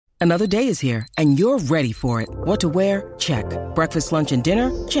Another day is here, and you're ready for it. What to wear? Check. Breakfast, lunch, and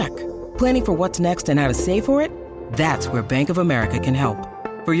dinner? Check. Planning for what's next and how to save for it? That's where Bank of America can help.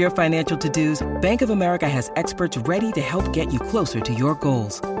 For your financial to-dos, Bank of America has experts ready to help get you closer to your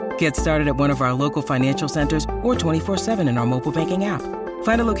goals. Get started at one of our local financial centers or 24/7 in our mobile banking app.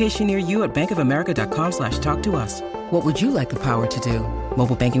 Find a location near you at bankofamerica.com/talktous. What would you like the power to do?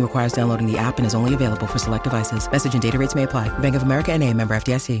 Mobile banking requires downloading the app and is only available for select devices. Message and data rates may apply. Bank of America N.A., member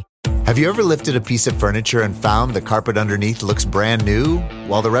FDIC. Have you ever lifted a piece of furniture and found the carpet underneath looks brand new,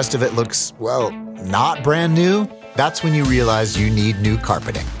 while the rest of it looks, well, not brand new? That's when you realize you need new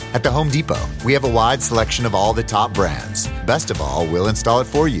carpeting. At the Home Depot, we have a wide selection of all the top brands. Best of all, we'll install it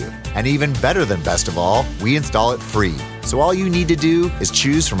for you. And even better than best of all, we install it free. So all you need to do is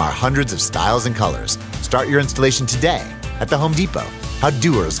choose from our hundreds of styles and colors. Start your installation today at the Home Depot. How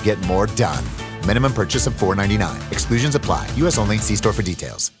doers get more done. Minimum purchase of $4.99. Exclusions apply. U.S. only. See store for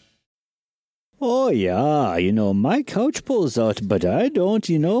details. Oh, yeah, my couch pulls out, but I don't,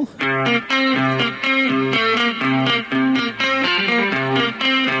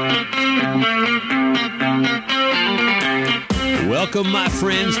 Welcome, my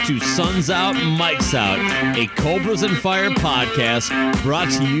friends, to Suns Out, Mike's Out, a Cobras and Fire podcast brought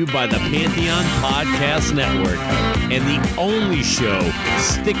to you by the Pantheon Podcast Network, and the only show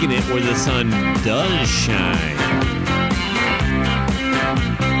sticking it where the sun does shine.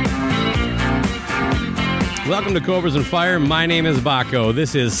 Welcome to Cobras and Fire. My name is Baco.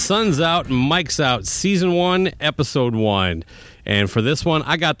 This is Suns Out, Mike's Out, Season 1, Episode 1. And for this one,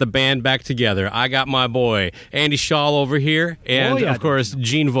 I got the band back together. I got my boy, Andy Shaw over here, and, of course,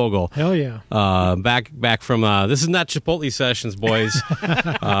 Gene Vogel. Hell yeah. Back from, this is not Chipotle Sessions, boys.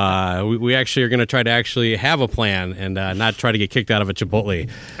 we actually are going to try to have a plan and not try to get kicked out of a Chipotle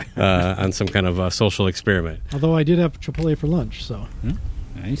on some kind of social experiment. Although I did have Chipotle for lunch, so.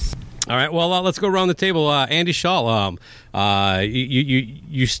 Nice. All right, well, let's go around the table. Andy Shaw,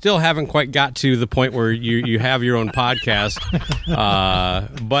 you still haven't quite got to the point where you have your own podcast,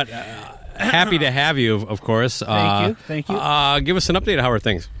 but happy to have you, of course. Thank you. Give us an update of how are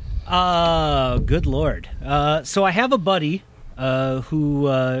things. Good Lord. So I have a buddy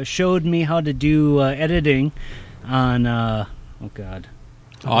who showed me how to do editing on,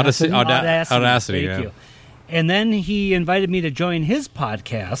 Audacity. Thank yeah. you. And then he invited me to join his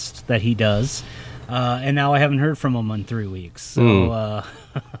podcast that he does, and now I haven't heard from him in 3 weeks. So,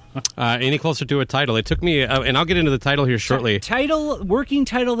 any closer to a title? It took me, and I'll get into the title here shortly. Working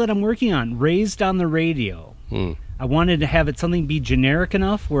title that I'm working on, Raised on the Radio. I wanted to have it something be generic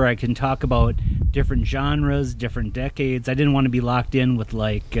enough where I can talk about different genres, different decades. I didn't want to be locked in with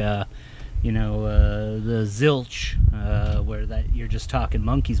the Zilch, where that you're just talking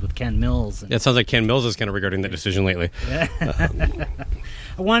monkeys with Ken Mills. It sounds like Ken Mills is kind of regarding that decision lately. I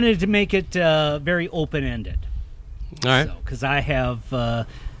wanted to make it very open-ended. All right. Because I have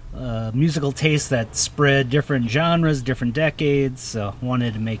musical tastes that spread different genres, different decades, so I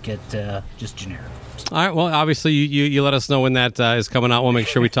wanted to make it just generic. All right. Well, obviously, you let us know when that is coming out. We'll make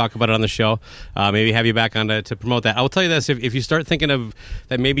sure we talk about it on the show. Maybe have you back on to promote that. I will tell you this: if you start thinking of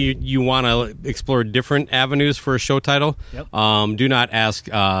that, maybe you want to explore different avenues for a show title. Yep. Do not ask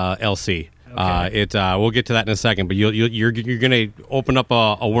LC. Okay. We'll get to that in a second. But you're going to open up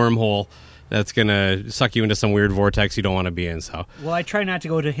a wormhole that's going to suck you into some weird vortex you don't want to be in. So, well, I try not to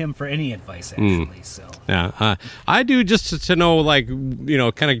go to him for any advice, actually. So, yeah, I do just to know,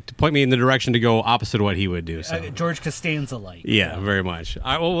 kind of to point me in the direction to go opposite of what he would do. So. George Costanza like. Yeah, very much. All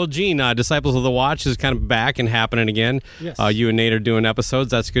right, well, Gene, Disciples of the Watch is kind of back and happening again. Yes. You and Nate are doing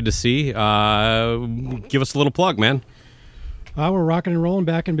episodes. That's good to see. Give us a little plug, man. We're rocking and rolling,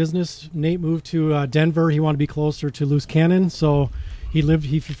 back in business. Nate moved to Denver. He wanted to be closer to Loose Cannon, so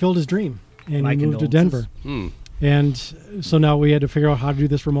he fulfilled his dream. And he moved to Denver. And so now we had to figure out how to do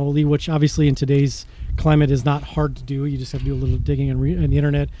this remotely, which obviously in today's climate is not hard to do. You just have to do a little digging in the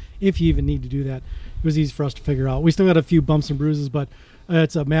internet if you even need to do that. It was easy for us to figure out. We still got a few bumps and bruises, but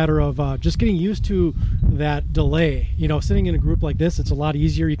it's a matter of just getting used to that delay. Sitting in a group like this, it's a lot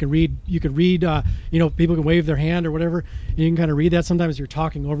easier. You can read, people can wave their hand or whatever, and you can kind of read that. Sometimes you're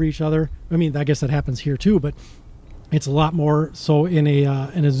talking over each other. I mean, I guess that happens here too, but it's a lot more so in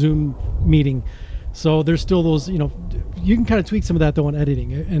a Zoom meeting. So there's still those, you can kind of tweak some of that though in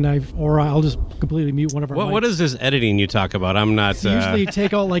editing, and I'll just completely mute one of our. What is this editing you talk about? I'm not. Usually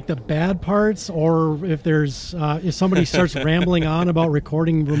take out like the bad parts, or if there's if somebody starts rambling on about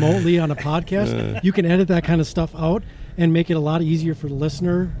recording remotely on a podcast, you can edit that kind of stuff out and make it a lot easier for the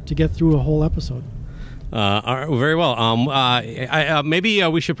listener to get through a whole episode. Very well. Maybe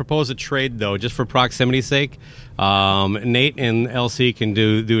we should propose a trade, though, just for proximity's sake. Nate and LC can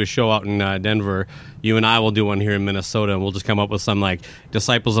do a show out in Denver. You and I will do one here in Minnesota, and we'll just come up with some, like,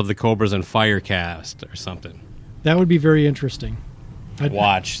 Disciples of the Cobras and Firecast or something. That would be very interesting. Throw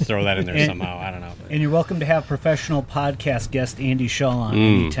that in there somehow. I don't know. And you're welcome to have professional podcast guest Andy Shaw on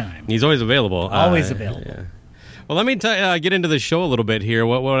anytime. He's always available. Always available. Yeah. Well, let me get into the show a little bit here.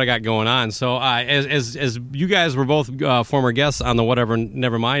 What I got going on? So, as you guys were both former guests on the Whatever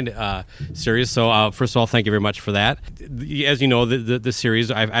Never Mind series, so first of all, thank you very much for that. As you know, the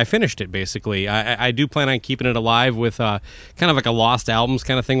series, I finished it basically. I do plan on keeping it alive with kind of like a lost albums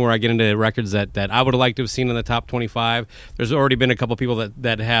kind of thing, where I get into records that I would have liked to have seen in the top 25. There's already been a couple people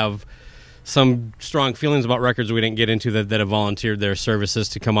that have some strong feelings about records we didn't get into that have volunteered their services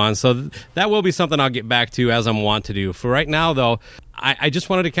to come on. So that will be something I'll get back to as I'm want to do. For right now, though, I just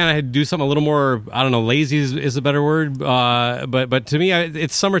wanted to kind of do something a little more, I don't know, lazy is a better word. But to me,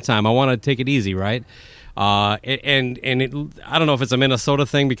 it's summertime. I want to take it easy, right? I don't know if it's a Minnesota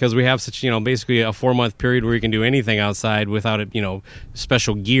thing because we have such, basically a 4-month period where you can do anything outside without it,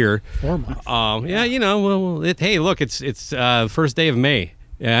 special gear. 4 months. Hey, look, it's first day of May.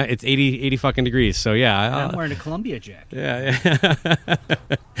 Yeah, it's 80 fucking degrees. So yeah, I'm wearing a Columbia jacket. Yeah.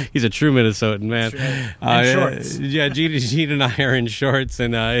 He's a true Minnesotan, man. Right. And shorts. Yeah, Gene and I are in shorts,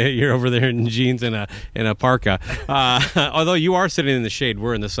 and you're over there in jeans and a parka. Although you are sitting in the shade,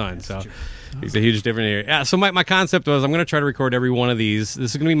 we're in the sun. That's so true. It's a huge difference here. Yeah. So my concept was I'm going to try to record every one of these.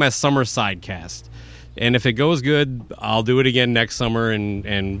 This is going to be my summer sidecast. And if it goes good, I'll do it again next summer,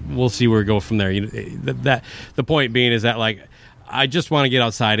 and we'll see where we go from there. The point being is that, like, I just want to get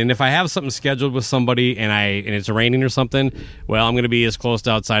outside, and if I have something scheduled with somebody and it's raining or something, well, I'm going to be as close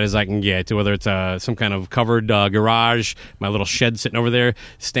to outside as I can get, to whether it's some kind of covered garage, my little shed sitting over there,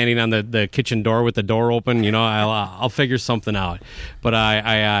 standing on the kitchen door with the door open. I'll figure something out. But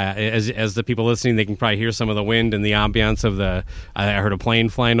as the people listening, they can probably hear some of the wind and the ambiance of I heard a plane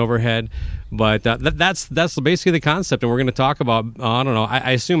flying overhead. But that's basically the concept, and we're going to talk about, I don't know,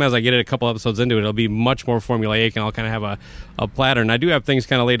 I assume as I get it a couple episodes into it, it'll be much more formulaic, and I'll kind of have a platter. And I do have things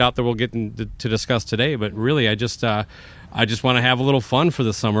kind of laid out that we'll get to discuss today, but really I just want to have a little fun for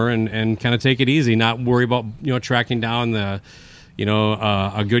the summer and kind of take it easy, not worry about, tracking down a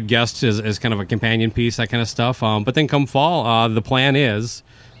good guest as kind of a companion piece, that kind of stuff. But then come fall, the plan is...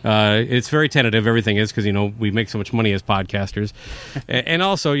 it's very tentative, everything is, because, we make so much money as podcasters. And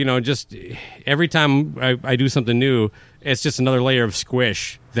also, just every time I do something new, it's just another layer of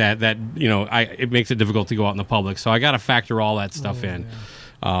squish that it makes it difficult to go out in the public. So I got to factor all that stuff in.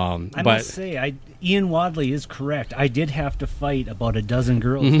 I must say, Ian Wadley is correct. I did have to fight about a dozen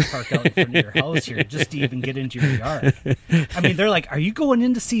girls to park out in front of your house here just to even get into your yard. I mean, they're like, "Are you going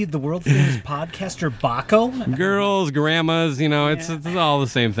in to see the world famous podcaster Baco?" Girls, grandmas, it's all the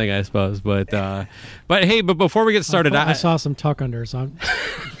same thing, I suppose. But hey, before we get started, I saw some tuck unders.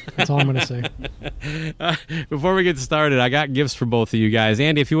 That's all I'm going to say. Before we get started, I got gifts for both of you guys.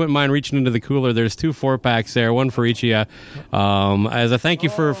 Andy, if you wouldn't mind reaching into the cooler, there's 2 4-packs there, one for each of you. As a thank you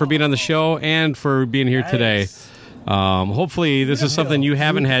for being on the show and for being here today. Hopefully this is something you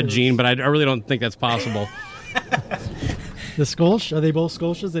haven't had, Gene, but I really don't think that's possible. The Skolch? Are they both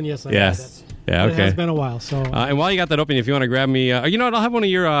Skolches? Then yes, I have that. Yeah, okay. It has been a while. So. And while you got that open, if you want to grab me, I'll have one of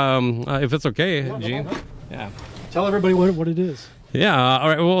your, if it's okay, Gene. Yeah. Tell everybody what it is. Yeah. All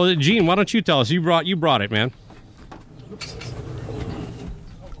right. Well, Gene, why don't you tell us? You brought it, man. Oops.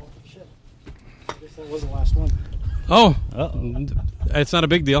 Oh, shit. I guess that was the last one. Oh. It's not a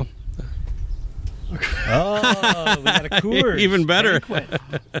big deal. Oh, we got a Coors. Even better.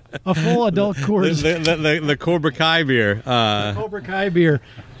 A full adult Coors. The Cobra Kai beer. The Cobra Kai beer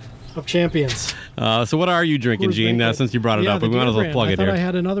of champions. So what are you drinking, Gene, since you brought it up? We might as well plug it here. I thought I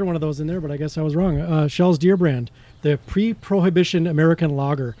had another one of those in there, but I guess I was wrong. Shell's Deer Brand, the pre-prohibition American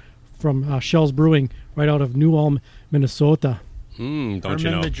lager from Shell's Brewing, right out of New Ulm, Minnesota. Don't you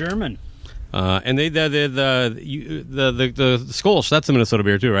know? The German. And the Skolch, that's a Minnesota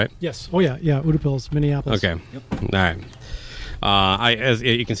beer too, right? Yes. Oh yeah, Udapils, Minneapolis. Okay. Yep. All right. As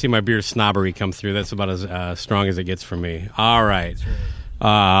you can see, my beer snobbery come through. That's about as strong as it gets for me. All right.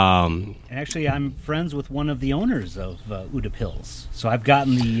 And actually, I'm friends with one of the owners of Udapils, so I've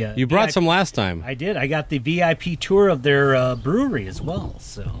gotten the. You brought some last time. I did. I got the VIP tour of their brewery as well.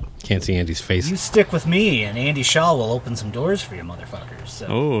 So can't see Andy's face. You stick with me, and Andy Shaw will open some doors for you, motherfuckers. So.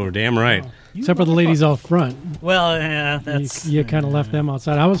 Oh, damn right. Except for the ladies out front. Well, yeah, that's you kind of left them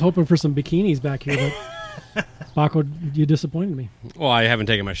outside. I was hoping for some bikinis back here, but Baco, you disappointed me. Well, I haven't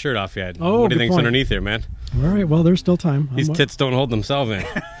taken my shirt off yet. Oh, what do you think's point. Underneath here, man? All right, well, there's still time. These tits don't hold themselves in.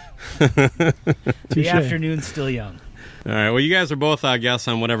 The afternoon's still young. All right. Well, you guys are both guests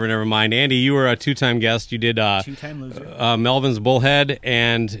on Whatever Never Mind. Andy, you were a two-time guest. You did two-time loser. Melvin's Bullhead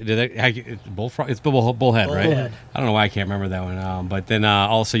and Bullfrog. It's Bullhead, right? I don't know why I can't remember that one. But then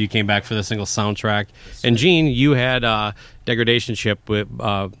also you came back for the single soundtrack. And Gene, you had Degradation Trip with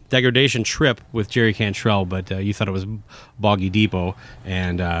Jerry Cantrell, but you thought it was Boggy Depot,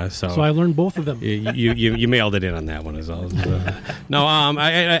 and so I learned both of them. You mailed it in on that one as well. No,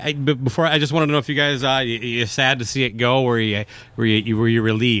 before I just wanted to know if you guys you're sad to see it go, or were you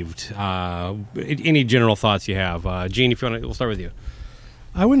relieved? Any general thoughts you have, Gene? If you want, we'll start with you.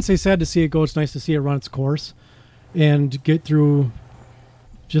 I wouldn't say sad to see it go. It's nice to see it run its course and get through.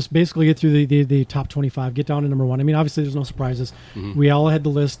 Just basically get through the top 25, get down to number 1. I mean, obviously, there's no surprises. Mm-hmm. We all had the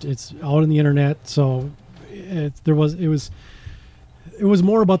list. It's out on the internet, so it was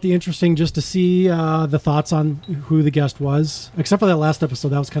more about the interesting just to see the thoughts on who the guest was. Except for that last episode,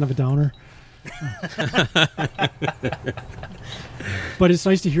 that was kind of a downer. But it's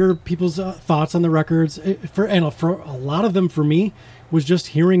nice to hear people's thoughts on the records. For a lot of them, for me, was just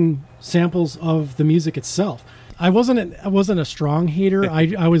hearing samples of the music itself. I wasn't a strong hater.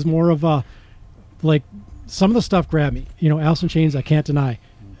 I was more of a, like, some of the stuff grabbed me. Alice in Chains, I Can't Deny,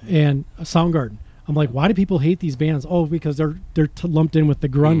 and Soundgarden. I'm like, why do people hate these bands? Oh, because they're lumped in with the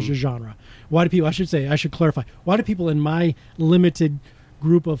grunge genre. Why do people? I should clarify. Why do people in my limited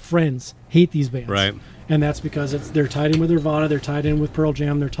group of friends hate these bands? Right. And that's because they're tied in with Nirvana, they're tied in with Pearl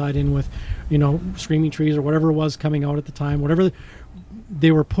Jam, they're tied in with, Screaming Trees or whatever it was coming out at the time, whatever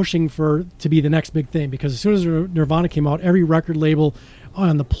they were pushing for to be the next big thing. Because as soon as Nirvana came out, every record label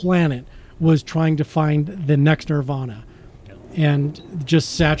on the planet was trying to find the next Nirvana, and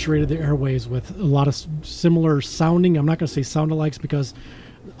just saturated the airwaves with a lot of similar sounding. I'm not going to say sound-alikes because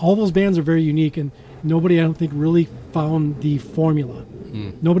all those bands are very unique, and nobody, I don't think, really found the formula.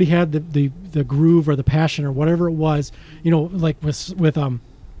 Nobody had the groove or the passion or whatever it was. Like with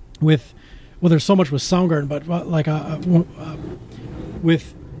there's so much with Soundgarden, but like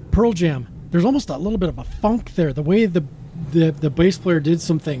with Pearl Jam, there's almost a little bit of a funk there. The way the bass player did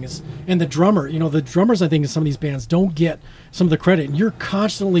some things, and the drummer, the drummers, I think, in some of these bands don't get some of the credit. And you're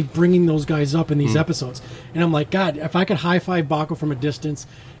constantly bringing those guys up in these episodes. And I'm like, God, if I could high five Baco from a distance,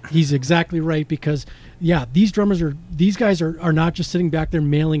 he's exactly right. Because these guys are not just sitting back there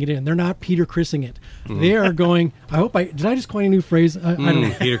mailing it in. They're not Peter Chrising it. They are going. Did I just coin a new phrase? I don't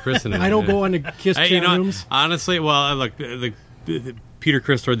know. Peter Chrising it. I don't go on to Kiss chat rooms. Honestly, well, look, the Peter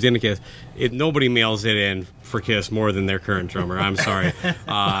Criss towards the end of Kiss, nobody mails it in for Kiss more than their current drummer. I'm sorry.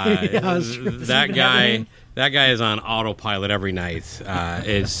 That guy is on autopilot every night.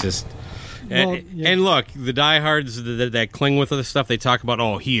 It's just... And look, the diehards that cling with this stuff, they talk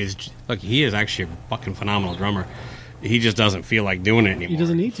about, he is actually a fucking phenomenal drummer. He just doesn't feel like doing it anymore. He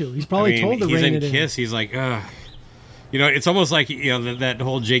doesn't need to. He's probably told to rein it in. He's in Kiss. He's like, it's almost like, that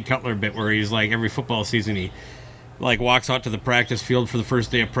whole Jay Cutler bit where he's like, every football season he walks out to the practice field for the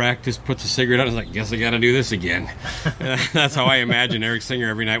first day of practice, puts a cigarette out, and is like, guess I got to do this again. That's how I imagine Eric Singer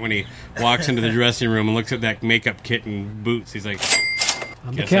every night when he walks into the dressing room and looks at that makeup kit and boots. He's like,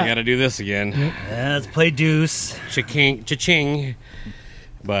 guess I got to do this again. Yep. Let's play deuce. Cha-ching.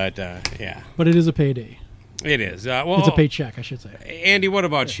 But, yeah. But it is a payday. It is. It's a paycheck, I should say. Andy, what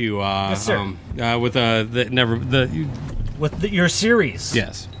about you? Yes, sir. With your series.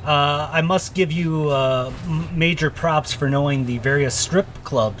 Yes. I must give you major props for knowing the various strip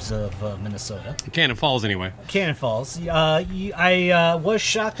clubs of Minnesota. Cannon Falls, anyway. Cannon Falls. I was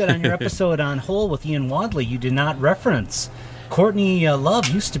shocked that on your episode on Hole with Ian Wadley, you did not reference Courtney Love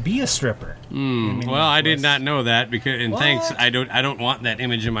used to be a stripper. Well, I did not know that thanks. I don't want that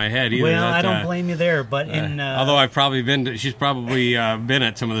image in my head either. Well, I don't blame you there, but although I've probably she's probably been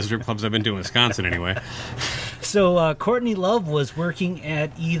at some of the strip clubs I've been to in Wisconsin anyway. So Courtney Love was working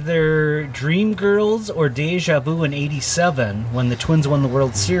at either Dreamgirls or Deja Vu in '87 when the Twins won the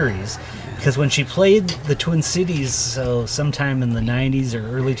World Series. Because when she played the Twin Cities, sometime in the '90s or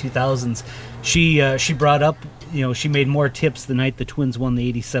early 2000s, she brought up, she made more tips the night the Twins won the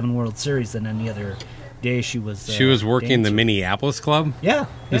 '87 World Series than any other day she was. She was working the Minneapolis club. Yeah,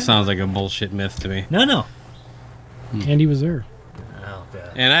 this sounds like a bullshit myth to me. No. Andy was there. Oh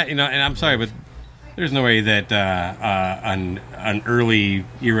God. And I'm sorry, but there's no way that an early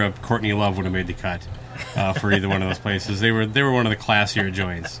era Courtney Love would have made the cut for either one of those places. They were one of the classier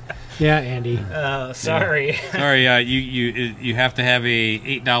joints. Yeah, Andy. Sorry. Sorry, you have to have a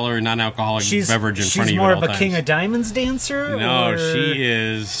 $8 non-alcoholic beverage in front of you at all times. She's more of a King of Diamonds dancer? No, she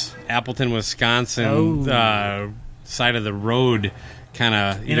is Appleton, Wisconsin, side of the road, kind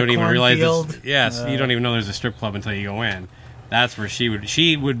of. You don't even realize. You don't even know there's a strip club until you go in. That's where she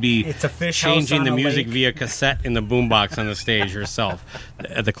would be It's a fish changing house the on a music lake. via cassette in the boombox on the stage herself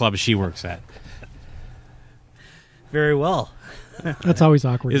at the club she works at. Very well. That's always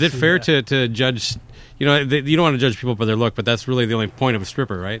awkward. Is to it see. fair to judge? You know, you don't want to judge people by their look, but that's really the only point of a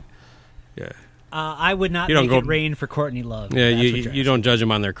stripper, right? Yeah. I would not You don't make go- it rain for Courtney Love. Yeah, That's what you you're don't judge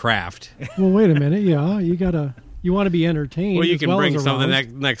them on their craft. Well, wait a minute. Yeah, you want to be entertained. Well, you as can well bring as something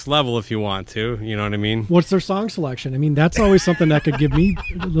aroused. next level if you want to. You know what I mean? What's their song selection? I mean, that's always something that could give me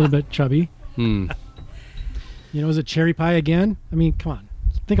a little bit chubby. You know, is it Cherry Pie again? I mean, come on.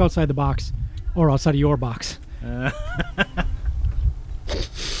 Think outside the box or outside of your box.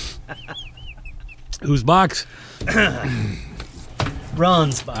 Whose box?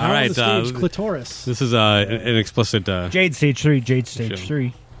 Runs by. All right, The stage, clitoris. This is an explicit. Jade Stage 3, Jade Stage Sure.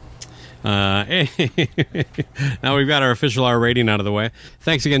 3. Now we've got our official R rating out of the way.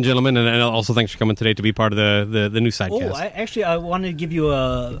 Thanks again, gentlemen, and also thanks for coming today to be part of the new sidecast. I wanted to give you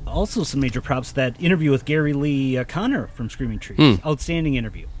also some major props. That interview with Gary Lee Connor from Screaming Trees. Outstanding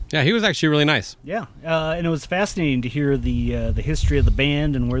interview. Yeah, he was actually really nice. Yeah, and it was fascinating to hear the history of the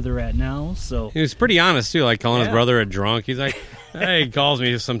band and where they're at now. So He was pretty honest too, like calling his Yeah. brother a drunk. He's like, hey, he calls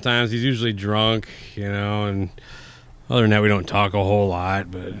me sometimes. He's usually drunk, you know, and other than that, we don't talk a whole lot.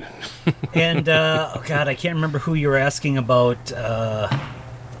 But and oh god, I can't remember who you were asking about the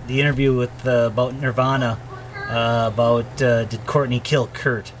interview with about Nirvana about did Courtney kill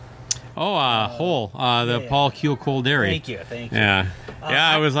Kurt? Hole, the yeah. Paul Keel-Colderi. Thank you. Yeah.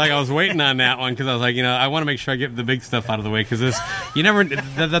 I was waiting on that one because I was like, you know, I want to make sure I get the big stuff out of the way because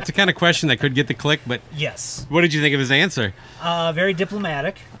that's the kind of question that could get the click. But Yes, what did you think of his answer? very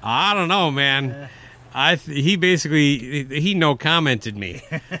diplomatic. I don't know, man. He basically no commented me.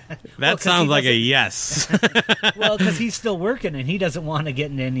 That 'cause sounds he like a wasn't- yes. Well, because he's still working and he doesn't want to get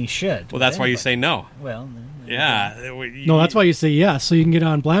into any shit. Well, that's why you say no. Well, Yeah. No, that's why you say yes, so you can get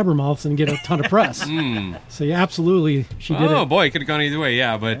on Blabbermouths and get a ton of press. So yeah, absolutely, she did Oh it. boy, it could have gone either way.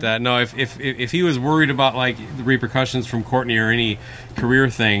 Yeah, but no, if he was worried about like the repercussions from Courtney or any career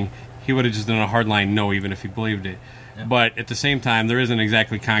thing, he would have just done a hardline no, even if he believed it. But at the same time, there isn't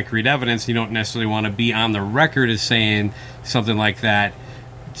exactly concrete evidence. You don't necessarily want to be on the record as saying something like that,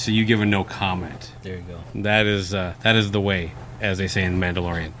 so you give a no comment. there you go. That is the way, as they say in The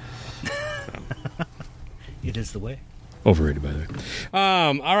Mandalorian. It is the way. Overrated, by the way.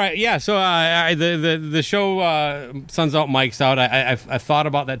 All right, yeah. So the show Sun's Out, Mike's Out. I thought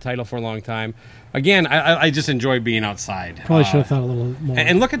about that title for a long time. Again, I just enjoy being outside. Probably should have thought a little more.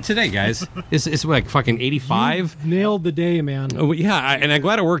 And look at today, guys. It's like fucking 85. Nailed the day, man. Oh, yeah, and I'm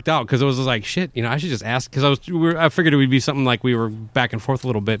glad it worked out because it was like shit. You know, I should just ask because I figured it would be something like we were back and forth a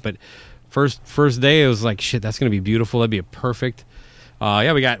little bit, but first day it was like shit. That's gonna be beautiful. That'd be a perfect.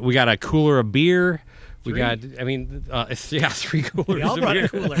 Yeah, we got a cooler of beer. We got, I mean, 3 coolers We all of brought beer. a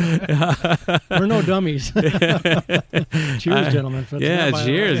cooler. We're no dummies. Cheers, gentlemen. For Yeah, my-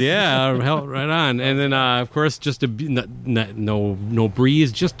 cheers. Yeah, right on. And then, of course, just no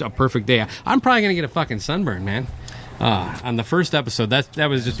breeze, just a perfect day. I'm probably gonna get a fucking sunburn, man. On the first episode, that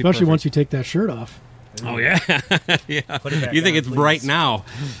was just Especially once you take that shirt off. Oh yeah, yeah. Put it back You think on, it's please. bright now?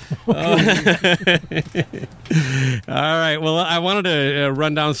 All right. Well, I wanted to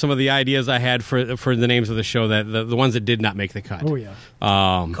run down some of the ideas I had for the names of the show that the ones that did not make the cut. Oh yeah.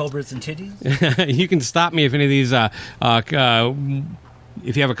 Cobras and titties. You can stop me if any of these.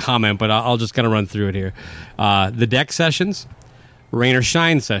 If you have a comment, but I'll just kind of run through it here. The deck sessions, rain or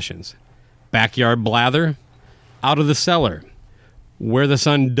shine sessions, backyard blather, out of the cellar, where the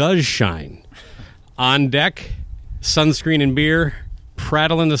sun does shine, on deck, sunscreen and beer,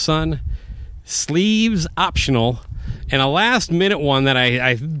 prattle in the sun, sleeves optional, and a last minute one that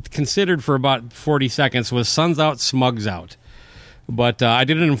I considered for about 40 seconds was Suns Out, Smugs Out. But I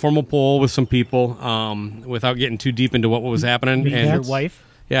did an informal poll with some people without getting too deep into what was happening. And your wife.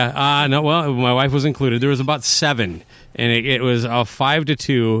 Yeah, no, well, my wife was included. There was about 7, and it was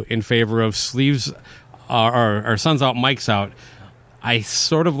 5-2 in favor of sleeves or Suns Out, Mike's Out. I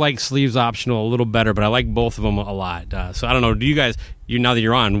sort of like sleeves optional a little better, but I like both of them a lot. So I don't know. Do you guys, now that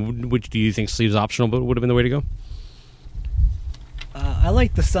you're on, which do you think sleeves optional would have been the way to go? I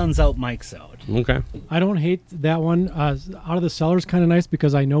like the Sun's Out, Mike's Out. Okay. I don't hate that one. Out of the cellar is kind of nice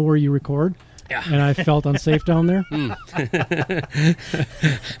because I know where you record. Yeah. And I felt unsafe down there.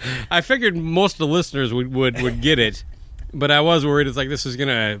 I figured most of the listeners would get it, but I was worried it's like this is going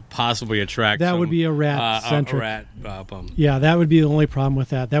to possibly attract That some, would be a rat-centric. a rat bum. Yeah, that would be the only problem with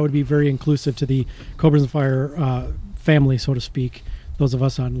that. That would be very inclusive to the Cobras and Fire family, so to speak. Those of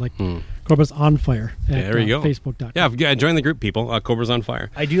us on Cobras on Fire at There you go. Facebook.com. Yeah, join the group, people. Cobras on Fire.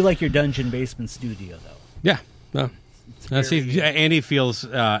 I do like your dungeon basement studio, though. Yeah. No. See, Andy feels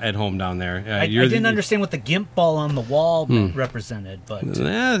at home down there. I didn't understand what the GIMP ball on the wall represented, but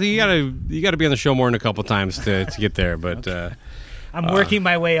you gotta be on the show more than a couple times to get there. But okay. I'm working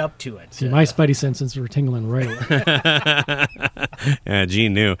my way up to it. See, my spidey senses were tingling right away. Yeah,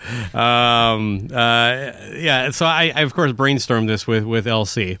 Gene knew. So I of course brainstormed this with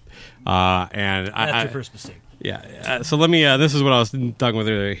LC, and that's your first mistake. Yeah. So let me. This is what I was talking with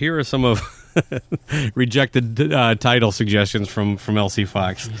earlier. Here are some of rejected title suggestions from LC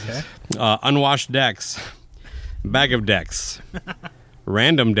Fox. Okay. Unwashed decks, bag of decks,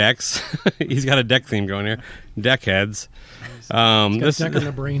 random decks. He's got a deck theme going here. Deck heads. This deck in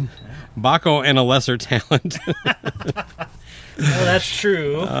the brain. Baco and a lesser talent. Well, that's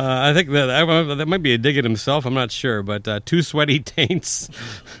true. I think that might be a dig at himself. I'm not sure, but 2 sweaty taints.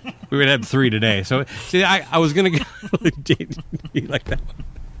 We would have 3 today. So see, I was gonna go. You like that one?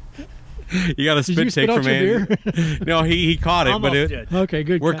 You got a spit take from Andy. No, he caught it, almost but did. Okay,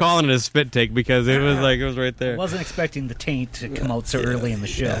 good. We're calling it a spit take because it was right there. I wasn't expecting the taint to come out so early in the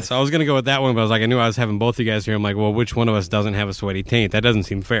show. Yeah, so I was gonna go with that one, but I was like, I knew I was having both you guys here. I'm like, well, which one of us doesn't have a sweaty taint? That doesn't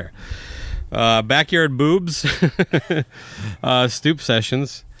seem fair. Backyard boobs, stoop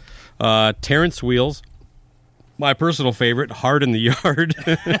sessions, Terrence wheels. My personal favorite, hard in the yard.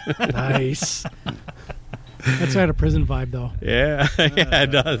 Nice. That's got a prison vibe, though. Yeah,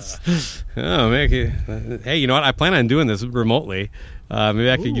 it does. Oh, man. Hey, you know what? I plan on doing this remotely.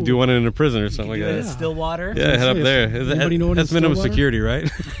 Maybe I could do one in a prison or something like that. In Stillwater? Yeah, head up there. That's minimum security, right?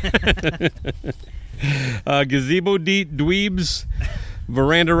 Gazebo dweebs,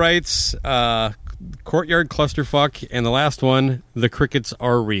 veranda rights, courtyard clusterfuck, and the last one, the crickets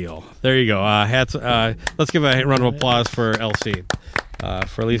are real. There you go. Let's give a round of applause for LC.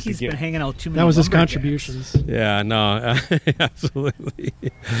 For at least he's been hanging out too many. That was his contributions. Yeah, no, absolutely.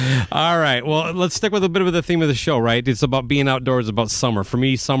 All right, well, let's stick with a bit of the theme of the show, right? It's about being outdoors, about summer. For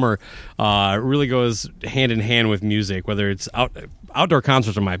me, summer really goes hand in hand with music, whether it's outdoor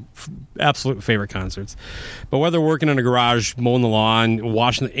concerts are my absolute favorite concerts. But whether working in a garage, mowing the lawn,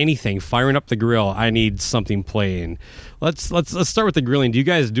 washing anything, firing up the grill, I need something playing. Let's start with the grilling. Do you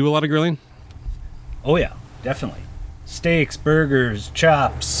guys do a lot of grilling? Oh yeah, definitely. Steaks, burgers,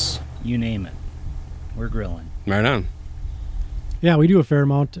 chops, you name it. We're grilling. Right on. Yeah, we do a fair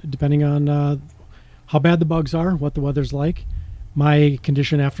amount, depending on how bad the bugs are, what the weather's like, my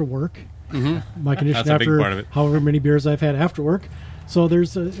condition after work, my condition after however many beers I've had after work. So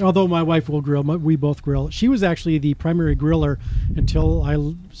there's, although my wife will grill, we both grill. She was actually the primary griller until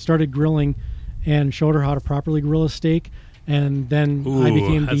I started grilling and showed her how to properly grill a steak, and then I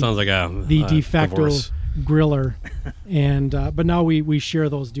became the de facto divorce griller, and but now we share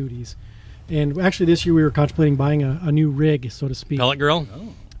those duties. And actually this year we were contemplating buying a new rig, so to speak. Pellet grill?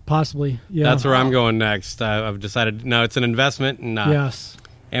 Oh. Possibly, yeah. That's where I'm going next. I've decided, no, it's an investment. And, yes.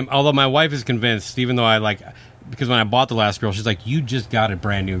 And although my wife is convinced, even though because when I bought the last grill, she's like, you just got a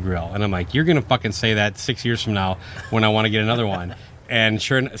brand new grill. And I'm like, you're going to fucking say that 6 years from now when I want to get another one. And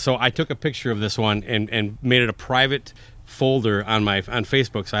so I took a picture of this one and made it a private folder on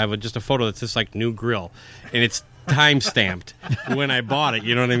Facebook. So I have just a photo that's just like new grill, and it's time stamped when I bought it.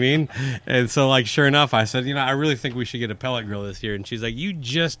 You know what I mean? And so sure enough, I said, I really think we should get a pellet grill this year. And she's like, you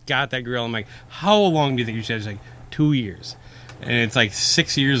just got that grill. I'm like, how long do you think you should? She's like, 2 years, and it's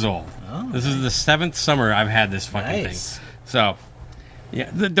 6 years old. Oh, this is the 7th summer I've had this fucking thing. So yeah,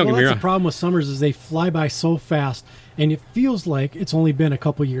 don't get me wrong. That's the problem with summers is they fly by so fast, and it feels like it's only been a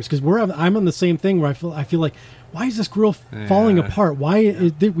couple years. Because I'm on the same thing where I feel like, why is this grill falling apart?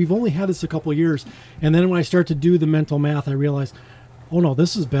 We've only had this a couple of years. And then when I start to do the mental math, I realize, oh no,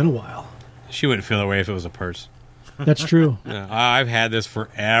 this has been a while. She wouldn't feel that way if it was a purse. That's true. No, I've had this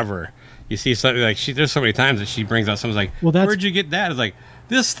forever. You see something there's so many times that she brings out something like, where'd you get that? It's like,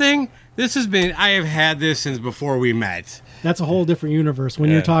 this thing, I have had this since before we met. That's a whole different universe. When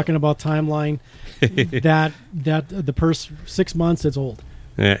you're talking about timeline, that the purse, 6 months, it's old.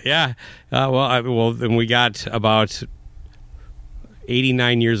 Yeah. Well, then we got about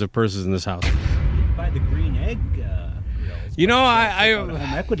 89 years of purses in this house. You can buy the green egg grills. I a home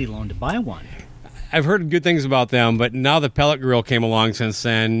equity loan to buy one. I've heard good things about them, but now the pellet grill came along since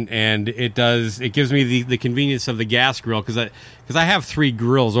then, and it gives me the convenience of the gas grill because I have 3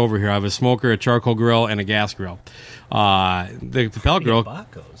 grills over here. I have a smoker, a charcoal grill, and a gas grill. The pellet grill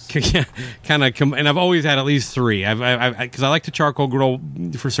kind of and I've always had at least 3. Because I like to charcoal grill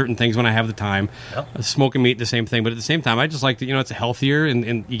for certain things when I have the time. Yep. Smoking meat, the same thing. But at the same time, I just like to, it's healthier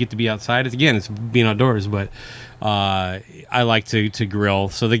and you get to be outside. It's being outdoors, but I like to grill.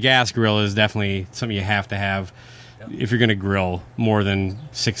 So the gas grill is definitely something you have to have if you're going to grill more than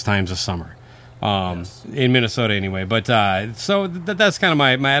 6 times a summer. in Minnesota anyway. But so that's kind of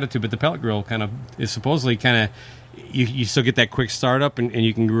my attitude. But the pellet grill kind of is supposedly kind of you still get that quick startup and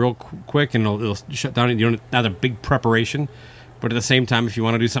you can grill quick and it'll shut down. You don't not a big preparation, but at the same time, if you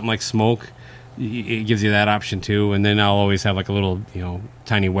want to do something like smoke, it gives you that option too. And then I'll always have like a little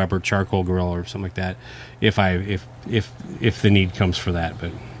tiny Weber charcoal grill or something like that if the need comes for that.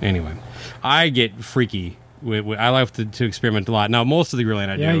 But anyway, I get freaky. I like to experiment a lot. Now, most of the grilling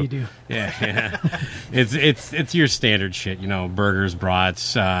I do. Yeah, you do. Yeah. It's your standard shit, burgers,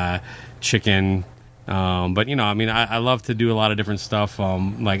 brats, chicken. But I love to do a lot of different stuff.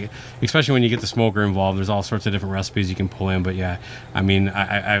 Like especially when you get the smoker involved, there's all sorts of different recipes you can pull in. But yeah, I've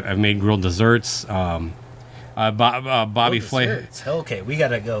made grilled desserts. Bobby Flay. Okay, we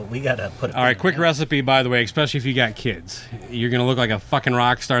gotta go. We gotta put. All right, quick recipe, by the way, especially if you got kids. You're gonna look like a fucking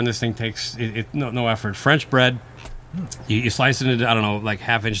rock star, and this thing takes no effort. French bread. You slice it into, I don't know, like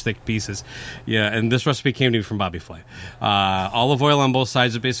half-inch thick pieces. Yeah, and this recipe came to me from Bobby Flay. Olive oil on both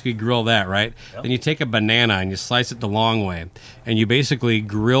sides to basically grill that, right? Yep. Then you take a banana and you slice it the long way, and you basically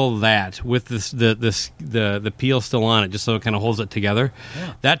grill that with the peel still on it, just so it kind of holds it together.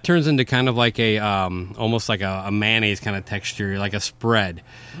 Yeah. That turns into kind of like a almost like a mayonnaise kind of texture, like a spread.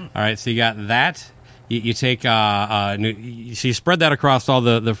 All right, so you got that. You take so you spread that across all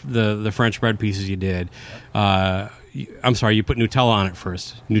the French bread pieces you did. I'm sorry, you put Nutella on it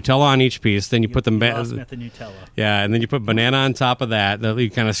first. Nutella on each piece, then you put the Nutella. Yeah, and then you put banana on top of that. Then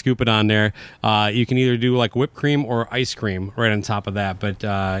you kind of scoop it on there. You can either do like whipped cream or ice cream right on top of that, but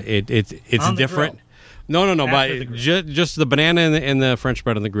it's on different. Grill. No, but just the banana and the French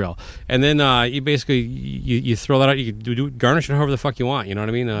bread on the grill, and then you basically you throw that out. You can do garnish it however the fuck you want. You know what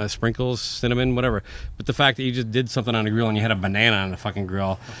I mean? Sprinkles, cinnamon, whatever. But the fact that you just did something on the grill and you had a banana on the fucking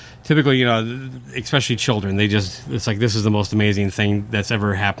grill, typically, especially children, it's like this is the most amazing thing that's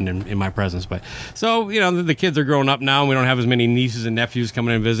ever happened in my presence. But so the kids are growing up now, and we don't have as many nieces and nephews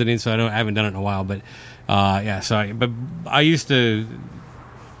coming in visiting, so I haven't done it in a while. But but I used to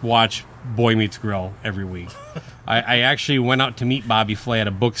watch Boy Meets Grill every week. I actually went out to meet Bobby Flay at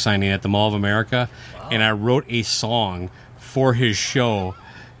a book signing at the Mall of America, and I wrote a song for his show,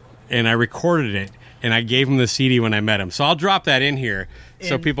 and I recorded it, and I gave him the CD when I met him. So I'll drop that in here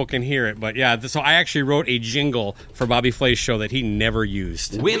so people can hear it. But yeah, so I actually wrote a jingle for Bobby Flay's show that he never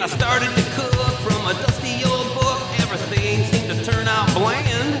used. When I started to cook from a dusty old book, everything seemed to turn out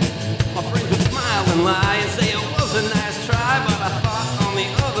bland. My friends would smile and lie and say it was a nice try, but I thought on the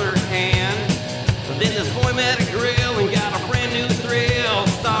other hand, then this boy met a grill and got a brand new thrill.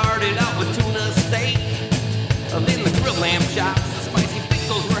 Started out with tuna steak, then the grill lamb chops, the spicy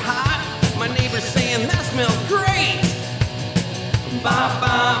pickles were hot. My neighbor's saying that smells great.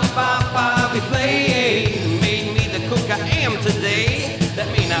 Bobby Flay made me the cook I am today. That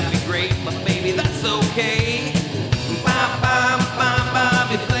may not be great, but baby, that's okay.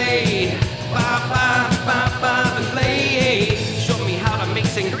 Bobby Flay, Bobby Flay, showed me how to make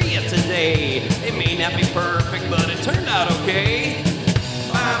sangria today. It may not be perfect, but it turned out okay.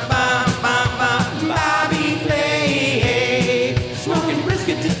 Bobby Flay, smoking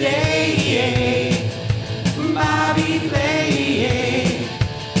brisket today. Bobby Flay,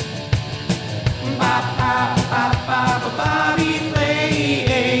 Bobby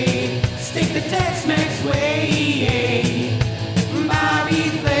Flay, stick the Tex-Mex way. Bobby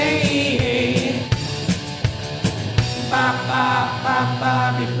Flay,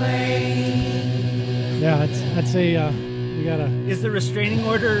 Bobby Flay. Yeah, I'd say you gotta. Is the restraining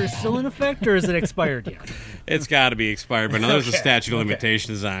order still in effect, or is it expired yet? It's got to be expired, but now there's a statute of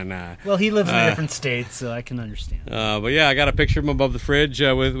limitations on. Well, he lives in a different state, so I can understand. But yeah, I got a picture of him above the fridge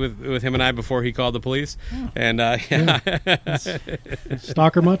with him and I before he called the police. Oh. And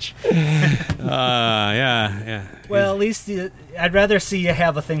Stalker much? Yeah. Well, at least I'd rather see you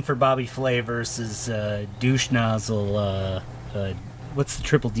have a thing for Bobby Flay versus douche nozzle. What's the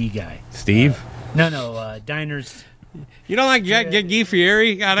Triple D guy? Steve? No, Diners. You don't like Guy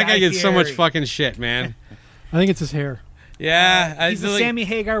Fieri? God, that guy gets so much fucking shit, man. I think it's his hair. Yeah, he's a Sammy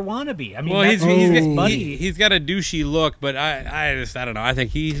Hagar wannabe. I mean, well, he's got a douchey look, but I don't know. I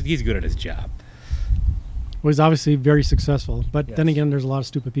think he's good at his job. Well, he's obviously very successful, but then again, there's a lot of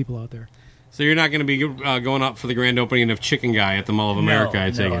stupid people out there. So you're not going to be going up for the grand opening of Chicken Guy at the Mall of America,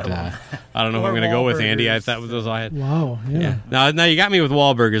 I take it. I don't know if I'm going to go with Andy. I thought those I had. Wow, yeah. Now you got me with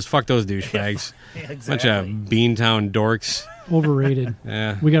Wahlburgers. Fuck those douchebags. Exactly. Bunch of Beantown dorks. Overrated.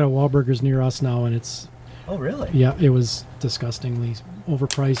 Yeah. We got a Wahlburgers near us now, and it's... Oh, really? Yeah, it was disgustingly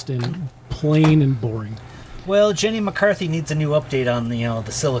overpriced and plain and boring. Well, Jenny McCarthy needs a new update on the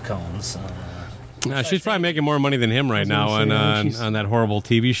silicones. She's probably making more money than him right now on that horrible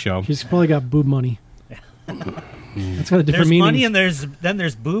TV show. She's probably got boob money. That's got a different there's meaning. Money and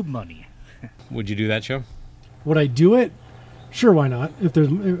there's boob money. Would you do that show? Would I do it? Sure, why not? If there's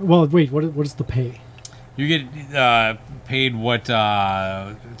wait, what is the pay? You get paid what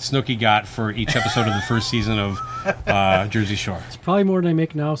Snooki got for each episode of the first season of Jersey Shore. It's probably more than I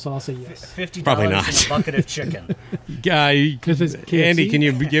make now, so I'll say yes. $50 Probably not. and a bucket of chicken. Andy, can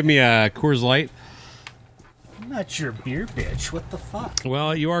you give me a Coors Light? I'm not your beer bitch. What the fuck?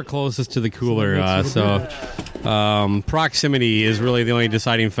 Well, you are closest to the cooler, so proximity is really the only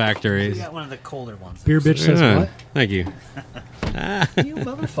deciding factor. You got one of the colder ones. Beer bitch says what? Thank you. You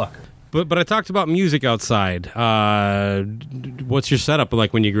motherfucker. But I talked about music outside. What's your setup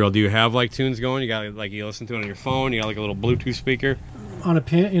like when you grill? Do you have like tunes going? You got like you listen to it on your phone? You got like a little Bluetooth speaker? In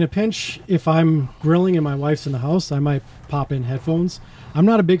a pinch, if I'm grilling and my wife's in the house, I might pop in headphones. I'm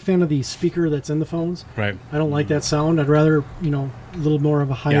not a big fan of the speaker that's in the phones. Right. I don't like that sound. I'd rather, a little more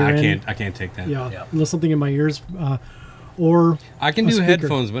of a higher end. I can't take that. Yeah. A little something in my ears. Or I can do speaker.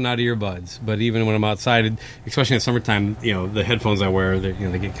 Headphones, but not earbuds. But even when I'm outside, especially in the summertime, the headphones I wear, they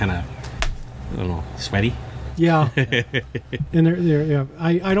get kind of, I don't know, sweaty. Yeah. And they're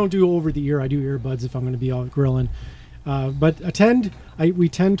I don't do over the ear. I do earbuds if I'm going to be out grilling. But we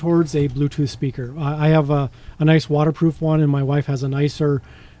tend towards a Bluetooth speaker. I have a nice waterproof one, and my wife has a nicer,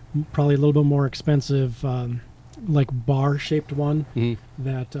 probably a little bit more expensive, like bar-shaped one. Mm-hmm.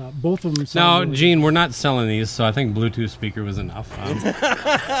 That both of them. Now, really Gene, we're not selling these, so I think Bluetooth speaker was enough.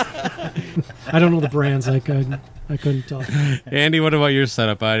 I don't know the brands. I couldn't tell. Andy, what about your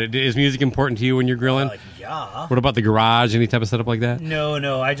setup? Is music important to you when you're grilling? Yeah. What about the garage? Any type of setup like that?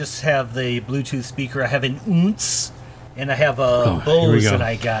 No. I just have the Bluetooth speaker. I have an Oonts, and I have a Bose that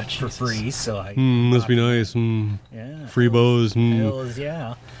I got for free. So I must be nice. Yeah. Free Bose. Hills,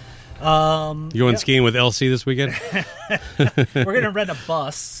 yeah. You going skiing with LC this weekend? We're going to rent a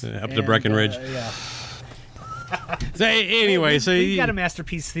bus. Up to Breckenridge. Yeah. So anyway, you got a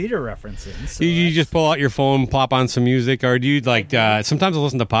Masterpiece Theater reference in. So you just pull out your phone, plop on some music, or do you sometimes I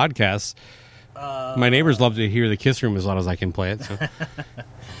listen to podcasts. My neighbors love to hear the Kiss Room as loud as I can play it. So.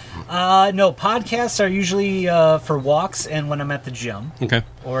 No, podcasts are usually for walks and when I'm at the gym. Okay.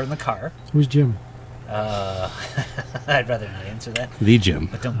 Or in the car. Who's Jim? I'd rather not answer that. The Jim.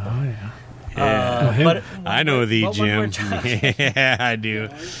 But don't. Yeah. I know the Jim. Yeah, I do.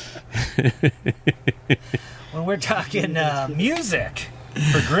 When we're talking music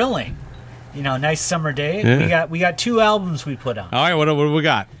for grilling, nice summer day. Yeah. We got 2 albums we put on. All right, what do we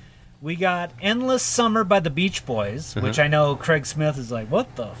got? We got "Endless Summer" by the Beach Boys, which I know Craig Smith is like,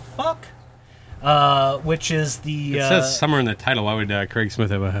 what the fuck? Which is the... It says summer in the title. Why would Craig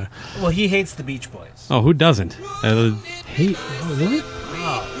Smith have a... Well, he hates the Beach Boys. Oh, who doesn't? Hate? Oh, really?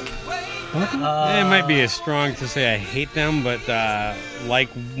 It might be as strong to say I hate them, but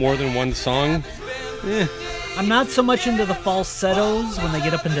like more than one song. I'm not so much into the falsettos when they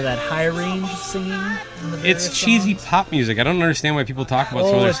get up into that high range singing. It's cheesy pop music. I don't understand why people talk about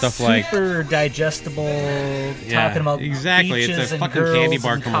some of their stuff like super digestible. Talking about exactly. It's a fucking candy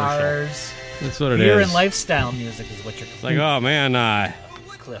bar commercial. Cars. That's what it is. Beer and lifestyle music is what you're. Like, oh man,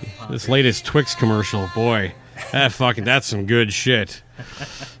 this latest Twix commercial, boy, that's some good shit.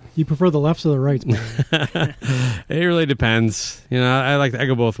 You prefer the lefts or the rights, man? It really depends. I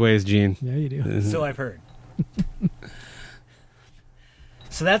go both ways, Gene. Yeah, you do. So I've heard.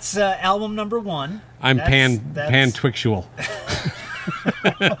 So that's album number 1. I'm pan-twixual.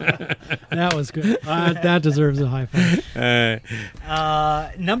 That was good. That deserves a high five.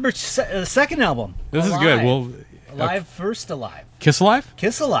 Second album. This Alive. Is good. Well, Alive First Alive. Kiss Alive?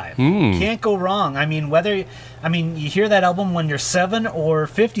 Kiss Alive. Can't go wrong. You hear that album when you're 7 or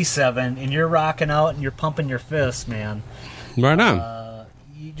 57 and you're rocking out and you're pumping your fists, man. Right on.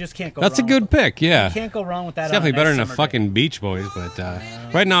 You just can't go That's wrong. That's a good pick, yeah. You can't go wrong with that. It's definitely better than a fucking Beach Boys, but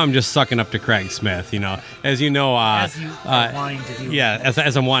right now I'm just sucking up to Craig Smith, As you know. As you are wanting to do. Yeah,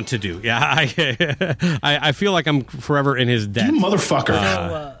 as I want to do. Yeah, I feel like I'm forever in his debt. You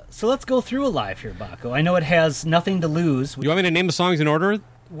motherfucker. So let's go through Alive here, Baco. I know it has Nothing to Lose. You want me to name the songs in order?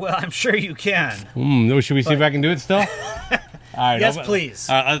 Well, I'm sure you can. Should we see if I can do it still? All right, yes, please.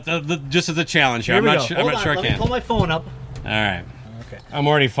 Just as a challenge here. I'm not sure I can. Let me pull my phone up. All right. Okay. I'm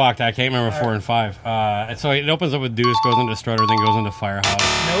already fucked. I can't remember 4 and 5. So it opens up with Deuce, goes into Strutter, then goes into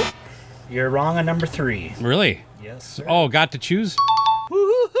Firehouse. Nope. You're wrong on number 3. Really? Yes, sir. Oh, Got to Choose?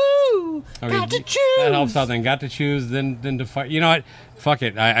 Woo-hoo-hoo! Okay, got to choose! That helps out then. Got to choose, then to fire. You know what? Fuck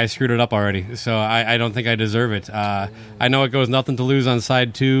it. I screwed it up already, so I don't think I deserve it. I know it goes Nothing to Lose on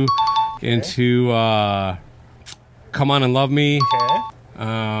side 2 into Come On and Love Me. Okay.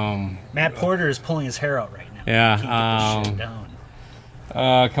 Matt Porter is pulling his hair out right now. Yeah. He can't get this shit down.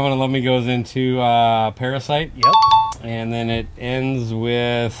 Come On and Love Me goes into Parasite. Yep. And then it ends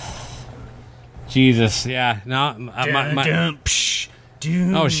with Jesus. Yeah. No.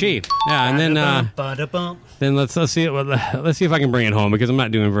 Oh, She. Yeah. And then let's see if I can bring it home because I'm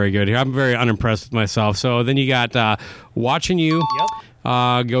not doing very good here. I'm very unimpressed with myself. So then you got Watching You.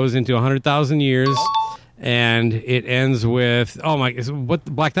 Yep. Goes into 100,000 Years. Yep. And it ends with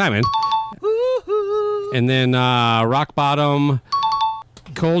Black Diamond. Woo-hoo. And then Rock Bottom,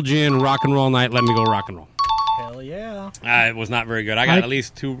 Cold Gin, Rock and Roll Night, Let Me Go Rock and Roll. Hell yeah. It was not very good. I got at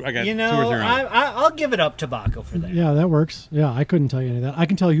least two. I got 2 or 3 rounds. I'll give it up to Baco for that. Yeah, that works. Yeah, I couldn't tell you any of that. I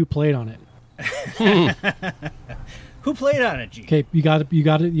can tell you who played on it. Who played on it, G? Okay, you got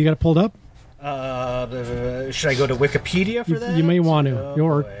it pulled up? Should I go to Wikipedia for that? You may want to.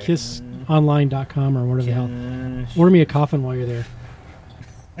 Or kissonline.com or whatever the hell. Order me a coffin while you're there.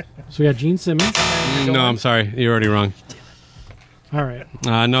 So we got Gene Simmons. No, I'm sorry. You're already wrong. All right.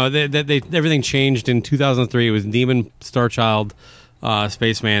 No, they everything changed in 2003. It was Demon, Starchild,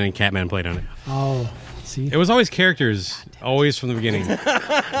 Spaceman, and Catman played on it. Oh, see? It was always characters, always from the beginning.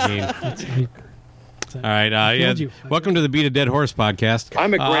 Gene. All right, welcome to the Beat a Dead Horse podcast.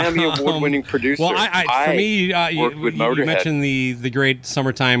 I'm a Grammy Award-winning producer. Well, for me, you mentioned the great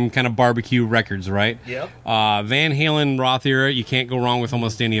summertime kind of barbecue records, right? Yep. Van Halen, Roth era, you can't go wrong with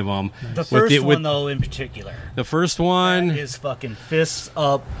almost any of them. The first one, though, in particular. The first one that is fucking fists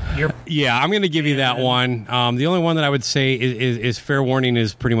up. Yeah, I'm going to give you that one. The only one that I would say is Fair Warning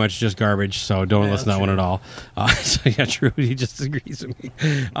is pretty much just garbage, so don't listen to that one at all. So yeah, true. He just disagrees with me.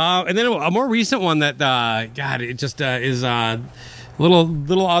 And then a more recent one that it just is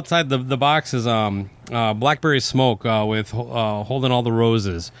little outside the box is Blackberry Smoke with Holding All the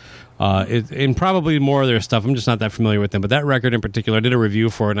Roses. And probably more of their stuff. I'm just not that familiar with them. But that record in particular, I did a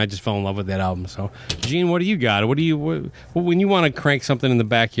review for it, and I just fell in love with that album. So, Gene, what do you got? When you want to crank something in the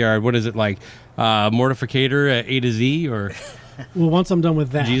backyard, what is it like? Mortificator at A to Z? Or well, once I'm done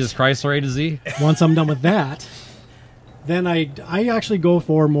with that. Jesus Chrysler A to Z? Once I'm done with that, then I actually go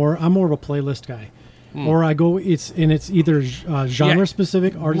for I'm more of a playlist guy. Or I go, it's either genre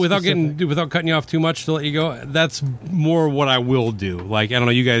specific, artist specific. Without cutting you off too much to let you go, that's more what I will do. Like, I don't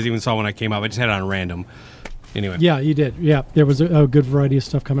know, you guys even saw when I came up, I just had it on random. Anyway. Yeah, you did. Yeah, there was a good variety of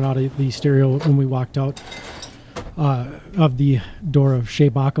stuff coming out of the stereo when we walked out of the door of Shea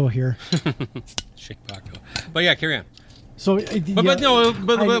Baco here. Shea Baco. But yeah, carry on. So,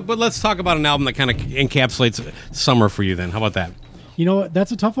 but let's talk about an album that kind of encapsulates summer for you then. How about that? You know,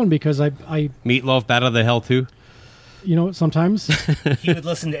 that's a tough one because I Meatloaf, Bat of the Hell too. You know, sometimes he would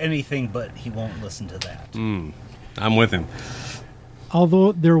listen to anything, but he won't listen to that. I'm with him.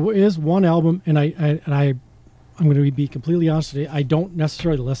 Although there is one album, and I'm going to be completely honest today, I don't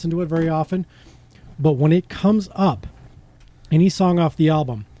necessarily listen to it very often, but when it comes up, any song off the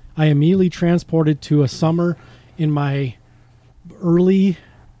album, I immediately transported to a summer in my early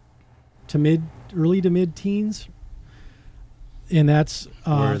to mid teens. And that's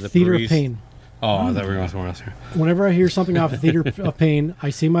Theater of Pain. Oh, I thought we were going somewhere else here. Whenever I hear something off of Theater of Pain, I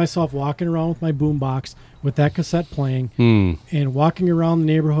see myself walking around with my boombox with that cassette playing and walking around the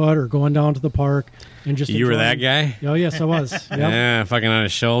neighborhood or going down to the park and just You were that guy? Oh, yes, I was. Yep. Yeah, fucking on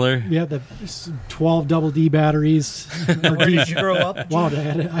his shoulder. Yeah, the 12 double D batteries. Where did you grow up? Wow, I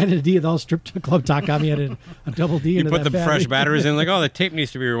had a D. That was strip club talk got me. I had a double D into that. You put the fresh batteries in, like, oh, the tape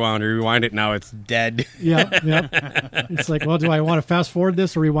needs to be rewound. Or rewind it, now it's dead. Yeah. It's like, well, do I want to fast forward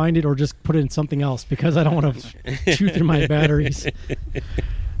this or rewind it or just put it in something else because I don't want to chew through my batteries.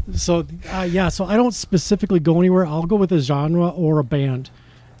 So, so I don't specifically go anywhere. I'll go with a genre or a band.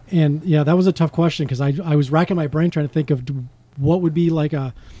 And, yeah, that was a tough question because I was racking my brain trying to think of what would be like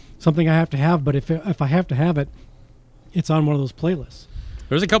something I have to have. But if I have to have it, it's on one of those playlists.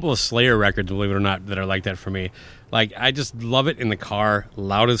 There's a couple of Slayer records, believe it or not, that are like that for me. Like, I just love it in the car,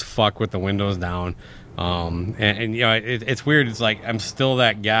 loud as fuck with the windows down. And you know, it's weird. It's like I'm still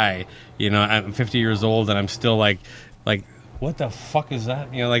that guy. You know, I'm 50 years old and I'm still like what the fuck is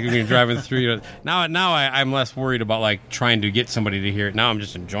that? You know, like when you're driving through. You know, now I'm less worried about like trying to get somebody to hear it. Now I'm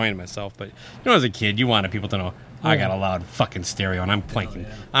just enjoying myself. But you know, as a kid, you wanted people to know I got a loud fucking stereo and I'm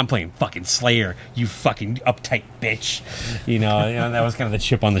playing fucking Slayer. You fucking uptight bitch. You know, that was kind of the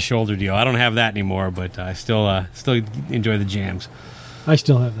chip on the shoulder deal. I don't have that anymore, but I still enjoy the jams. I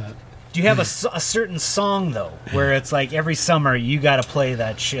still have that. Do you have a certain song, though, where it's like every summer you got to play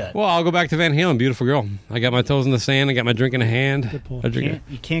that shit? Well, I'll go back to Van Halen, Beautiful Girl. I got my toes in the sand. I got my drink in a hand.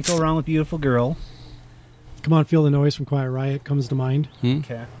 You can't go wrong with Beautiful Girl. Come On, Feel the Noise from Quiet Riot comes to mind.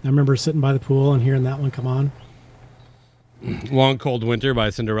 Okay. I remember sitting by the pool and hearing that one come on. Long Cold Winter by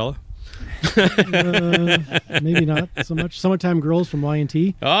Cinderella. Maybe not so much. Summertime Girls from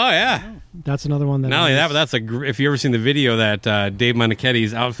Y&T. Oh yeah, that's another one. Not only that, but that's if you ever seen the video, that Dave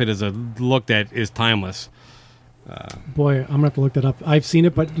Monichetti's outfit is a look that is timeless. Boy, I'm gonna have to look that up. I've seen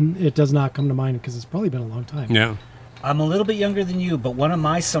it, but it does not come to mind because it's probably been a long time. Yeah. I'm a little bit younger than you, but one of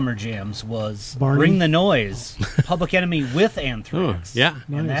my summer jams was Barney? Bring the Noise, Public Enemy with Anthrax. Oh, yeah.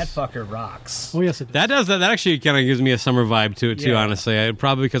 And Nice. that fucker rocks. Oh yes, it does. That does. That actually kind of gives me a summer vibe to it too. Yeah. Honestly,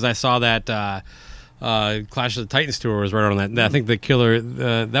 probably because I saw that Clash of the Titans tour was right on that. I think the Killer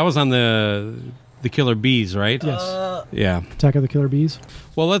that was on the Killer Bees, right? Yes. Yeah. Attack of the Killer Bees.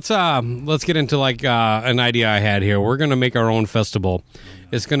 Well, let's get into like an idea I had here. We're gonna make our own festival.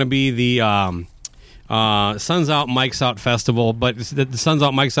 It's gonna be the Suns Out, Mike's Out Festival, but the Suns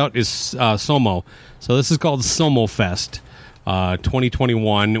Out, Mike's Out is SOMO. So this is called SOMO Fest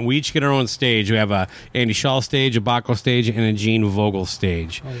 2021. We each get our own stage. We have a Andy Shaw stage, a Baco stage, and a Gene Vogel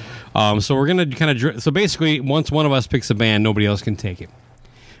stage. So we're going to kind of... So basically, once one of us picks a band, nobody else can take it.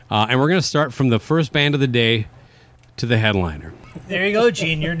 And we're going to start from the first band of the day to the headliner. There you go,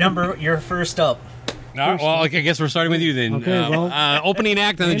 Gene. You're first up. Well, I guess we're starting with you then. Okay, opening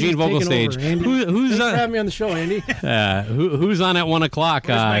act on the Gene Vogel stage. Who's having me on the show, Andy? Who's on at 1 o'clock?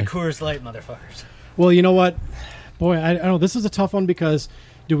 Where's my Coors Light, motherfuckers? Well, you know what? Boy, I don't know. This is a tough one because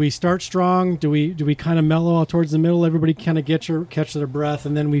do we start strong? Do we kind of mellow out towards the middle? Everybody kind of catch their breath,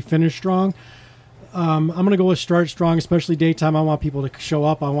 and then we finish strong. I'm going to go with start strong, especially daytime. I want people to show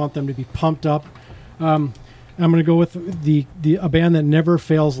up. I want them to be pumped up. I'm going to go with a band that never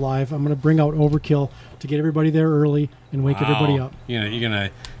fails live. I'm going to bring out Overkill to get everybody there early and wake everybody up. You're gonna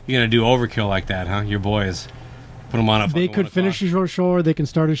do Overkill like that, huh? Your boys, put them on. They could finish a show, or they can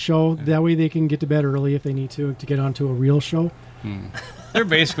start a show. Yeah. That way, they can get to bed early if they need to get onto a real show. They're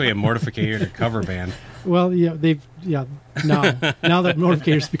basically a Mortificator cover band. Well, yeah, now that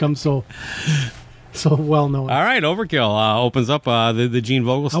Mortificator's become so well known. All right, Overkill opens up the Gene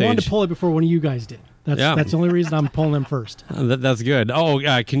Vogel stage. I wanted to pull it before one of you guys did. That's the only reason I'm pulling them first. That's good.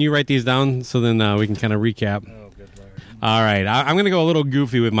 Can you write these down so then we can kind of recap? Oh, good Lord. All right, I'm going to go a little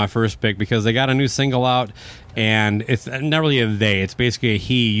goofy with my first pick because they got a new single out, and it's not really a they. It's basically a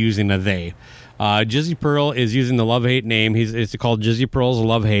he using a they. Jizzy Pearl is using the Love Hate name. It's called Jizzy Pearl's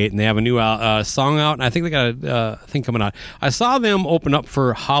Love Hate, and they have a new song out, and I think they got a thing coming out. I saw them open up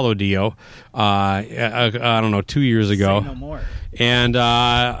for Hollow Dio, I don't know, 2 years ago. Say no more. And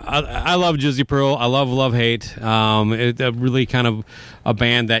I love Jizzy Pearl. I love Love Hate. It's really kind of a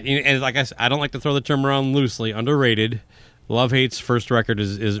band that, and like I said, I don't like to throw the term around loosely. Underrated. Love Hate's first record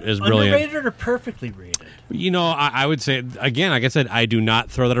is brilliant. Underrated or perfectly rated? You know, I would say, again, like I said, I do not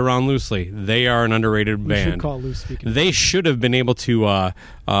throw that around loosely. They are an underrated band. We should call it loose speaking. They should have been able to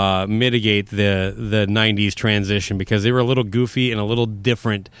mitigate the 90s transition because they were a little goofy and a little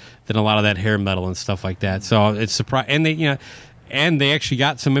different than a lot of that hair metal and stuff like that. So it's surprising. And they actually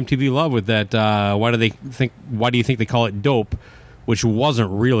got some MTV love with that. Why do you think they call it Dope? Which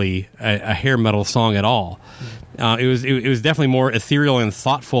wasn't really a hair metal song at all. It was definitely more ethereal and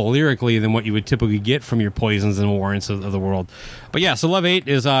thoughtful lyrically than what you would typically get from your Poisons and Warrants of the world. But yeah, so Love Hate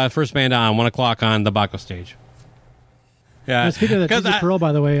is first band on 1 o'clock on the Baco stage. Yeah. Speaking of that, Jizzy Pearl,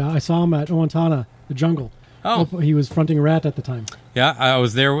 by the way, I saw him at Owatonna, the Jungle. Oh, he was fronting Rat at the time. Yeah, I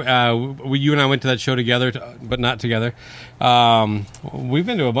was there. You and I went to that show together, but not together. We've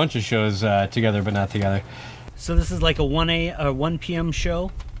been to a bunch of shows together, but not together. So this is like a 1 p.m.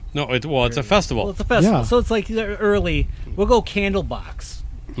 show? No, it's a festival. Well, it's a festival, Yeah. so it's like early. We'll go Candlebox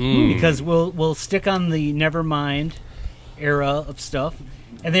because we'll stick on the Nevermind era of stuff,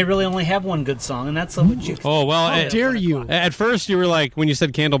 and they really only have one good song, and that's what you. Oh well! How dare you? At first, you were like, when you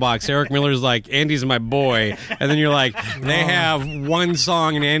said Candlebox, Eric Miller's like, Andy's my boy, and then you're like, they have one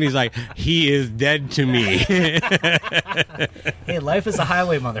song, and Andy's like, he is dead to me. Hey, life is a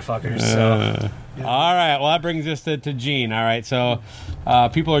highway, motherfuckers. So. All right, well that brings us to Gene. All right, so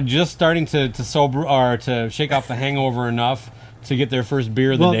people are just starting to sober or to shake off the hangover enough to get their first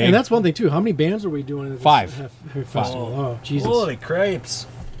beer of the day. And that's one thing too. How many bands are we doing at this 5. festival? Oh, Jesus! Holy crepes!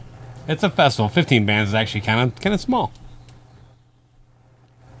 It's a festival. 15 bands is actually kind of small.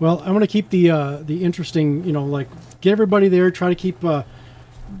 Well, I want to keep the interesting. Like get everybody there. Try to keep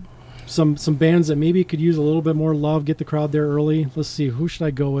some bands that maybe could use a little bit more love. Get the crowd there early. Let's see. Who should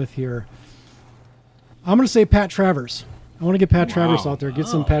I go with here? I'm going to say Pat Travers. I want to get Pat Travers out there. Get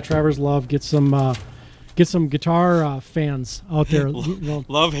some Pat Travers love. Get get some guitar fans out there.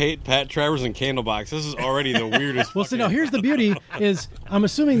 Love, hate, Pat Travers, and Candlebox. This is already the weirdest. Well, see, now here's the beauty is I'm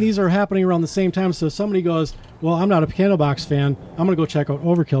assuming these are happening around the same time. So somebody goes, well, I'm not a Candlebox fan. I'm going to go check out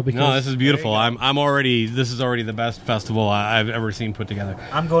Overkill because no, this is beautiful. This is already the best festival I've ever seen put together.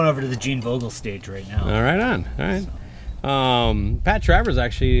 I'm going over to the Gene Vogel stage right now. All right, on. All right. Pat Travers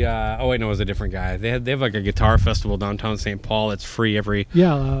actually. Oh wait, no, it was a different guy. They have like a guitar festival downtown St. Paul. It's free every.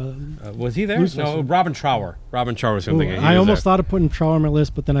 Yeah. Was he there? No, Robin Trower. Robin Trower was something. I almost thought of putting Trower on my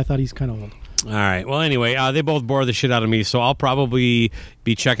list, but then I thought he's kind of old. All right. Well, anyway, they both bore the shit out of me, so I'll probably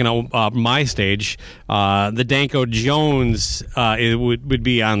be checking out my stage. The Danko Jones it would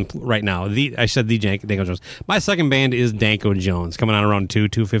be on right now. I said the Danko Jones. My second band is Danko Jones, coming on around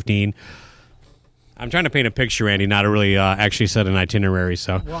 2:15. I'm trying to paint a picture, Andy, not to really actually set an itinerary.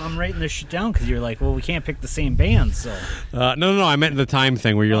 So. Well, I'm writing this shit down because you're like, well, we can't pick the same band, so. No. I meant the time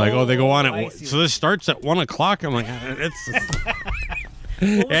thing where you're like, they go on at. So this starts at 1 o'clock. I'm like, it's.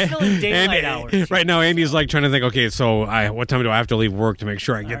 Well, we're still in daylight hours. Right now, Andy's like trying to think. Okay, so what time do I have to leave work to make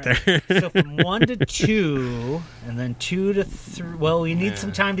sure I get there? So from 1 to 2, and then 2 to 3. Well, we need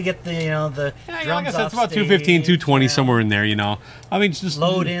some time to get the the drums like off it's about stage, 2:15, 2:20 somewhere in there. I mean, just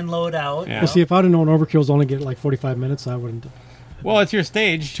load in, load out. Yeah. Well, see, if I'd have known Overkill's only get like 45 minutes, I wouldn't. Well, it's your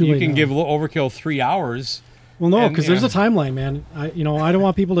stage. You can give Overkill 3 hours. Well, no, because there's a timeline, man. I don't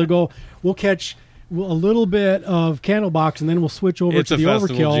want people to go. We'll catch a little bit of Candlebox, and then we'll switch over to the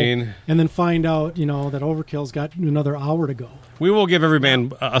Overkill, Gene. And then find out, that Overkill's got another hour to go. We will give every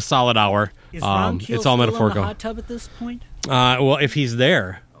band a solid hour. Is Ron Keel it's all metaphorical. In the hot tub at this point? Well, if he's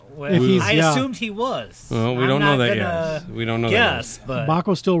there. Well, I assumed he was. Well, we don't know that yet. We don't know that yet. But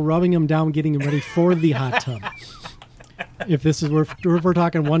Baco's still rubbing him down, getting him ready for the hot tub. If this is if we're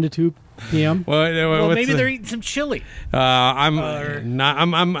talking 1 to 2 p.m. Well, maybe they're eating some chili. I'm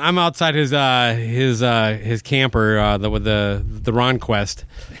outside his camper with the Ron Quest,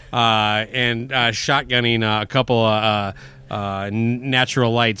 and shotgunning a couple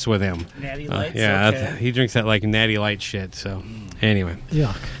natural lights with him. Natty lights. Yeah, okay. He drinks that like natty light shit. So anyway,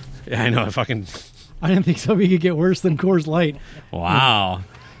 yuck. Yeah, I know. I didn't think something could get worse than Coors Light. Wow.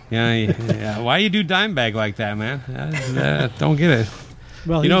 Yeah. Why you do dime bag like that, man? Don't get it.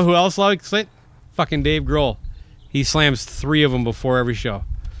 Well, you know who else likes it? Fucking Dave Grohl. He slams 3 of them before every show.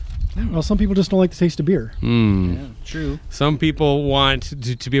 Well, some people just don't like the taste of beer. Yeah, true. Some people want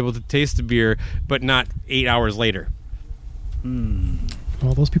to be able to taste the beer, but not 8 hours later.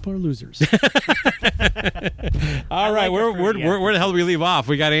 Well, those people are losers. All right, where the hell do we leave off?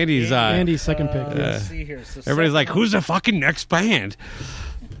 We got Andy's second pick. Let's see here. So everybody's like, who's the fucking next band?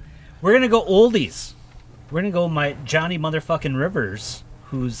 We're gonna go oldies. We're gonna go Johnny motherfucking Rivers,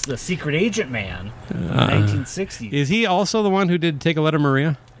 who's the secret agent man in the 1960s. Is he also the one who did Take a Letter,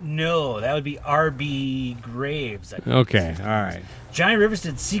 Maria? No, that would be R.B. Graves. Okay, all right. Johnny Rivers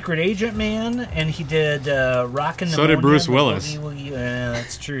did Secret Agent Man, and he did Rockin' Pneumonia. So did Bruce Willis. Yeah,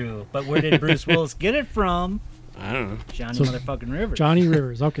 that's true. But where did Bruce Willis get it from? I don't know. Johnny motherfucking Rivers. Johnny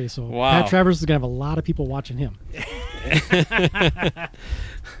Rivers. Okay, so Pat Travers is going to have a lot of people watching him.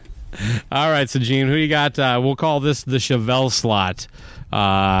 All right, so Gene, who you got? We'll call this the Chevelle slot.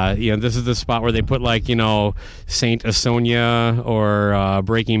 This is the spot where they put Saint Asonia or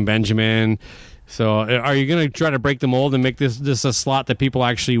Breaking Benjamin. So, are you going to try to break the mold and make this a slot that people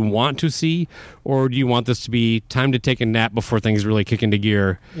actually want to see, or do you want this to be time to take a nap before things really kick into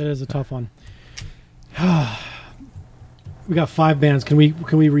gear? It is a tough one. We got 5 bands. Can we?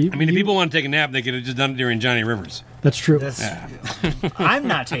 If people want to take a nap, they could have just done it during Johnny Rivers. That's true. I'm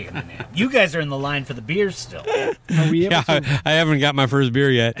not taking a nap. You guys are in the line for the beer still. Are we able to? I haven't got my first beer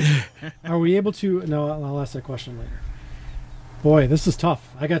yet. Are we able to? No, I'll ask that question later. Boy, this is tough.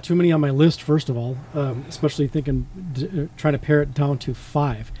 I got too many on my list, first of all, especially trying to pare it down to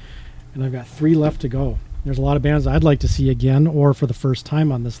 5. And I've got 3 left to go. There's a lot of bands I'd like to see again or for the first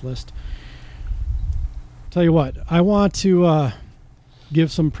time on this list. Tell you what, I want to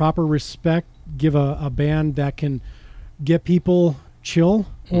give some proper respect, give a band that can get people chill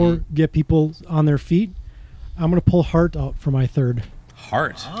or get people on their feet. I'm going to pull Heart out for my third.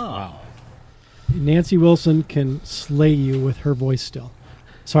 Heart? Oh. Wow. Nancy Wilson can slay you with her voice still.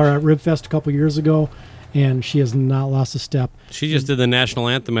 Saw her at Ribfest a couple years ago, and she has not lost a step. She just did the national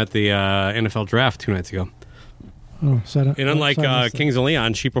anthem at the NFL draft 2 nights ago. Oh, and unlike Kings of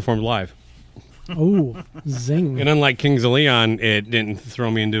Leon, she performed live. Oh, zing. And unlike Kings of Leon, it didn't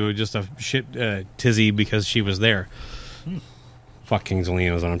throw me into just a shit tizzy because she was there. Fuck Kings of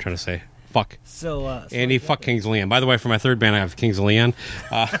Leon is what I'm trying to say. Fuck. So, Andy, fuck Kings of Leon. By the way, for my third band, I have Kings of Leon.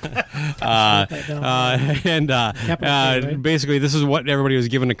 Basically, this is what everybody was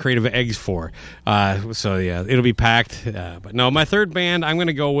given a crate of eggs for. So, yeah, it'll be packed. But no, my third band, I'm going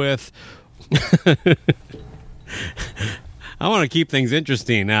to go with... I want to keep things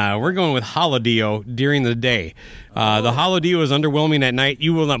interesting. We're going with Holodio during the day. The Holodio is underwhelming at night.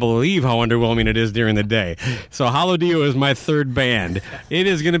 You will not believe how underwhelming it is during the day. So Holodio is my third band. It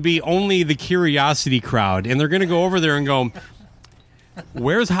is going to be only the Curiosity crowd. And they're going to go over there and go,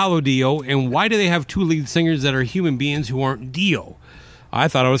 where's Holodio? And why do they have two lead singers that are human beings who aren't Dio? I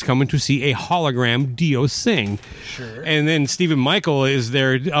thought I was coming to see a hologram Dio sing. Sure. And then Stephen Michael is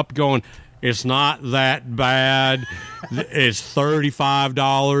there up going... It's not that bad. It's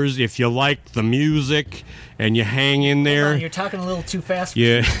 $35 if you like the music and you hang in there. You're talking a little too fast.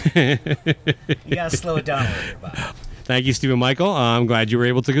 Yeah. You gotta slow it down a little bit, Bob. Thank you, Stephen Michael. I'm glad you were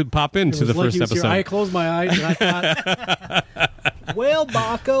able to pop into the first episode. I closed my eyes and I thought, well,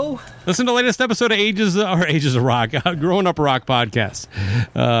 Baco. Listen to the latest episode of Ages of Rock, Growing Up Rock podcast.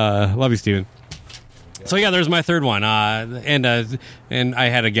 Love you, Stephen. So yeah, there's my third one, and I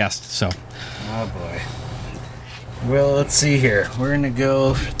had a guest. So, oh boy. Well, let's see here. We're gonna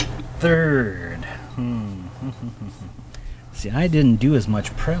go third. See, I didn't do as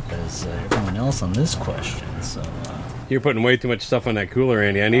much prep as everyone else on this question. So you're putting way too much stuff on that cooler,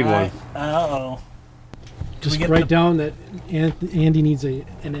 Andy. I need one. Uh-oh. Just write down that Andy needs an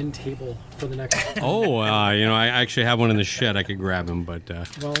end table for the next. I actually have one in the shed. I could grab him, but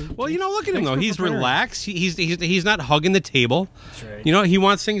well, look at him though. He's relaxed. He's not hugging the table. That's right. He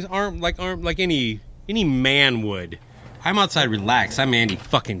wants things arm like any man would. I'm outside relaxed. I'm Andy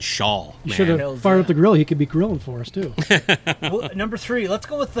fucking Shaw. You should have fired up the grill. He could be grilling for us too. Well, number 3. Let's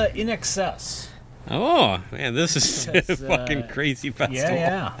go with the In Excess. Oh man, this is a fucking crazy festival.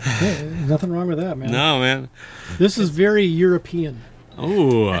 Yeah. Hey, nothing wrong with that, man. No, man. This is very European.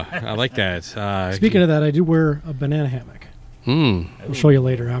 Oh, I like that. Speaking of that, I do wear a banana hammock. I'll show you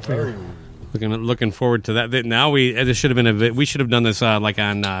later after. Looking forward to that. Now this should have been we should have done this like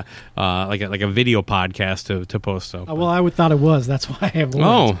on like a video podcast to post. So. Well, I thought it was. That's why I have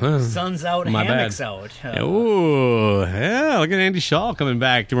one. Sun's out, hammocks out. Oh, yeah! Look at Andy Shaw coming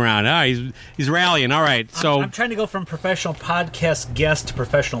back around. He's rallying. All right, so I'm trying to go from professional podcast guest to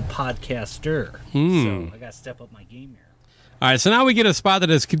professional podcaster. So I got to step up my game here. All right, so now we get a spot that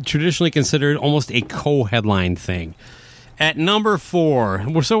is traditionally considered almost a co-headline thing. At number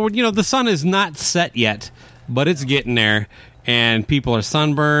 4, so the sun is not set yet, but it's getting there, and people are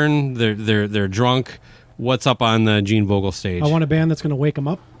sunburned. They're drunk. What's up on the Gene Vogel stage? I want a band that's going to wake them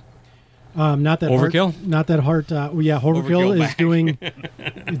up. Not that Overkill. Overkill is doing.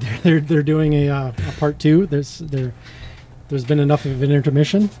 They're doing a part 2. There's been enough of an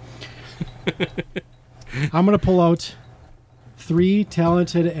intermission. I'm going to pull out 3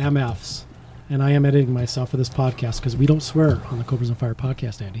 talented MFs. And I am editing myself for this podcast because we don't swear on the Cobras on Fire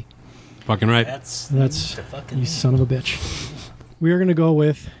podcast, Andy. Fucking right. That's you son of a bitch. We are going to go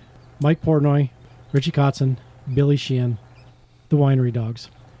with Mike Portnoy, Richie Kotzen, Billy Sheehan, the Winery Dogs.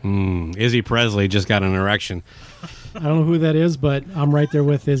 Izzy Presley just got an erection. I don't know who that is, but I'm right there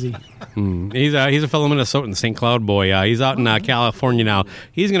with Izzy. He's a fellow Minnesotan, St. Cloud boy. He's out in California now.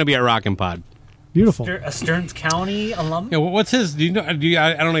 He's going to be at Rockin' Pod. Beautiful. A Stearns County alum? Yeah, what's his? I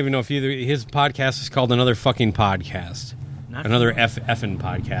don't even know if his podcast is called Another Fucking Podcast. Another effing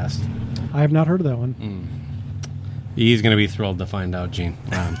podcast. I have not heard of that one. He's going to be thrilled to find out, Gene.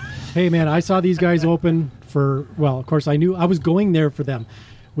 Hey, man, I saw these guys open for, of course, I knew I was going there for them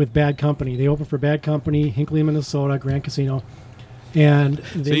with Bad Company. They opened for Bad Company, Hinckley, Minnesota, Grand Casino. And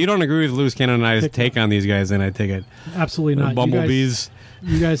so you don't agree with Loose Cannon and I's take on these guys, then I take it? Absolutely not. Bumblebees.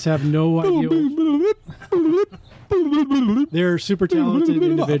 You guys have no idea. They're super talented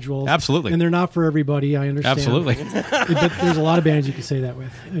individuals. Absolutely. And they're not for everybody, I understand. Absolutely. But there's a lot of bands you can say that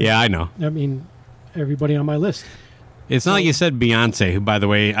with. Yeah, I know. I mean, everybody on my list. It's not like you said Beyonce, who, by the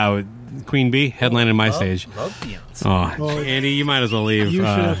way, Queen Bee, headlining my stage. Love Beyonce. Oh, well, Andy, you might as well leave.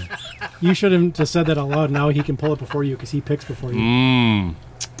 You should have just said that out loud. Now he can pull it before you because he picks before you.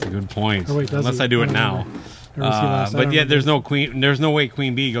 Good point. Oh, wait, unless I do it now. But yeah, there's no way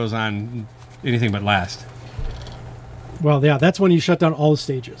Queen Bee goes on anything but last. Well, yeah, that's when you shut down all the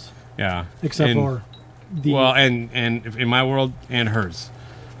stages. Yeah, except for the and in my world and hers.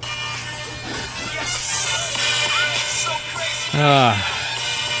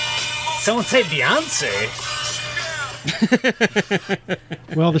 Someone say Beyonce.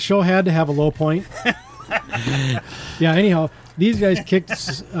 Well, the show had to have a low point. Yeah. Anyhow, these guys kicked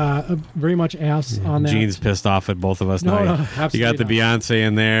very much ass on that. Gene's pissed off at both of us now. No, absolutely you got the not. Beyonce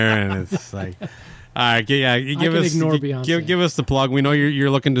in there, and it's like, all right, yeah, ignore Beyonce. give us the plug. We know you're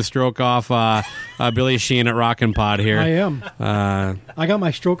looking to stroke off Billy Sheehan at Rockin' Pod here. I am. I got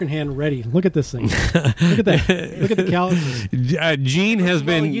my stroking hand ready. Look at this thing. Look at that. Look at the calluses. Gene has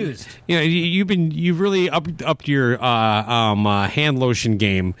been well used. You've really upped your hand lotion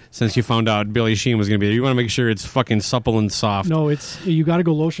game since you found out Billy Sheehan was going to be there. You want to make sure it's fucking supple and soft. No, you got to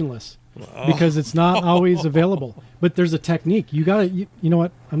go lotionless because it's not always available. But there's a technique. You got to. You know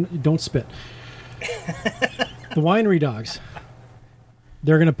what? Don't spit. The winery dogs.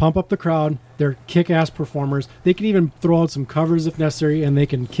 They're going to pump up the crowd. They're kick-ass performers. They can even throw out some covers if necessary, and they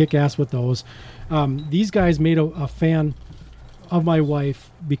can kick ass with those. These guys made a fan of my wife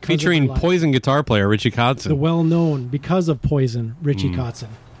because featuring of Poison guitar player Richie Kotzen. The well-known, because of Poison, Richie Kotzen.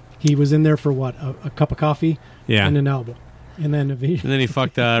 He was in there for what? A cup of coffee and an album. And then he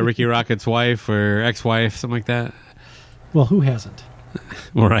fucked Ricky Rocket's wife or ex-wife, something like that. Well, who hasn't?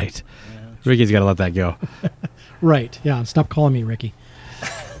 All right. Ricky's got to let that go. Right. Yeah. Stop calling me Ricky.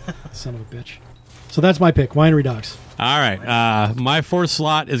 Son of a bitch. So that's my pick, Winery Dogs. All right. My fourth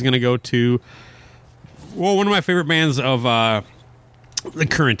slot is going to go to, one of my favorite bands of the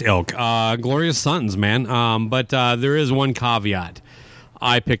current ilk, Glorious Sons, man. But there is one caveat.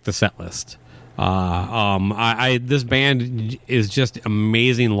 I picked the set list. This band is just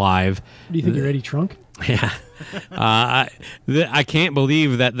amazing live. Do you think you're Eddie Trunk? Yeah. I can't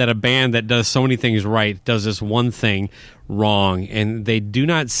believe that a band that does so many things right does this one thing wrong, and they do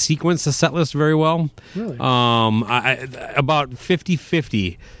not sequence the set list very well. Really? About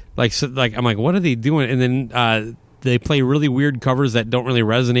 50-50. Like I'm like, what are they doing? And then they play really weird covers that don't really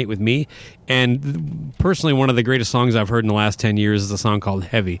resonate with me. And personally, one of the greatest songs I've heard in the last 10 years is a song called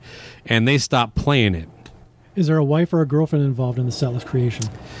Heavy, and they stopped playing it. Is there a wife or a girlfriend involved in the set list creation?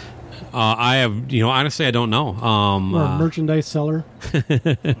 I have, honestly, I don't know. Or a merchandise seller. But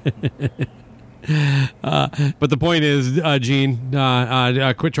the point is, Gene,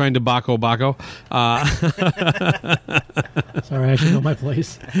 quit trying to Baco. Sorry, I should know my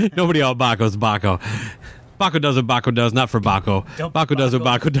place. Nobody out Baco's Baco. Baco does what Baco does, not for Baco. Baco does what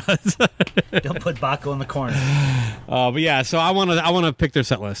Baco does. Don't put Baco in the corner. But yeah, so I want to pick their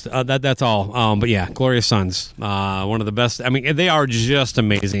set list. That's all. But yeah, Glorious Sons, one of the best. I mean, they are just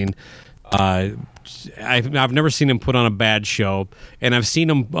amazing. I've never seen him put on a bad show, and I've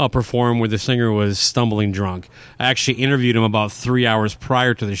seen him perform where the singer was stumbling drunk. I actually interviewed him about 3 hours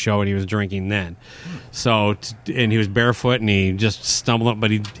prior to the show, and he was drinking then. So, and he was barefoot, and he just stumbled,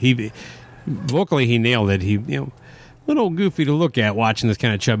 but he vocally he nailed it. He, a little goofy to look at watching this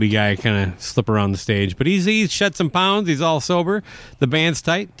kind of chubby guy kind of slip around the stage, but he's shed some pounds. He's all sober. The band's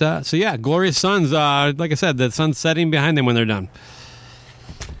tight. So yeah, Glorious Sons. Like I said, the sun's setting behind them when they're done.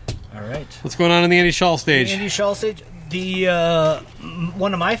 All right. What's going on in the Andy Shaw stage? The Andy Shaw stage. The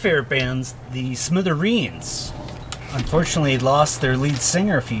one of my favorite bands, the Smithereens, unfortunately lost their lead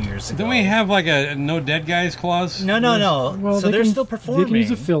singer a few years ago. Don't we have like a no dead guys clause? No. Well, so they're still performing. They can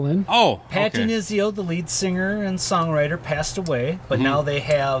use a fill-in. Oh, Pat Denizio, the lead singer and songwriter, passed away, but now they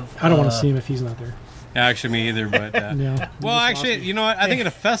have... I don't want to see him if he's not there. Actually, me either, but... Yeah. Well, actually, you know what? I think at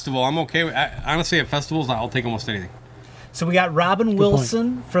a festival, I'm okay with... honestly, at festivals, I'll take almost anything. So we got Robin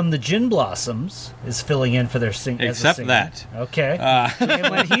Wilson from the Gin Blossoms is filling in for their singer. Except that. Okay.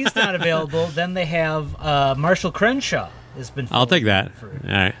 And when he's not available, then they have Marshall Crenshaw has been filling I'll take that. For, all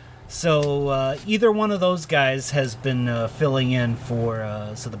right. So either one of those guys has been filling in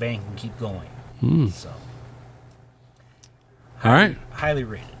for so the band can keep going. So. All right. Highly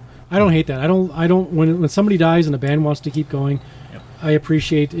rated. I don't hate that. I don't. When somebody dies and the band wants to keep going, I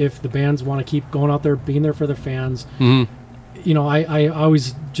appreciate if the bands want to keep going out there, being there for their fans. I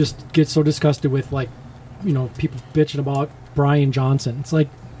always just get so disgusted with people bitching about Brian Johnson. It's like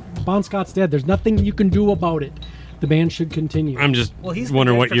Bon Scott's dead. There's nothing you can do about it. The band should continue. I'm just he's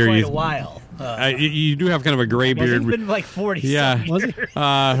wondering what you're you're a while. You do have kind of a gray beard. He's been like 40. Yeah.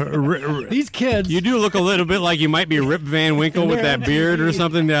 Years. These kids. You do look a little bit like you might be Rip Van Winkle with that beard or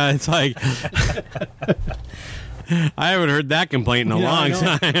something. It's like I haven't heard that complaint in a long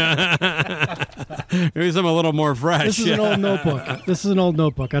time. Maybe something a little more fresh. This is an old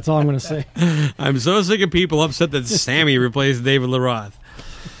notebook. That's all I'm going to say. I'm so sick of people upset that Sammy replaced David LaRoth.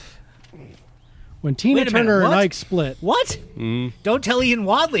 When Tina Turner and Ike split. What? Don't tell Ian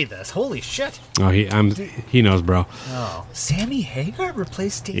Wadley this. Holy shit. Oh, he knows, bro. Oh, Sammy Hagar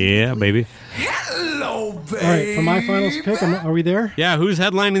replaced Steve. Yeah, baby. Hello, baby. All right, for my finals pick, are we there? Yeah, who's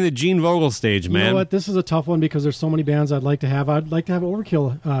headlining the Gene Vogel stage, man? You know what? This is a tough one because there's so many bands I'd like to have. I'd like to have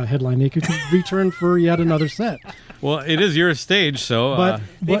Overkill headline. They could return for yet another set. Well, it is your stage, so... But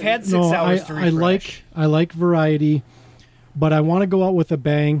they've had 6 hours to refresh. I like variety, but I want to go out with a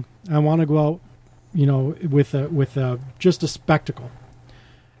bang. I want to go out, with just a spectacle.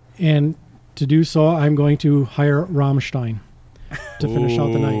 And to do so, I'm going to hire Rammstein to finish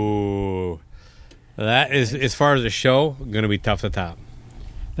out the night. That is, as far as the show, going to be tough to top.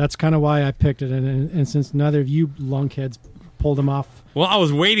 That's kind of why I picked it. And since neither of you lunkheads pulled them off. Well, I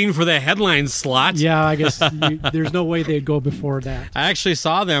was waiting for the headline slot. Yeah, I guess there's no way they'd go before that. I actually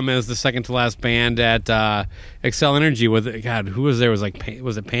saw them as the second to last band at Excel Energy with, God, who was there? Was it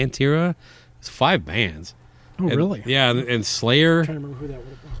Pantera? It's 5 bands. Oh, really? Yeah, and Slayer. I'm trying to remember who that would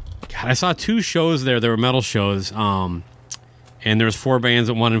have been. God, I saw 2 shows there. They were metal shows. And there was 4 bands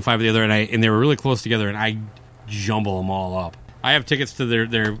at one and 5 at the other, and they were really close together, and I jumble them all up. I have tickets to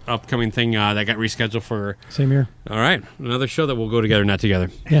their upcoming thing that got rescheduled for... Same here. All right. Another show that we'll go together, not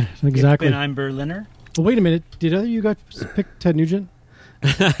together. Yeah, exactly. And I'm Berliner. Well, wait a minute. Did either of you guys pick Ted Nugent?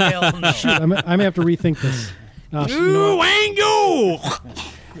 Hell no. Shoot, I may have to rethink this. Wango!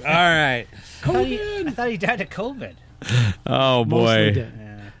 All right. I thought he died of COVID. Oh, boy. Mostly did.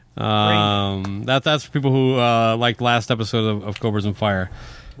 That's for people who liked last episode of Cobras and Fire.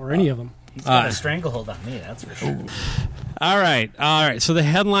 Or any of them. He's got a stranglehold on me, that's for sure. All right. So the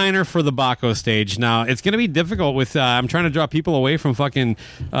headliner for the Baco stage. Now, it's going to be difficult with... I'm trying to draw people away from fucking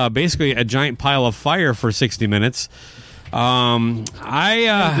basically a giant pile of fire for 60 minutes. There's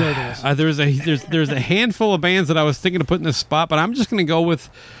a handful of bands that I was thinking of putting in this spot, but I'm just going to go with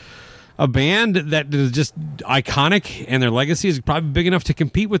a band that is just iconic, and their legacy is probably big enough to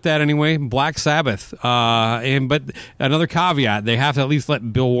compete with that anyway. Black Sabbath. But another caveat: they have to at least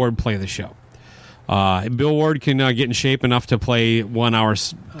let Bill Ward play the show. Bill Ward can get in shape enough to play 1 hour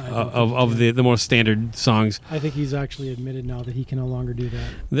of the most standard songs. I think he's actually admitted now that he can no longer do that.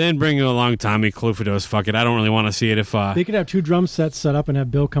 Then bring along Tommy Cluffidos. Fuck it, I don't really want to see it if... They could have 2 drum sets set up and have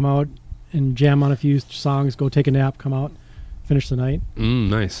Bill come out and jam on a few songs, go take a nap, come out, finish the night.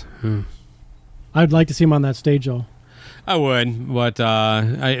 Nice. I'd like to see him on that stage, though. I would, but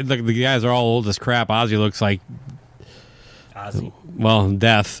the guys are all old as crap. Ozzy looks like... Ozzy. Well,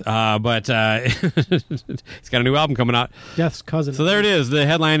 Death, but he's got a new album coming out. Death's cousin. So there it is. The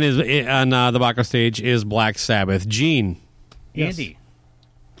headline is on the Baco stage is Black Sabbath. Gene. Yes. Andy.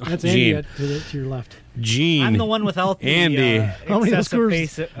 That's Gene. Andy to your left. Gene. I'm the one without the Andy. How many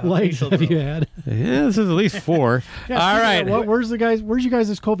Oscars lights have you had? Yeah, this is at least 4. Yeah, all right. Where's you guys'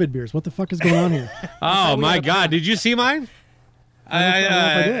 COVID beers? What the fuck is going on here? Oh, my God. Did you see mine? I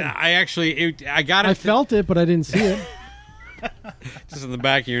did. I actually, I got it. I felt it, but I didn't see it. Just in the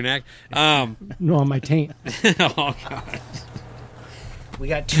back of your neck. No, on my taint. Oh, God. We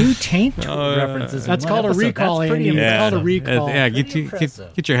got 2 taint references. That's called a recall, Andy. It's called a recall.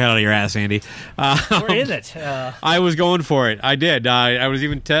 Get your head out of your ass, Andy. Where is it? I was going for it. I did. I was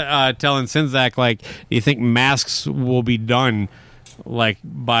even telling Sinzak, like, do you think masks will be done, like,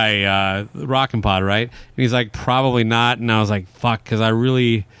 by Rockin' Pod, right? And he's like, probably not. And I was like, fuck, because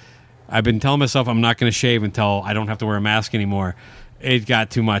I've been telling myself I'm not going to shave until I don't have to wear a mask anymore. It got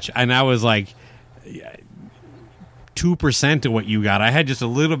too much. And I was like 2% of what you got. I had just a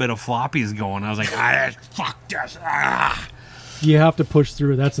little bit of floppies going. I was like, fuck this. You have to push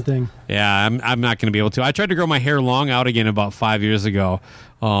through. That's the thing. Yeah, I'm not going to be able to. I tried to grow my hair long out again about 5 years ago.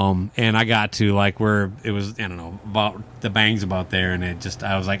 And I got to like where it was, I don't know, about the bangs about there, and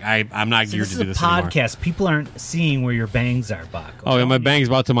I was like, I'm not geared to do this anymore. This is a podcast. People aren't seeing where your bangs are, Baco. Oh, yeah, my bangs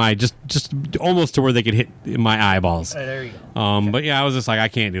about to my just almost to where they could hit my eyeballs. There you go. But yeah, I was just like, I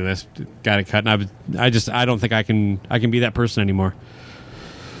can't do this. Got it cut, and I don't think I can be that person anymore.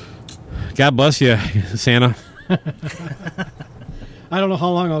 God bless you, Santa. I don't know how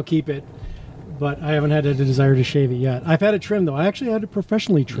long I'll keep it, but I haven't had a desire to shave it yet. I've had it trimmed, though. I actually had it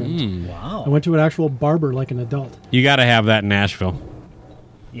professionally trimmed. Wow. I went to an actual barber like an adult. You got to have that in Nashville.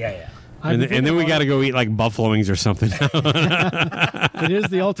 Yeah. And then we got to go eat like buffalo wings or something. It is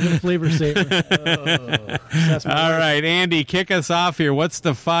the ultimate flavor saver. All right, Andy, kick us off here. What's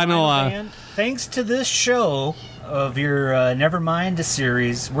the final? Thanks to this show of your Nevermind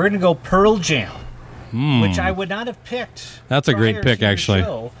series, we're going to go Pearl Jam. Which I would not have picked. That's a great pick,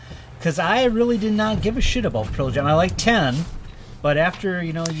 actually. Because I really did not give a shit about Pearl Jam. I like 10, but after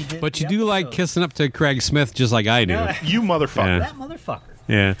you did. But you do like kissing up to Craig Smith, just like I do. You motherfucker. That motherfucker.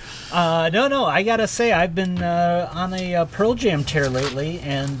 Yeah. No. I gotta say, I've been on a Pearl Jam tear lately,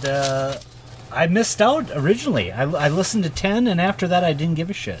 and I missed out originally. I listened to 10, and after that, I didn't give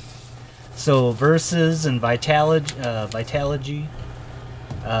a shit. So Versus and Vitalogy,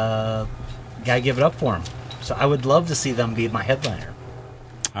 gotta give it up for them. So I would love to see them be my headliner.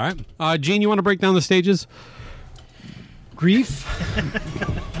 All right, Gene, you want to break down the stages? Grief.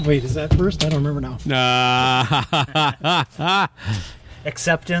 Wait, is that first? I don't remember now.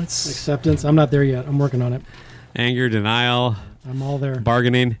 Acceptance. I'm not there yet. I'm working on it. Anger, denial. I'm all there.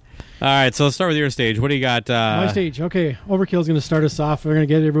 Bargaining. All right, so let's start with your stage. What do you got? My stage. Okay, Overkill's going to start us off. We're going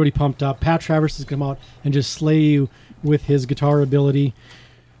to get everybody pumped up. Pat Travers is going to come out and just slay you with his guitar ability.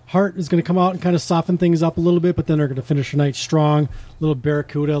 Heart is going to come out and kind of soften things up a little bit, but then they're going to finish the night strong. A little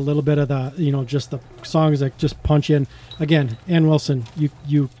Barracuda, a little bit of the, just the songs that just punch in. Again, Ann Wilson,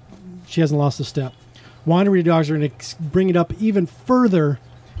 she hasn't lost a step. Winery Dogs are going to bring it up even further,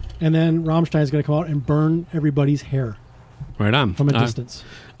 and then Rammstein is going to come out and burn everybody's hair. Right on. From a distance.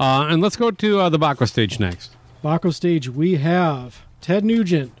 And let's go to the Baco stage next. Baco stage, we have Ted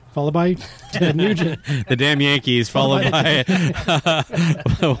Nugent, followed by Ted Nugent. The damn Yankees, followed by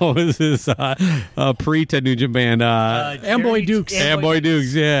what was this pre-Ted Nugent band? Amboy Dukes. Amboy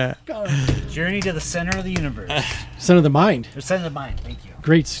Dukes, yeah. Journey to the Center of the Universe. Center of the Mind. Or Center of the Mind, thank you.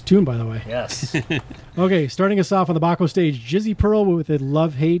 Great tune, by the way. Yes. Okay, starting us off on the Baco stage, Jizzy Pearl with a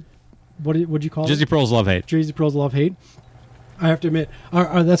love-hate. What'd you call it? Jizzy Pearl's love-hate. Jizzy Pearl's love-hate. I have to admit,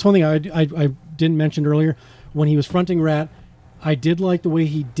 that's one thing I didn't mention earlier. When he was fronting Rat, I did like the way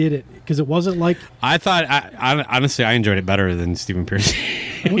he did it, because it wasn't like... I thought, honestly, I enjoyed it better than Stephen Pierce.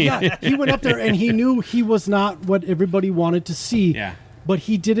 Well, yeah, he went up there and he knew he was not what everybody wanted to see. Yeah. But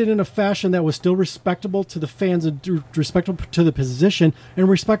he did it in a fashion that was still respectable to the fans, and respectable to the position, and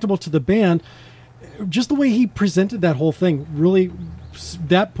respectable to the band. Just the way he presented that whole thing, really,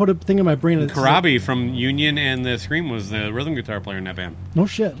 that put a thing in my brain. Karabi from Union and the Scream was the rhythm guitar player in that band. No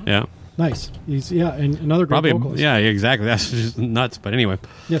shit. Yeah. Nice. And another great vocalist. Yeah, exactly. That's just nuts. But anyway.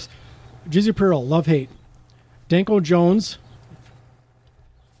 Yes. Jizzy Pearl, Love Hate. Danko Jones,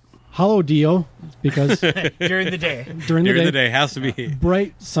 Hollow Dio, because during the day. During the day has to be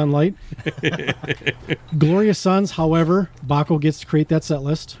Bright Sunlight. Glorious Sons, however, Baco gets to create that set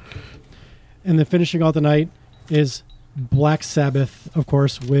list. And then finishing out the night is Black Sabbath, of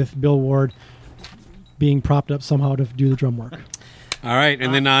course, with Bill Ward being propped up somehow to do the drum work. All right,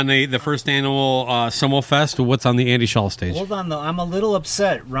 and then on the first annual Sumo Fest, what's on the Andy Shaw stage? Hold on, though. I'm a little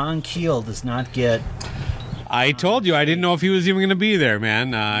upset. Ron Keel does not get... I told you I didn't know if he was even going to be there,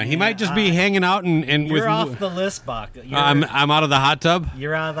 man. He might just be hanging out and you're with. Off the list, Bach. I'm out of the hot tub.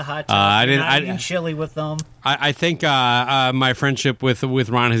 You're out of the hot tub. I eating chili with them. I think my friendship with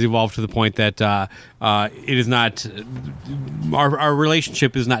Ron has evolved to the point that it is not our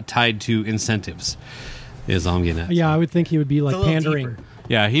relationship is not tied to incentives. Is all I'm getting at. Yeah, I would think he would be like pandering. Deeper.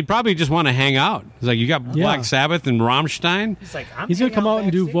 Yeah, he'd probably just want to hang out. He's like, you got Black Sabbath and Rammstein. He's going to come out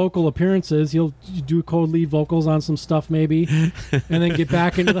and do vocal appearances. He'll do co-lead vocals on some stuff maybe, and then get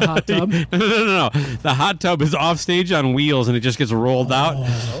back into the hot tub. No. The hot tub is off stage on wheels, and it just gets rolled out.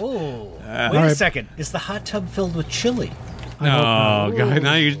 Oh. Wait a second. Is the hot tub filled with chili? Oh, God.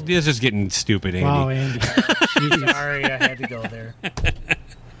 Now it's just getting stupid, Andy. Wow, Andy. Sorry, I had to go there.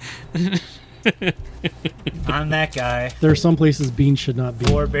 I'm that guy. There are some places beans should not be.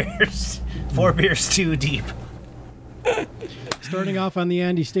 4 beers too deep. Starting off on the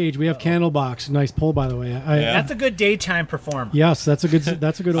Andy stage, we have Candlebox. Nice pull, by the way. That's a good daytime performer. Yes, that's a good.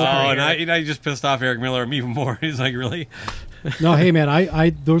 Opening. Oh, and you just pissed off Eric Miller even more. He's like, really? No, hey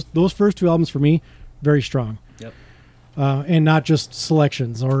man, those first 2 albums for me, very strong. Yep. And not just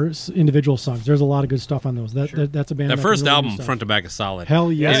selections or individual songs. There's a lot of good stuff on those. That's a band. The first album, front to back, is solid.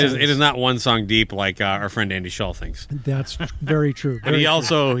 Hell yeah! It is not one song deep like our friend Andy Shaw thinks. That's very true. But he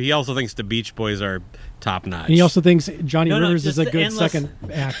also thinks the Beach Boys are top notch. And he also thinks Johnny Rivers is a good second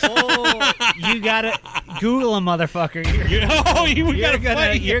act. Oh, you gotta Google him, motherfucker.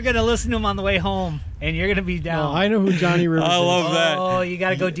 You're gonna listen to him on the way home, and you're gonna be down. Oh, I know who Johnny Rivers is. I love that. Oh, you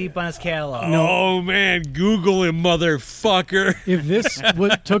gotta go deep on his catalog. Oh man, Google him, motherfucker. If this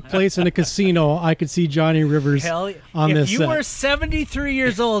took place in a casino, I could see Johnny Rivers on this set. If you were 73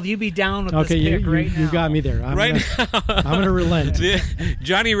 years old, you'd be down with this pick right now. You got me there. I'm gonna relent.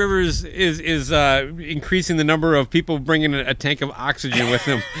 Johnny Rivers is increasing the number of people bringing a tank of oxygen with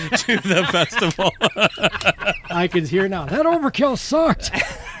them to the festival. I can hear now. That Overkill sucked.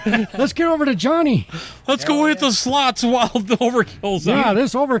 Let's get over to Johnny. Let's go hit the slots while the Overkill's on. Yeah,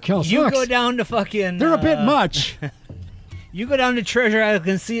 this Overkill sucks. You go down to fucking... They're a bit much. You go down to Treasure Island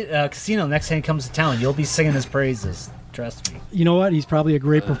Casino next time he comes to town. You'll be singing his praises. Trust me. You know what? He's probably a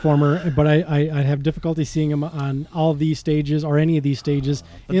great performer, but I have difficulty seeing him on all these stages or any of these stages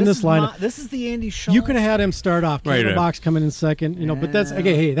in this lineup. This is the Andy Shaw. You could have had him start off. Candlebox coming in second, but that's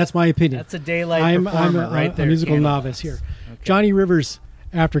okay. Hey, that's my opinion. That's a daylight performer right there. I'm a musical novice here. Okay. Johnny Rivers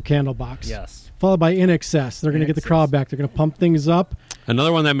after Candlebox. Yes. Followed by In Excess. They're going to get the crowd back. They're going to pump things up.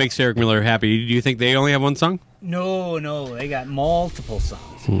 Another one that makes Eric Miller happy. Do you think they only have one song? No. They got multiple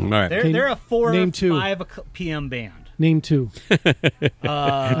songs. All right. They're a 4 or 5 p.m. band. Name 2.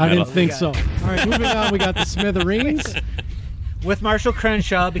 I didn't think so. All right, moving on. We got the Smithereens. With Marshall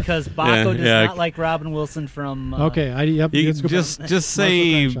Crenshaw, because Baco does not like Robin Wilson from... okay, you just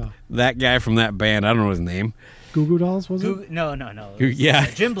say that guy from that band. I don't know his name. Goo Goo Dolls, was it? No. Yeah.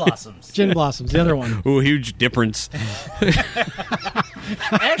 Gin Blossoms. Gin Blossoms, the other one. Ooh, huge difference.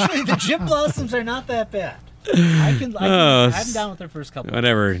 Actually, the Gin Blossoms are not that bad. I'm down with their first couple.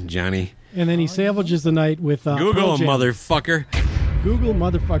 Whatever, Johnny. And then he salvages the night with Google motherfucker. Google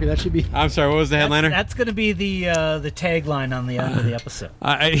motherfucker. That should be. I'm sorry. What was the headliner? That's going to be the tagline on the end of the episode.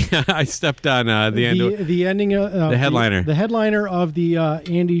 I stepped on the end. The ending. The headliner. The headliner of the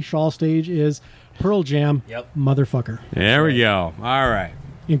Andy Shaw stage is Pearl Jam. Yep. Motherfucker. There we go. All right.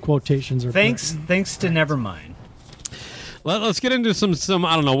 In quotations. Thanks to Nevermind. Let's get into some.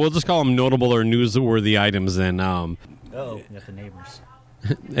 I don't know. We'll just call them notable or newsworthy items. Then. You got the neighbors.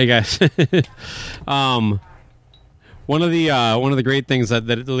 Hey guys. One of the great things that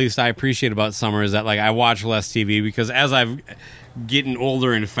at least I appreciate about summer is that I watch less TV, because as I've getting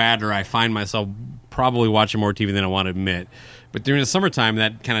older and fatter, I find myself probably watching more TV than I want to admit. But during the summertime,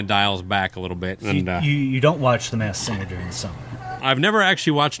 that kind of dials back a little bit. So and you don't watch The Masked Singer during the summer? I've never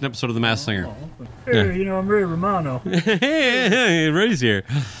actually watched an episode of The Masked Singer. Hey, I'm Ray Romano. hey, Ray's here.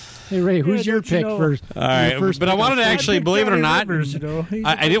 Hey, Ray, who's your pick first? All right, but I wanted to actually, believe it or not,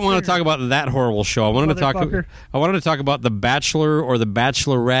 I didn't want to talk about that horrible show. I wanted to talk about The Bachelor or The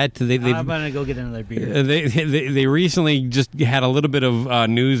Bachelorette. I'm going to go get another beer. They recently just had a little bit of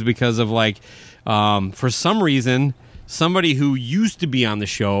news because of for some reason, somebody who used to be on the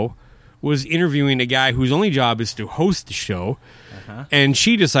show was interviewing a guy whose only job is to host the show. And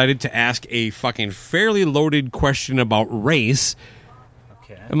she decided to ask a fucking fairly loaded question about race.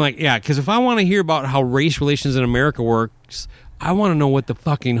 I'm like, yeah, because if I want to hear about how race relations in America works, I want to know what the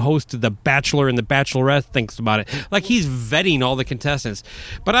fucking host of The Bachelor and The Bachelorette thinks about it. He's vetting all the contestants.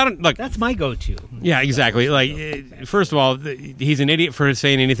 But I don't... That's my go-to. Yeah, exactly. First of all, he's an idiot for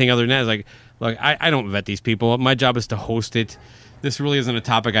saying anything other than that. Look, I don't vet these people. My job is to host it. This really isn't a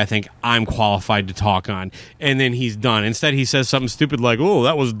topic I think I'm qualified to talk on. And then he's done. Instead, he says something stupid like, oh,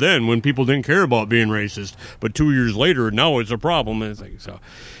 that was then when people didn't care about being racist. But 2 years later, now it's a problem. And it's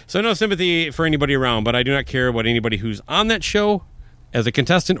so no sympathy for anybody around, but I do not care what anybody who's on that show as a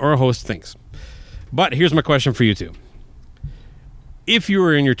contestant or a host thinks. But here's my question for you two. If you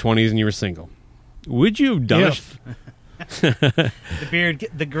were in your 20s and you were single, would you have done it?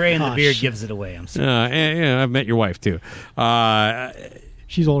 The gray in the beard gives it away. I'm sorry. I've met your wife too.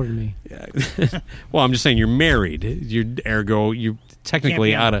 She's older than me. Well, I'm just saying you're married. You're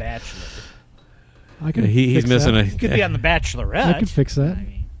technically out of. He's missing He could be on The Bachelorette. I could fix that.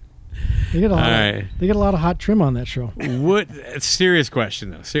 They get a lot of hot trim on that show. What? Serious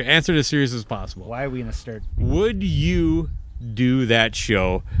question though. Answer as serious as possible. Why are we gonna start? Would you do that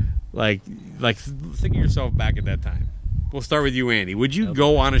show? Think of yourself back at that time. We'll start with you, Andy. Would you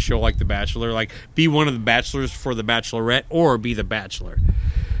go on a show like The Bachelor, be one of the bachelors for The Bachelorette, or be The Bachelor?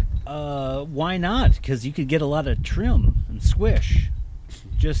 Why not? Because you could get a lot of trim and squish,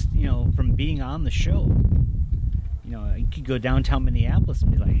 just from being on the show. You could go downtown Minneapolis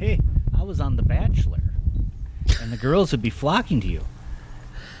and be like, "Hey, I was on The Bachelor," and the girls would be flocking to you.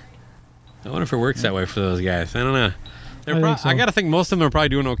 I wonder if it works that way for those guys. I don't know. I got to think most of them are probably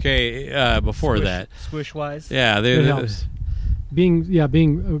doing okay before that. Squish-wise? Yeah. It helps.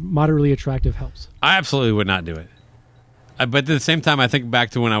 Being moderately attractive helps. I absolutely would not do it. But at the same time, I think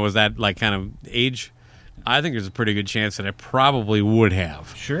back to when I was that kind of age, I think there's a pretty good chance that I probably would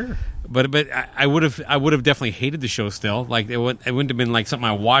have. Sure. But I would have definitely hated the show still. It wouldn't have been something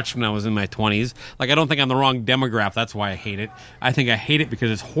I watched when I was in my 20s. I don't think I'm the wrong demographic. That's why I hate it. I think I hate it because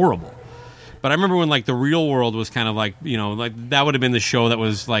it's horrible. But I remember when The Real World was kind of that would have been the show that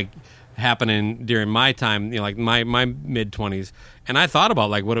was happening during my time, my mid 20s. And I thought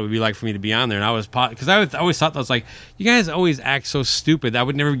about what it would be like for me to be on there. And I was because I always thought that was you guys always act so stupid. I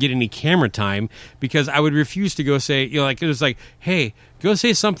would never get any camera time because I would refuse to go say it was hey, go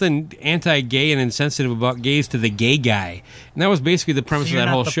say something anti-gay and insensitive about gays to the gay guy. And that was basically the premise of that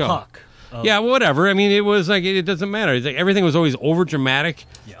whole show. Puck. Yeah, whatever. I mean, it was it doesn't matter. Everything was always over dramatic.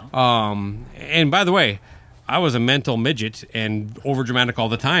 Yeah. And by the way, I was a mental midget and overdramatic all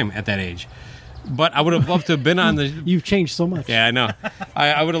the time at that age. But I would have loved to have been on the... You've changed so much. Yeah, I know.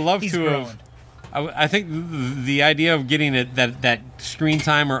 I would have loved He's to grown. have... I think the idea of getting that screen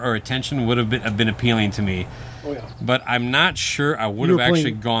time or attention would have been appealing to me. Oh, yeah. But I'm not sure I would You have were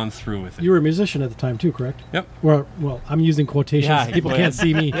actually playing- gone through with it. You were a musician at the time, too, correct? Yep. Well, I'm using quotations. People can't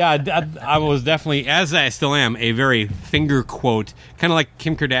see me. Yeah, I was definitely, as I still am, a very finger quote, kind of like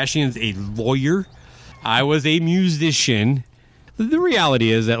Kim Kardashian's a lawyer. I was a musician. The reality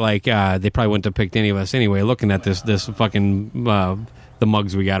is that, like, they probably wouldn't have picked any of us anyway, looking at this fucking... the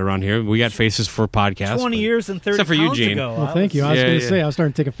mugs we got around here. We got faces for podcasts. 20 years and 30 except for you, pounds Gene. ago. Well, thank you. I was going to say, I was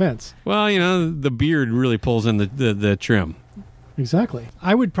starting to take offense. Well, the beard really pulls in the trim. Exactly.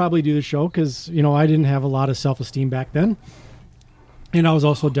 I would probably do the show because, I didn't have a lot of self-esteem back then. And I was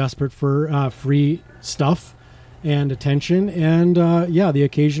also desperate for free stuff and attention. And, the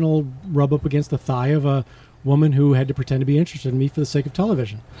occasional rub up against the thigh of a woman who had to pretend to be interested in me for the sake of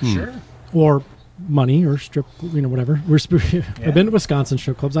television. Sure. Or money or strip, whatever. I've been to Wisconsin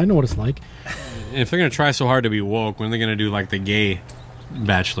strip clubs. I know what it's like. And if they're going to try so hard to be woke, when are they going to do like the gay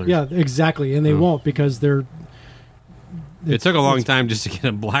bachelors? Yeah, exactly. And they won't because they're... It took a long time just to get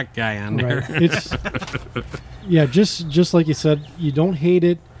a black guy on there. Right. It's just like you said, you don't hate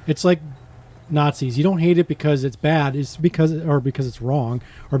it. It's like Nazis. You don't hate it because it's bad. It's because it's wrong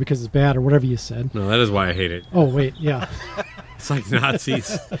or because it's bad or whatever you said. No, that is why I hate it. Oh wait, yeah. It's like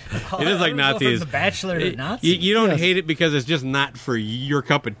Nazis. It is like Nazis. From the Bachelor to Nazi. You don't Yes. hate it because it's just not for your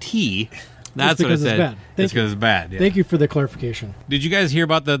cup of tea. That's what it because it's said. bad. It's because it's bad. Yeah. Thank you for the clarification. Did you guys hear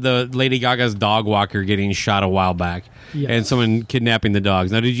about the Lady Gaga's dog walker getting shot a while back? Yes. And someone kidnapping the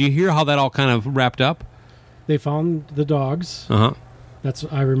dogs. Now, did you hear how that all kind of wrapped up? They found the dogs. Uh-huh.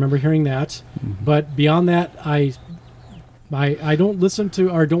 I remember hearing that. But beyond that, I don't listen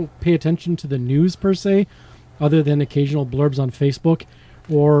to or don't pay attention to the news per se, other than occasional blurbs on Facebook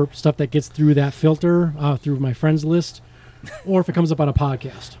or stuff that gets through that filter through my friends list, or if it comes up on a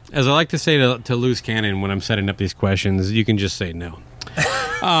podcast. As I like to say to Loose Cannon when I'm setting up these questions, you can just say no.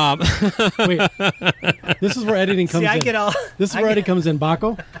 Wait, this is where editing comes in. This is where editing comes in.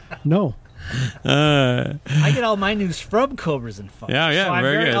 Baco? No. I get all my news from Cobras and Fun. Yeah, so I'm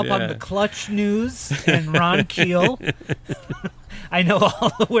very good, up on the Clutch News and Ron Keel. I know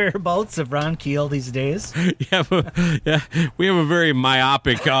all the whereabouts of Ron Keel these days. Yeah, we have a very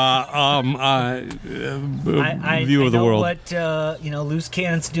myopic view of the world. What Loose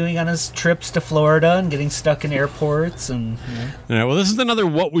Cannon's doing on his trips to Florida and getting stuck in airports and. All right, well, this is another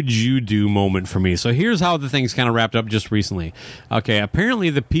 "What would you do" moment for me. So here's how the thing's kind of wrapped up just recently. Okay, apparently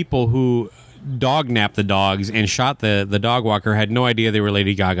the people who dog napped the dogs and shot the dog walker had no idea they were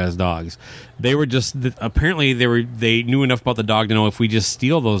Lady Gaga's dogs. They were just apparently they knew enough about the dog to know if we just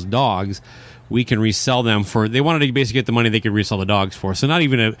steal those dogs, we can resell them for. They wanted to basically get the money they could resell the dogs for. So not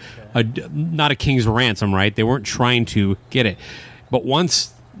even not a king's ransom, right? They weren't trying to get it. But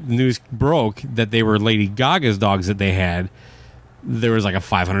once news broke that they were Lady Gaga's dogs that they had, there was like a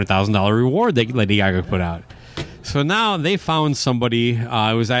 $500,000 reward that Lady Gaga put out. So now they found somebody.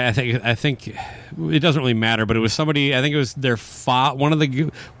 I think it doesn't really matter, but it was somebody. I think it was their one of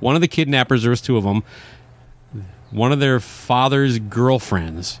the kidnappers. There was two of them. One of their father's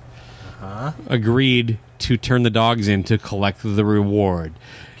girlfriends agreed to turn the dogs in to collect the reward,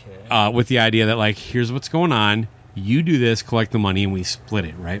 with the idea that like, here's what's going on. You do this, collect the money, and we split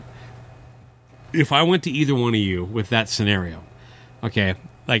it. Right? If I went to either one of you with that scenario, okay.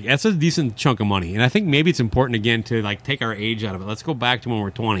 Like, that's a decent chunk of money. And I think maybe it's important, again, to, like, take our age out of it. Let's go back to when we're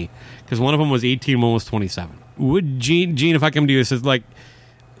 20. Because one of them was 18, one was 27. Would Gene, if I come to you and says, like,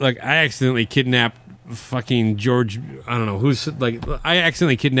 I accidentally kidnapped fucking George, I don't know, I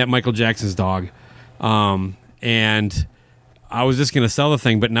accidentally kidnapped Michael Jackson's dog. And I was just going to sell the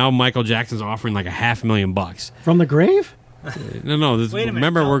thing, but now Michael Jackson's offering, like, $500,000. From the grave? No. Wait a minute,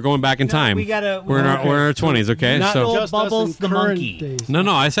 remember, we're going back in time. We gotta. We're in our 20s, okay? Not so old Bubbles the monkey. Days. No.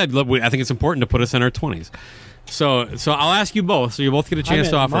 I said, look, I think it's important to put us in our 20s. So I'll ask you both, so you both get a chance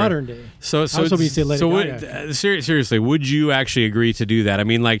to offer. Modern day. So I was hoping you say Lady Gaga. Seriously, would you actually agree to do that? I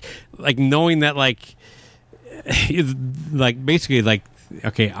mean, like knowing that, basically,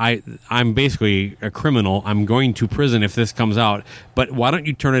 okay, I'm basically a criminal. I'm going to prison if this comes out. But why don't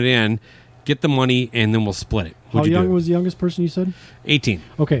you turn it in, get the money, and then we'll split it? How young was the youngest person you said? 18.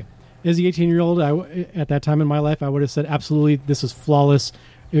 Okay. As the 18-year-old, at that time in my life, I would have said, absolutely, this is flawless.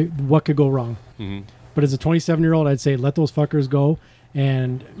 What could go wrong? Mm-hmm. But as a 27-year-old, I'd say, let those fuckers go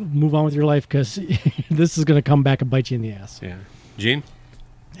and move on with your life, because this is going to come back and bite you in the ass. Yeah. Gene?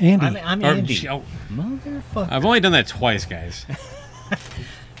 Andy. I'm Andy. Motherfucker. I've only done that twice, guys.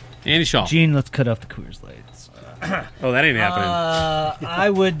 Andy Shaw. Gene, let's cut off the Coors Lights. Oh, that ain't happening. I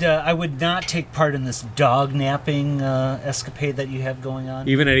would not take part in this dog napping escapade that you have going on.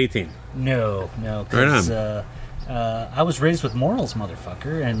 Even at 18? No. Right on. I was raised with morals,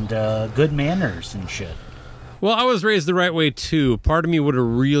 motherfucker, and good manners and shit. Well, I was raised the right way, too. Part of me would have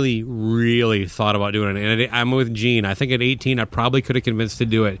really, really thought about doing it. And I'm with Gene. I think at 18, I probably could have convinced to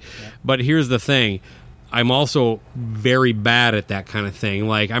do it. Yeah. But here's the thing. I'm also very bad at that kind of thing.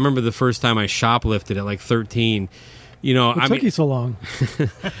 Like, I remember the first time I shoplifted at, like, 13. You know, what took you so long?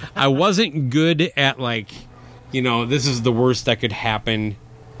 I wasn't good at, like, you know, this is the worst that could happen,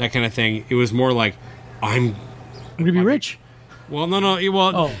 that kind of thing. It was more like, I'm going to be rich. Well, no.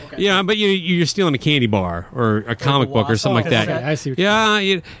 Well, okay. Yeah, but you're stealing a candy bar or a comic book or something like that. Okay, I see what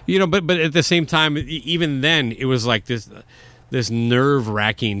you know, but at the same time, even then, it was like this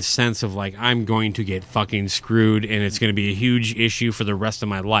nerve-wracking sense of like, I'm going to get fucking screwed, and it's going to be a huge issue for the rest of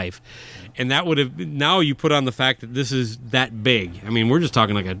my life. And that would have, now you put on the fact that this is that big. I mean, we're just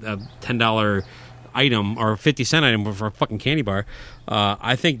talking like a $10 item or a 50-cent item for a fucking candy bar.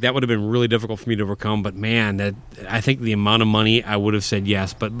 I think that would have been really difficult for me to overcome, but man, I think the amount of money, I would have said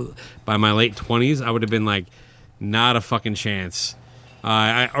yes, but by my late 20s, I would have been like, not a fucking chance.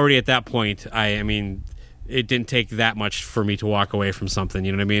 I already at that point, I mean, it didn't take that much for me to walk away from something,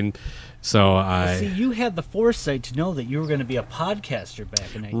 you know what I mean? So see, you had the foresight to know that you were going to be a podcaster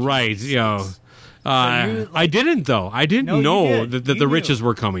back in 1986. Right, you know. I didn't, though. I didn't know that the riches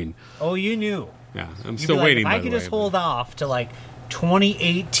were coming. Oh, you knew. Yeah, I'm still waiting. If I could just hold off to like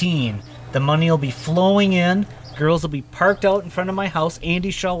 2018, the money will be flowing in. Girls will be parked out in front of my house.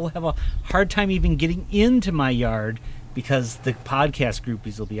 Andy Shaw will have a hard time even getting into my yard because the podcast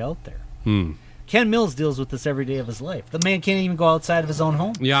groupies will be out there. Ken Mills deals with this every day of his life. The man can't even go outside of his own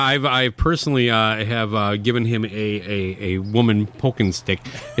home. Yeah, I personally have given him a woman poking stick.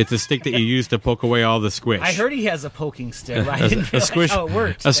 It's a stick that you use to poke away all the squish. I heard he has a poking stick. I didn't realize how it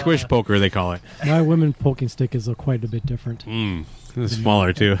works. A squish poker, they call it. My women poking stick is quite a bit different. It's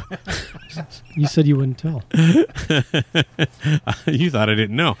smaller, too. You said you wouldn't tell. You thought I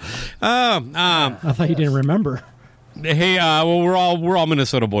didn't know. I thought you didn't remember. Hey, well, we're all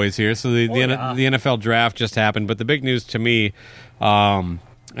Minnesota boys here, so the NFL draft just happened. But the big news to me,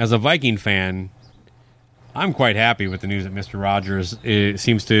 as a Viking fan, I'm quite happy with the news that Mr. Rodgers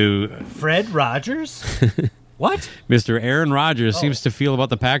seems to... Fred Rogers? What? Mr. Aaron Rodgers seems to feel about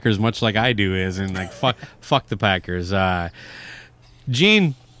the Packers much like I do is, and like, fuck the Packers.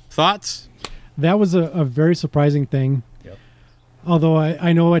 Gene, thoughts? That was a very surprising thing. Although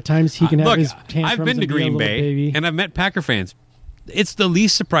I know at times he can have his tantrums. I've been to Green Bay, and I've met Packer fans. It's the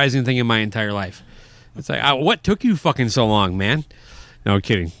least surprising thing in my entire life. It's like, what took you fucking so long, man? No,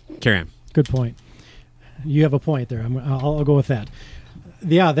 kidding. Carry on. Good point. You have a point there. I'll go with that.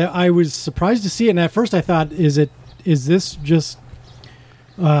 Yeah, I was surprised to see it, and at first I thought, is this just,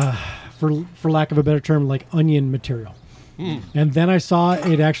 for lack of a better term, like onion material? And then I saw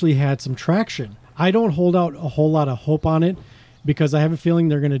it actually had some traction. I don't hold out a whole lot of hope on it, because I have a feeling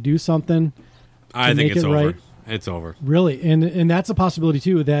they're going to do something. I think it's over. Right. It's over. Really, and that's a possibility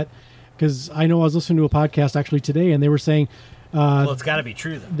too. That because I know I was listening to a podcast actually today, and they were saying, well, it's got to be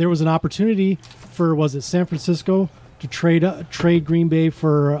true then. There was an opportunity for San Francisco to trade Green Bay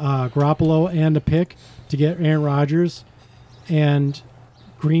for Garoppolo and a pick to get Aaron Rodgers, and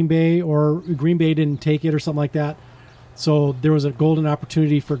Green Bay didn't take it or something like that. So there was a golden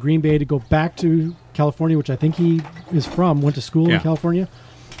opportunity for Green Bay to go back to California, which I think he is from, went to school in California.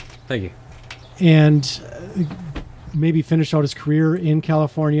 Thank you. And maybe finish out his career in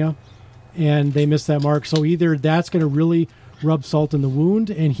California, and they missed that mark. So either that's going to really rub salt in the wound,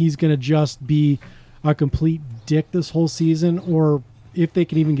 and he's going to just be a complete dick this whole season, or if they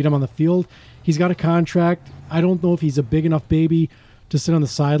can even get him on the field, he's got a contract. I don't know if he's a big enough baby to sit on the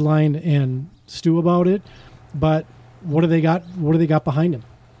sideline and stew about it, but what do they got? What do they got behind him?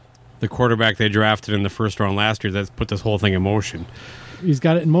 The quarterback they drafted in the first round last year, that's put this whole thing in motion. He's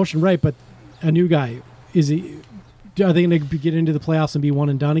got it in motion, right? But a new guy, are they going to get into the playoffs and be one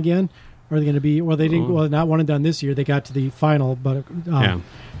and done again? Or are they going to be? Well, they didn't. Well, not one and done this year. They got to the final, but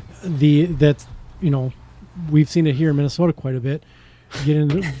we've seen it here in Minnesota quite a bit. Get in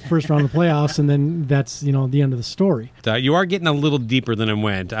the first round of the playoffs, and then that's the end of the story. You are getting a little deeper than it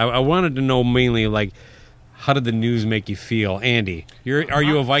went. I wanted to know mainly like, how did the news make you feel, Andy? Are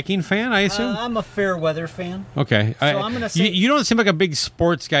you a Viking fan? I assume I'm a fair weather fan. Okay, so I'm going to say you don't seem like a big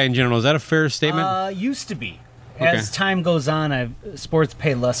sports guy in general. Is that a fair statement? Used to be. As time goes on, sports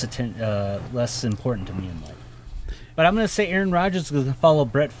pay less important to me in life. But I'm going to say Aaron Rodgers is going to follow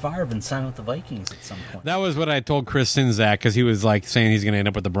Brett Favre and sign with the Vikings at some point. That was what I told Chris Sinzak, because he was like saying he's going to end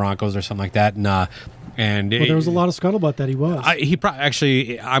up with the Broncos or something like that. And there was a lot of scuttlebutt that he was.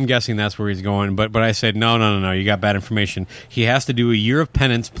 I'm guessing that's where he's going. But I said, no, you got bad information. He has to do a year of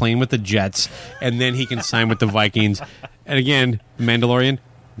penance playing with the Jets, and then he can sign with the Vikings. And again, Mandalorian,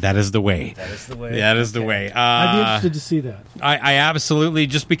 that is the way. That is the way. That is the way. I'd be interested to see that. I absolutely,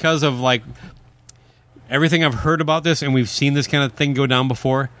 just because of like everything I've heard about this, and we've seen this kind of thing go down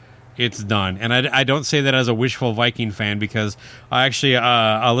before, it's done. And I don't say that as a wishful Viking fan, because I actually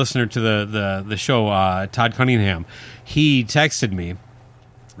a listener to the show, Todd Cunningham, he texted me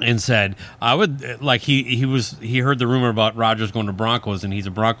and said I would like he heard the rumor about Rodgers going to Broncos, and he's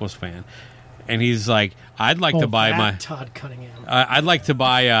a Broncos fan, and he's like, I'd like to buy my Todd Cunningham. I'd like to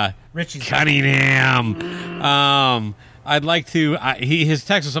buy Richie's Cunningham. I'd like to. His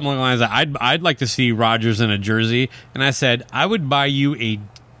text was something along the lines that I'd like to see Rodgers in a jersey, and I said I would buy you a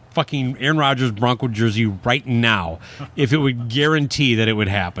fucking Aaron Rodgers Bronco jersey right now if it would guarantee that it would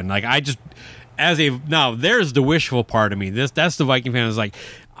happen. Like now there's the wishful part of me. That's the Viking fan is like,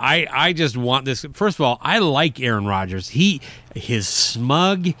 I just want this. First of all, I like Aaron Rodgers. His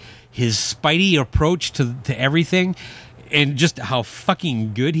smug, his spidey approach to everything, and just how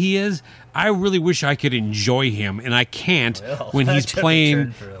fucking good he is. I really wish I could enjoy him, and I can't when he's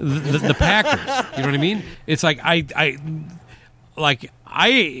playing the Packers. You know what I mean? It's like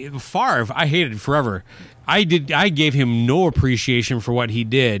Favre, I hated forever. I gave him no appreciation for what he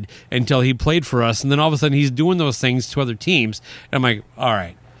did until he played for us, and then all of a sudden he's doing those things to other teams, and I'm like, all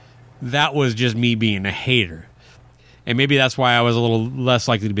right, that was just me being a hater. And maybe that's why I was a little less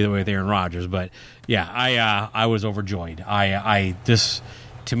likely to be the way with Aaron Rodgers. But yeah, I was overjoyed.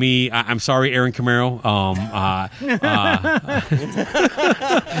 To me, I'm sorry, Aaron Camaro.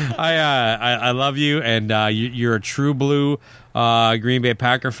 I love you, and you're a true blue Green Bay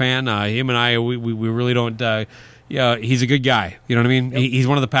Packer fan. Him and I, we really don't. He's a good guy. You know what I mean? Yep. He's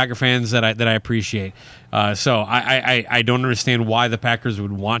one of the Packer fans that I appreciate. So I don't understand why the Packers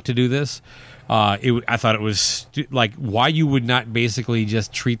would want to do this. I thought it was like why you would not basically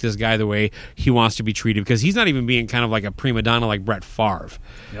just treat this guy the way he wants to be treated, because he's not even being kind of like a prima donna like Brett Favre.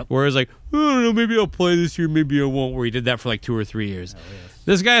 Yep. Whereas like, I don't know, maybe I'll play this year, maybe I won't, where he did that for like 2 or 3 years. Oh, yes.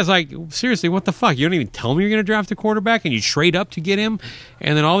 This guy is like, seriously, what the fuck? You don't even tell me you're going to draft a quarterback, and you trade up to get him,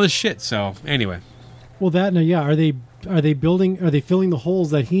 and then all this shit. So anyway. Well, are they filling the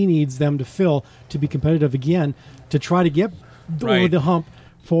holes that he needs them to fill to be competitive again, to try to get over the hump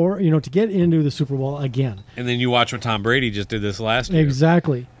to get into the Super Bowl again? And then you watch what Tom Brady just did this last year.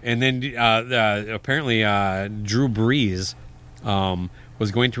 Exactly. And then apparently Drew Brees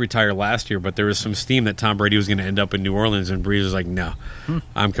was going to retire last year, but there was some steam that Tom Brady was going to end up in New Orleans, and Brees was like, no,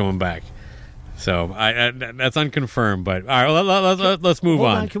 I'm coming back. So that's unconfirmed, but all right, let's move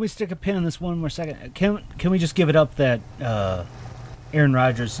on. Can we stick a pin in this one more second? Can we just give it up that Aaron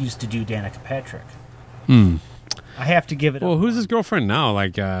Rodgers used to do Danica Patrick? I have to give it up. Well, who's his girlfriend now?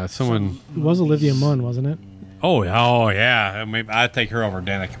 Like someone... It was Olivia Munn, wasn't it? Oh yeah. I'd take her over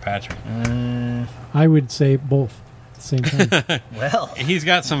Danica Patrick. I would say both at the same time. Well, he's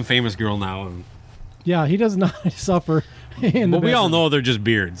got some famous girl now. And... Yeah, he does not suffer. But we all know they're just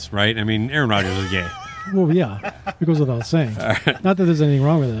beards, right? I mean, Aaron Rodgers is gay. Well, yeah, it goes without saying. Right. Not that there's anything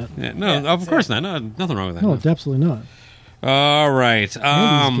wrong with that. Yeah, no, of course not. No, nothing wrong with that. No, absolutely not. All right.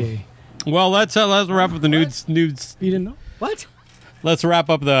 Gay. Well, let's wrap up the news. You didn't know? What? Let's wrap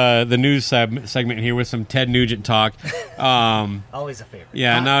up the news segment here with some Ted Nugent talk. Always a favorite.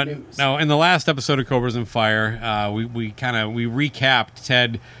 Yeah. Now, in the last episode of Cobras and Fire, we recapped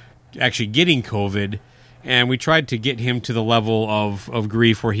Ted actually getting COVID, and we tried to get him to the level of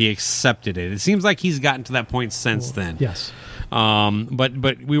grief where he accepted it. It seems like he's gotten to that point since then. Yes.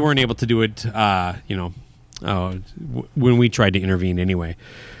 But we weren't able to do it. When we tried to intervene anyway.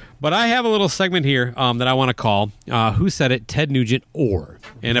 But I have a little segment here that I want to call Who Said It, Ted Nugent or?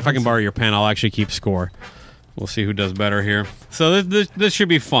 And if I can borrow your pen, I'll actually keep score. We'll see who does better here. So this should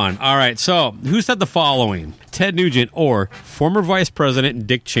be fun. All right, so who said the following? Ted Nugent or former Vice President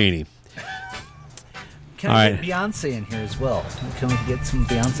Dick Cheney? Can I get Beyonce in here as well? Can we get some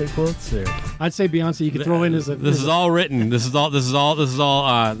Beyonce quotes? Or? I'd say Beyonce. You could throw in as a. This is all written. This is all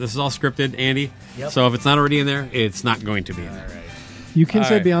scripted, Andy. Yep. So if it's not already in there, it's not going to be in there. All right. You can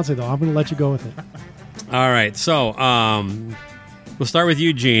say Beyonce though. I'm going to let you go with it. All right. So we'll start with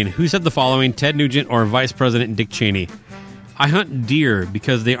you, Gene. Who said the following? Ted Nugent or Vice President Dick Cheney? I hunt deer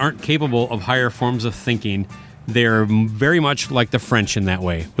because they aren't capable of higher forms of thinking. They're very much like the French in that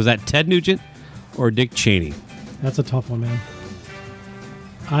way. Was that Ted Nugent or Dick Cheney? That's a tough one,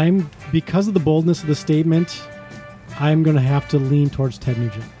 man. Because of the boldness of the statement, I'm going to have to lean towards Ted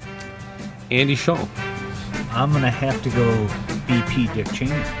Nugent. Andy Shaw. I'm going to have to go BP Dick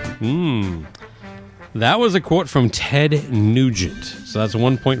Cheney. That was a quote from Ted Nugent. So that's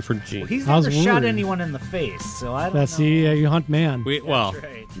 1 point for Gene. Well, he's never shot anyone in the face, so I don't know. See, you hunt man.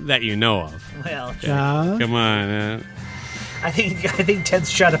 Right. That you know of. Well, come on. I think Ted's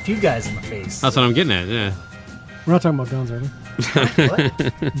shot a few guys in the face. That's what I'm getting at, yeah. We're not talking about guns, are we?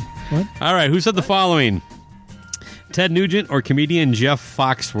 What? All right, who said the following? Ted Nugent or comedian Jeff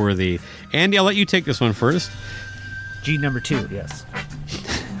Foxworthy? Andy, I'll let you take this one first. G number 2, yes.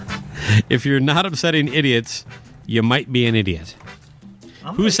 If you're not upsetting idiots, you might be an idiot.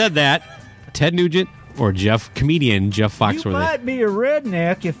 Who said that? Ted Nugent or comedian Jeff Foxworthy? You might be a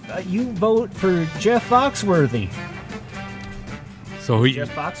redneck if you vote for Jeff Foxworthy. So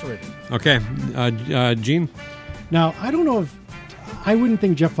Jeff Foxworthy. Okay, Gene? Now, I don't know if... I wouldn't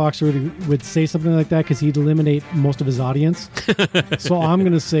think Jeff Foxworthy would say something like that because he'd eliminate most of his audience. So I'm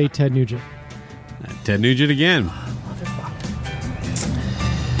going to say Ted Nugent. Ted Nugent again.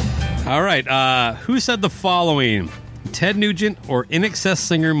 All right. Who said the following? Ted Nugent or INXS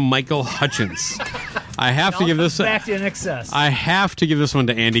singer Michael Hutchence? I have to give this back to INXS. I have to give this one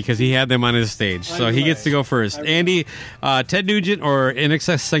to Andy because he had them on his stage, so he gets to go first. Andy, Ted Nugent or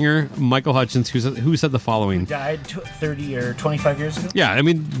INXS singer Michael Hutchence? Who said the following? Died 30 or 25 years ago. Yeah, I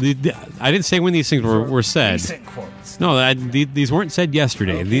mean, I didn't say when these things were said. Recent quotes. No, these weren't said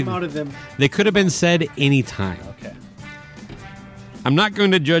yesterday. They could have been said anytime. Okay. I'm not going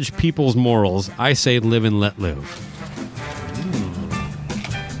to judge people's morals. I say live and let live.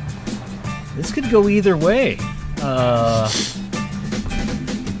 This could go either way. Could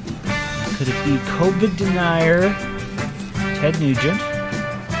it be COVID denier Ted Nugent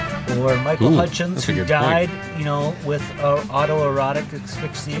or Michael Hutchence, who died, with autoerotic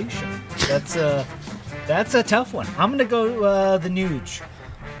asphyxiation? That's a tough one. I'm going to go the Nuge.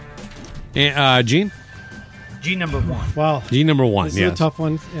 Gene? G number 1. Wow. G number 1, this yes. is a tough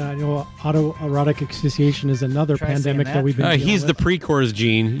one. I know autoerotic asphyxiation is another pandemic that we've been dealing he's with. the pre-chorus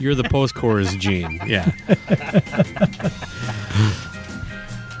Gene. You're the post-chorus Gene. Yeah.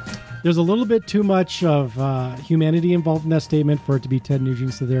 There's a little bit too much of humanity involved in that statement for it to be Ted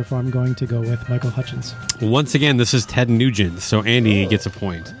Nugent, so therefore I'm going to go with Michael Hutchence. Once again, this is Ted Nugent, so Andy gets a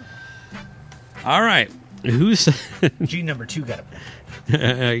point. All right. Who's G number 2 got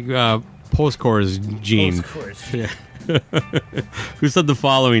a point. Post-chorus Gene. Post-chorus. Yeah. Who said the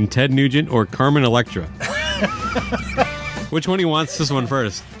following? Ted Nugent or Carmen Electra? Which one he wants this one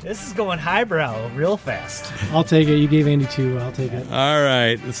first? This is going highbrow real fast. I'll take it. You gave Andy 2. I'll take it. All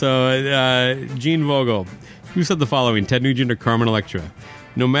right. So, Gene Vogel. Who said the following? Ted Nugent or Carmen Electra?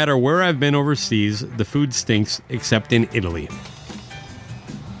 No matter where I've been overseas, the food stinks except in Italy.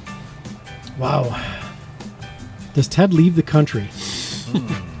 Wow. Does Ted leave the country?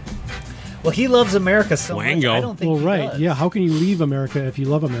 Well, he loves America so much. I don't think he does. Yeah. How can you leave America if you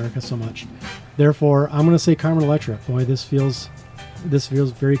love America so much? Therefore, I'm going to say Carmen Electra. Boy, this feels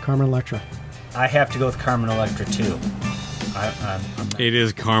very Carmen Electra. I have to go with Carmen Electra too. It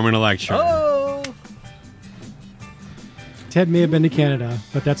is Carmen Electra. Oh. Ted may have been to Canada,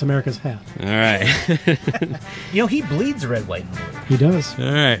 but that's America's hat. All right. He bleeds red, white, and blue. He does. All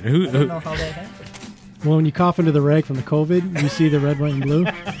right. I don't know how that happened. Well, when you cough into the rag from the COVID, you see the red, white, and blue.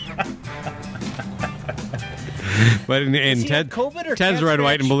 But in Ted's red,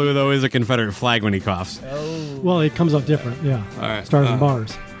 white, and blue, though, is a Confederate flag when he coughs. Oh. Well, it comes out different, yeah. All right. Stars and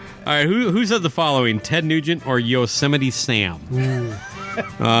bars. All right, who said the following? Ted Nugent or Yosemite Sam?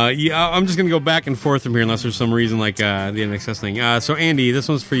 I'm just going to go back and forth from here unless there's some reason like the INXS thing. So, Andy, this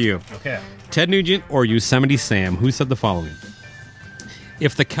one's for you. Okay. Ted Nugent or Yosemite Sam? Who said the following?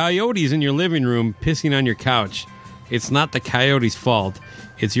 If the coyote's in your living room pissing on your couch, it's not the coyote's fault.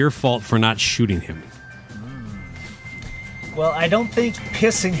 It's your fault for not shooting him. Well, I don't think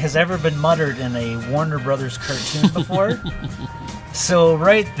pissing has ever been muttered in a Warner Brothers cartoon before. So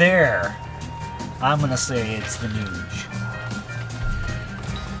right there, I'm going to say it's the Nuge.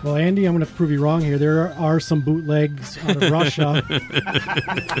 Well, Andy, I'm going to prove you wrong here. There are some bootlegs out of Russia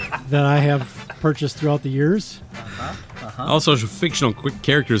that I have purchased throughout the years. Also, fictional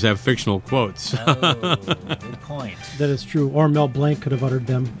characters have fictional quotes. Oh, good point. That is true. Or Mel Blanc could have uttered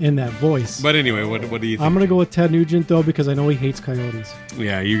them in that voice. But anyway, what do you think? I'm going to go with Ted Nugent, though, because I know he hates coyotes.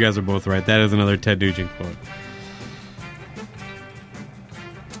 Yeah, you guys are both right. That is another Ted Nugent quote.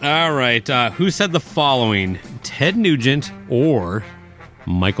 All right. Who said the following? Ted Nugent or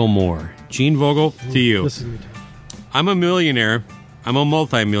Michael Moore? Gene Vogel, to you. I'm a millionaire. I'm a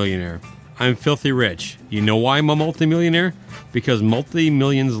multimillionaire. I'm filthy rich. You know why I'm a multimillionaire? Because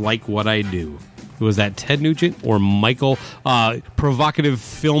multi-millions like what I do. Was that Ted Nugent or Michael, provocative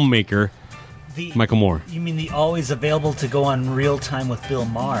filmmaker, Michael Moore? You mean the always available to go on Real Time with Bill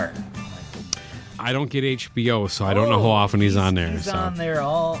Maher? I don't get HBO, so I don't know how often he's on there. He's so. on there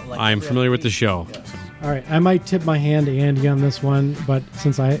all. I'm familiar with the show. Yes. All right, I might tip my hand to Andy on this one, but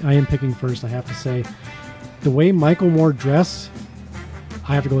since I am picking first, I have to say, the way Michael Moore dressed,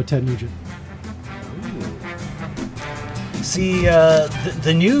 I have to go with Ted Nugent. See,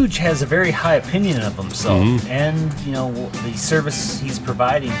 the Nuge has a very high opinion of himself and, the service he's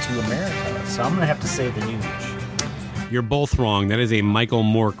providing to America. So I'm going to have to say the Nuge. You're both wrong. That is a Michael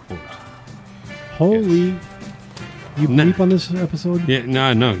Moore quote. Holy... Yes. You bleep on this episode? Yeah,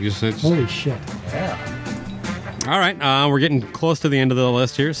 no. Holy shit. Yeah. All right, we're getting close to the end of the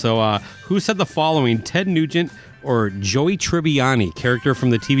list here. So who said the following, Ted Nugent or Joey Tribbiani, character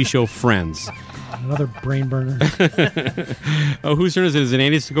from the TV show Friends? Another brain burner. Oh, whose turn is it? Is it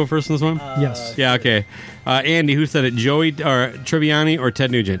Andy's to go first in this one? Yes. Yeah, okay. Andy, who said it, Joey or Tribbiani or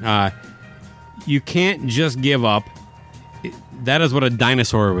Ted Nugent? You can't just give up. That is what a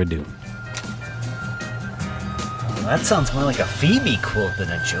dinosaur would do. That sounds more like a Phoebe quote than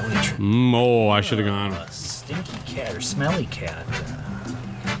a Joey Tribbiani. I should have gone. A stinky cat or smelly cat.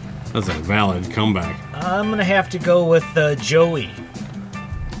 That's a valid comeback. I'm going to have to go with Joey.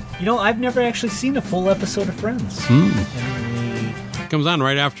 I've never actually seen a full episode of Friends. Comes on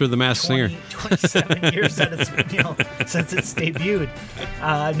right after The Masked Singer. 27 years that since it's debuted.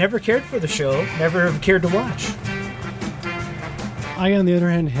 Never cared for the show. Never have cared to watch. I, on the other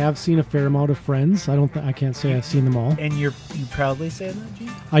hand, have seen a fair amount of Friends. I can't say I've seen them all. And you proudly say that,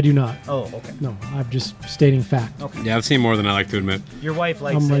 Gene? I do not. Oh, okay. No, I'm just stating fact. Okay. Yeah, I've seen more than I like to admit. Your wife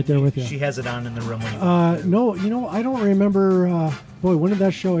likes I'm right it. there with you. She has it on in the room when you No, I don't remember. When did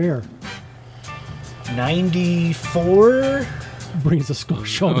that show air? 94? Brings the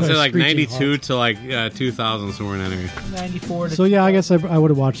show. I would say like 92 to like 2000, somewhere in that area. 94 to So yeah, I guess I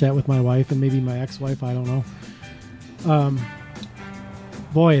would have watched that with my wife and maybe my ex-wife. I don't know.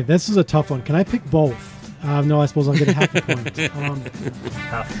 Boy, this is a tough one. Can I pick both? No, I suppose I'll get a half a point.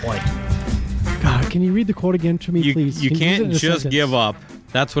 half a point. God, can you read the quote again to me, please? You Can can't use it in a just sentence? give up.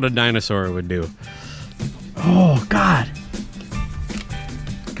 That's what a dinosaur would do. Oh, God.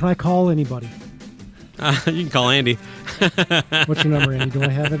 Can I call anybody? You can call Andy. What's your number, Andy? Do I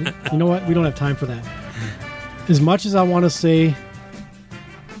have it? You know what? We don't have time for that. As much as I want to say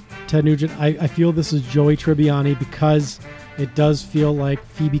Ted Nugent, I feel this is Joey Tribbiani because it does feel like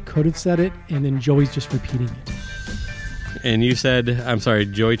Phoebe could have said it, and then Joey's just repeating it. And you said, I'm sorry,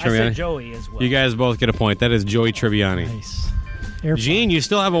 Joey Tribbiani? I said Joey as well. You guys both get a point. That is Joey Tribbiani. Nice. Gene, you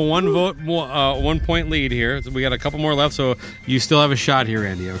still have a 1 point lead here. So we got a couple more left, so you still have a shot here,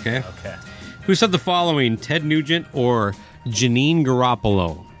 Andy, okay? Okay. Who said the following, Ted Nugent or Janine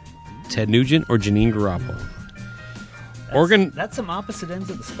Garoppolo? Ted Nugent or Janine Garoppolo? That's some opposite ends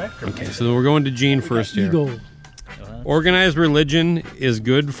of the spectrum. Okay, so we're going to Gene first here. Ego. Organized religion is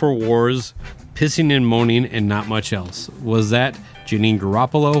good for wars, pissing and moaning, and not much else. Was that Janine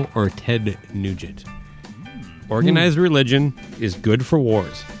Garoppolo or Ted Nugent? Organized religion is good for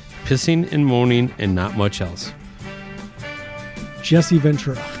wars, pissing and moaning, and not much else. Jesse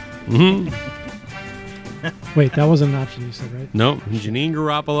Ventura. Wait, that wasn't an option you said, right? No, Janine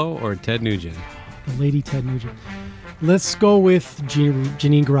Garoppolo or Ted Nugent. The lady Ted Nugent. Let's go with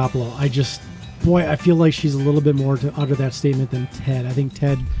Janine Garoppolo. I feel like she's a little bit more to utter that statement than Ted. I think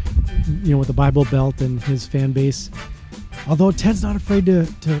Ted, with the Bible Belt and his fan base, although Ted's not afraid to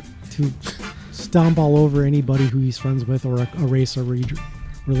stomp all over anybody who he's friends with, or a race or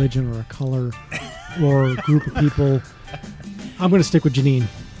religion or a color or a group of people. I'm going to stick with Janine.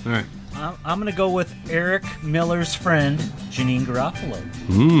 All right. I'm going to go with Eric Miller's friend, Janine Garoppolo.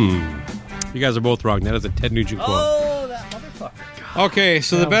 You guys are both wrong. That is a Ted Nugent quote. Oh, that motherfucker. Okay,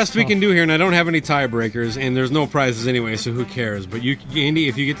 so the best we tough. can do here, and I don't have any tiebreakers, and there's no prizes anyway, so who cares? But you, Andy,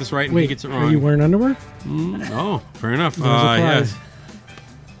 if you get this right and he gets it wrong. Are you wearing underwear? Oh, fair enough. There's a prize.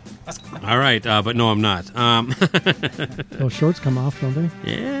 All right, but no, I'm not. Those shorts come off, don't they?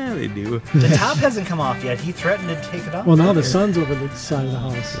 Yeah, they do. The top hasn't come off yet. He threatened to take it off. Well, now the sun's over the side of the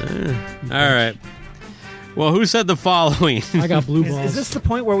house. All right. Well, who said the following? I got blue balls. Is this the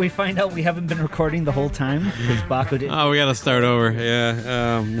point where we find out we haven't been recording the whole time? Because Baco didn't. Oh, we got to start over.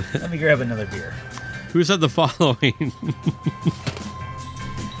 Yeah. Let me grab another beer. Who said the following?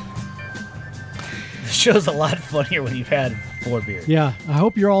 The show's a lot funnier when you've had 4 beers. Yeah, I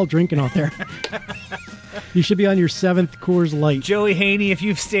hope you're all drinking out there. You should be on your 7th Coors Light. Joey Haney, if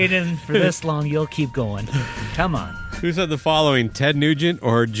you've stayed in for this long, you'll keep going. Come on. Who said the following? Ted Nugent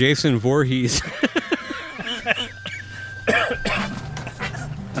or Jason Voorhees?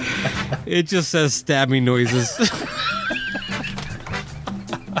 It just says stabbing noises.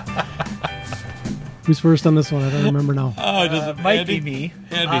 Who's first on this one? I don't remember now. Oh, does it might be me.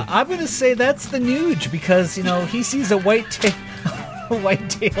 Andy. I'm going to say that's the Nuge because, he sees a whitetail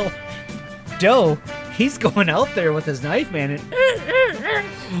doe. He's going out there with his knife, man. And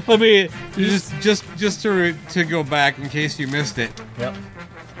Let me just to go back in case you missed it. Yep.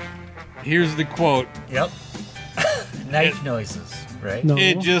 Here's the quote. Yep. Knife noises, right? No.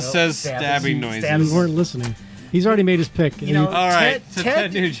 It just says stabbing noises. You weren't listening. He's already made his pick. All right,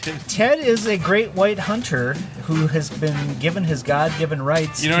 Ted Nugent. Ted is a great white hunter who has been given his God-given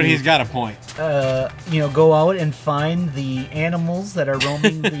rights. You know what? He's got a point. Go out and find the animals that are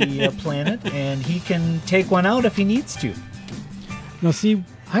roaming the planet, and he can take one out if he needs to. Now, see,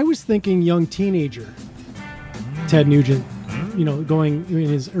 I was thinking young teenager, Ted Nugent. Going in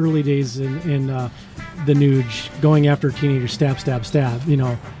his early days in the Nuge, going after teenagers, stab,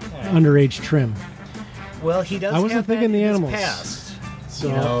 underage trim. Well, he does. I wasn't have thinking that the in his animals. past.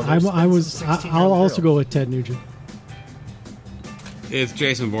 So I'll also go with Ted Nugent. It's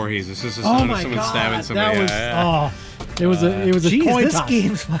Jason Voorhees. This is someone stabbing somebody. It was a coin this toss.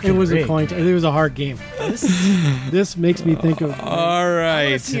 Game's fucking it was rigged. a coin toss. It was a hard game. This makes me think of. All right.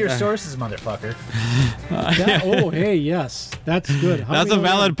 Let's see your sources, motherfucker. Yes, that's good. That's a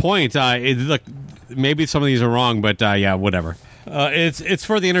valid point. Look, maybe some of these are wrong, but yeah, whatever. It's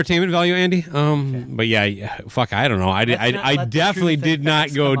for the entertainment value, Andy. But yeah, fuck, I don't know. I definitely did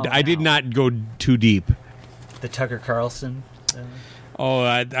not go. I did not go too deep. The Tucker Carlson. Oh,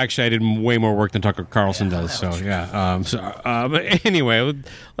 actually, I did way more work than Tucker Carlson does. So yeah. But anyway,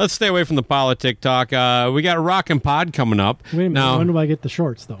 let's stay away from the politic talk. We got Rock and Pod coming up. Wait a minute. Now, when do I get the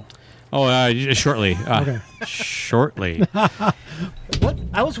shorts though? Oh, shortly. Okay. Shortly. What?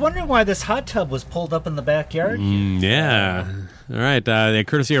 I was wondering why this hot tub was pulled up in the backyard. Yeah. All right.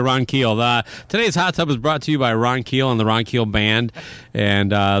 Courtesy of Ron Keel. Today's hot tub is brought to you by Ron Keel and the Ron Keel Band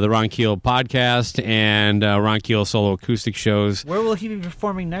and the Ron Keel podcast and Ron Keel solo acoustic shows. Where will he be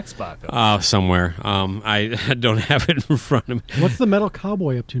performing next, Baco? Somewhere. I don't have it in front of me. What's the metal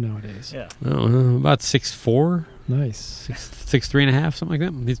cowboy up to nowadays? Yeah. About 6'4". Nice. 6'3.5", something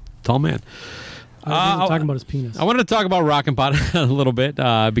like that. He's a tall man. Talking about his penis. I wanted to talk about Rock and Pod a little bit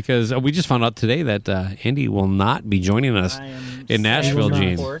because we just found out today that Andy will not be joining us in Nashville,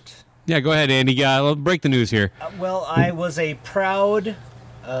 Gene. Yeah, go ahead, Andy. Break the news here. Well, I was a proud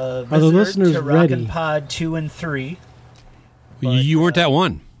visitor to Rock and Pod 2 and 3. You weren't at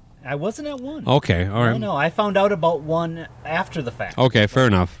 1. I wasn't at 1. Okay, all right. No, I found out about 1 after the fact. Okay, fair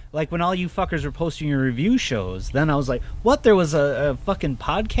enough. Like when all you fuckers were posting your review shows, then I was like, what? There was a fucking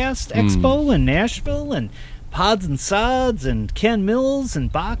podcast expo in Nashville and Pods and Sods and Ken Mills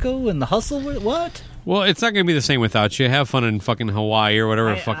and Baco and The Hustle? What? Well, it's not going to be the same without you. Have fun in fucking Hawaii or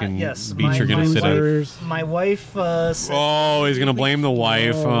whatever fucking beach you're going to sit at. My wife said... Oh, he's going to blame the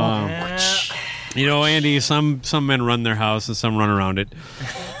wife. You know, Andy, some men run their house and some run around it.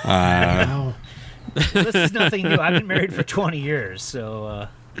 This is nothing new. I've been married for 20 years, so...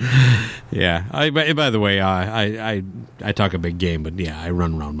 Yeah. By the way, I talk a big game, but yeah, I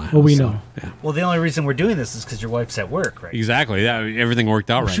run around my house. Well, we know. Yeah. Well, the only reason we're doing this is because your wife's at work, right? Exactly. Yeah, everything worked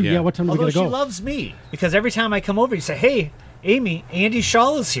out right. Shoot, yeah, what time do we gotta go? She loves me because every time I come over, you say, "Hey, Amy, Andy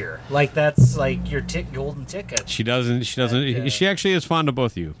Shaw is here." Like that's like your golden ticket. She doesn't. She actually is fond of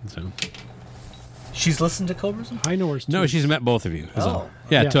both of you. So. She's listened to Cobras? I know her. No, she's met both of you. Oh.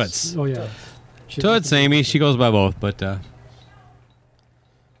 Yeah, yes. Toots. Oh, yeah. Toots, Amy. She goes by both, but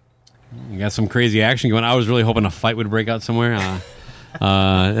you got some crazy action going. I was really hoping a fight would break out somewhere.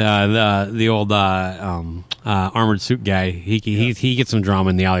 The old armored suit guy, he gets some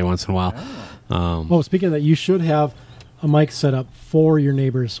drama in the alley once in a while. Speaking of that, you should have a mic set up for your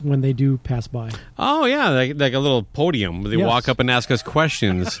neighbors when they do pass by. Oh yeah, like a little podium where they walk up and ask us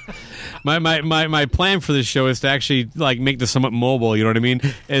questions. My plan for this show is to actually like make this somewhat mobile. You know what I mean?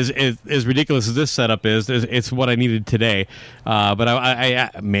 As ridiculous as this setup is, it's what I needed today. But I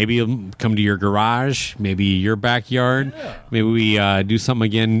maybe come to your garage, maybe your backyard. Yeah. Maybe we do something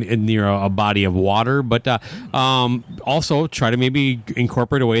again near a body of water. But also try to maybe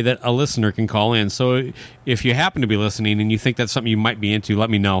incorporate a way that a listener can call in. So if you happen to be listening and you think that's something you might be into, let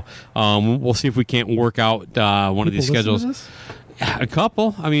me know. We'll see if we can't work out one of these schedules. A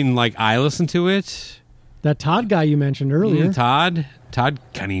couple. I mean, like I listen to it. That Todd guy you mentioned earlier. Todd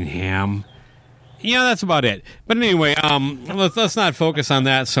Cunningham. Yeah, that's about it. But anyway, let's not focus on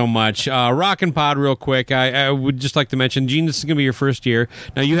that so much. Rock and Pod, real quick. I would just like to mention, Gene, this is going to be your first year.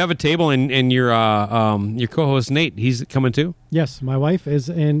 Now you have a table, and your co-host Nate, he's coming too. Yes, my wife is,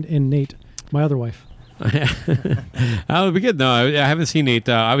 and Nate, my other wife. That would be good. No, I haven't seen Nate,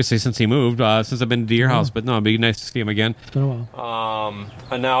 obviously, since he moved, since I've been to your house. But no, it'd be nice to see him again. It's been a while.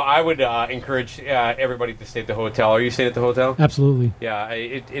 And now, I would encourage everybody to stay at the hotel. Are you staying at the hotel? Absolutely. Yeah,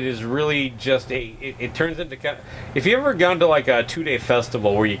 it is really just it turns into kind of, if you ever gone to like a 2-day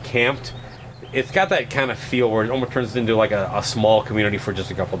festival where you camped, it's got that kind of feel where it almost turns into like a small community for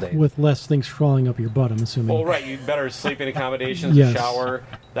just a couple days. With less things crawling up your butt, I'm assuming. Well, right. You'd better sleep in accommodations, Yes. shower,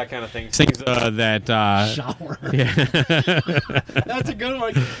 that kind of thing. Things that... Shower. Yeah. That's a good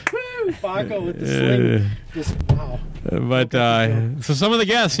one. Woo! Baco with the sling. Just, wow. But so some of the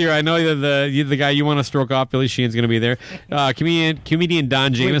guests here, I know that the guy you want to stroke off, Billy Sheen's going to be there. Comedian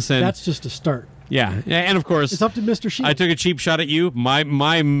Don Jameson. Wait, that's just a start. Yeah, and of course, it's up to Mr. Sheen. I took a cheap shot at you.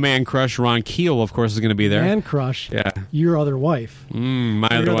 My man crush, Ron Keel, of course, is going to be there. Man crush? Yeah. Your other wife. My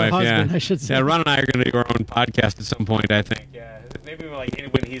other wife, husband, yeah. I should say. Yeah, Ron and I are going to do our own podcast at some point, I think. Yeah, maybe like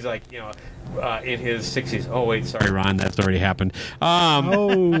when he's like, in his 60s. Oh, wait, sorry, Ron, that's already happened.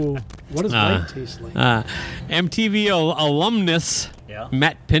 What does white taste like? MTV alumnus. Yeah.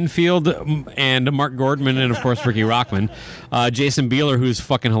 Matt Pinfield and Mark Gordman and of course Ricky Rockman, Jason Bieler, who's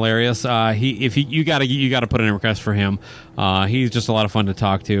fucking hilarious. You gotta put in a request for him. He's just a lot of fun to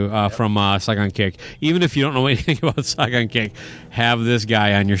talk to from Saigon Kick. Even if you don't know anything about Saigon Kick, have this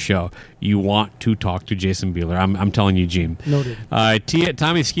guy on your show. You want to talk to Jason Bieler. I'm telling you, Gene. Noted.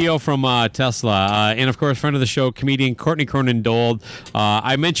 Tommy Skio from Tesla, and of course friend of the show, comedian Courtney Cronin-Dold.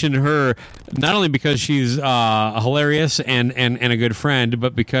 I mentioned her not only because she's hilarious and a good friend,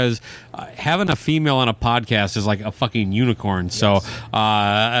 but because having a female on a podcast is like a fucking unicorn. Yes. So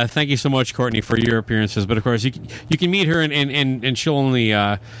thank you so much, Courtney, for your appearances. But of course, you can meet her and she'll only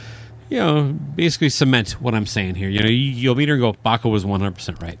basically cement what I'm saying here. You'll meet her and go, Baco was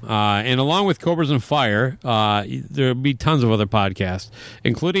 100% right. And along with Cobras and Fire, there'll be tons of other podcasts,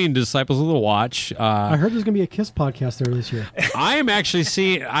 including Disciples of the Watch. I heard there's going to be a KISS podcast there this year. I am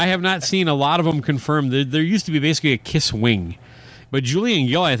actually I have not seen a lot of them confirmed. There used to be basically a KISS wing. But Julian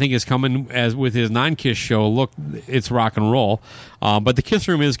Gill, I think, is coming with his non-KISS show. Look, it's rock and roll. But the KISS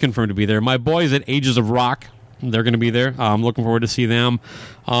room is confirmed to be there. My boys at Ages of Rock, they're going to be there. I'm looking forward to see them.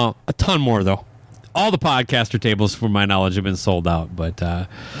 A ton more, though. All the podcaster tables, from my knowledge, have been sold out. But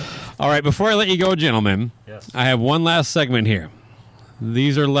all right, before I let you go, gentlemen, yes. I have one last segment here.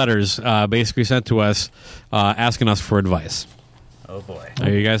 These are letters basically sent to us asking us for advice. Oh, boy. Are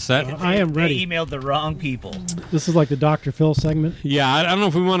you guys set? I am ready. They emailed the wrong people. This is like the Dr. Phil segment? Yeah, I don't know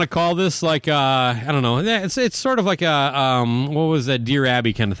if we want to call this like, I don't know. It's sort of like a, what was that, Dear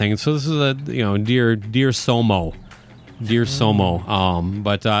Abby kind of thing. So this is a, Dear Somo. Dear Somo.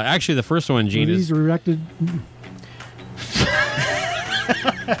 But actually the first one, Gene, is... Redirected...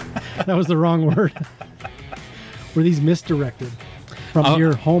 That was the wrong word. Were these misdirected from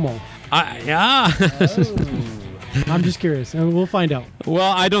Dear Homo? Yeah. I'm just curious, and we'll find out.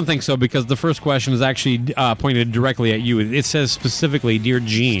 Well, I don't think so, because the first question is actually pointed directly at you. It says specifically, Dear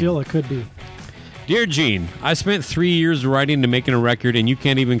Gene. Still, it could be. Dear Gene, I spent 3 years writing to making a record, and you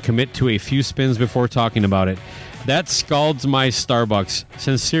can't even commit to a few spins before talking about it. That scalds my Starbucks.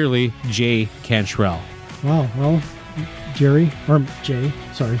 Sincerely, Jay Cantrell. Wow, well, Jerry, or Jay,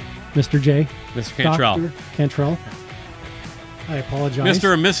 sorry, Mr. J. Mr. Cantrell. Dr. Cantrell. I apologize.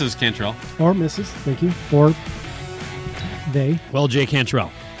 Mr. and Mrs. Cantrell. Or Mrs., thank you. Or... they. Well, Jay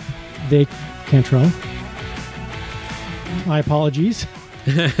Cantrell. They Cantrell. My apologies.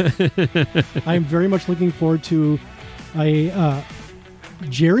 I'm very much looking forward to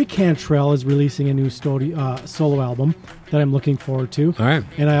Jerry Cantrell is releasing a new solo album that I'm looking forward to. All right.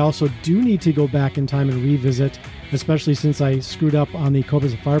 And I also do need to go back in time and revisit, especially since I screwed up on the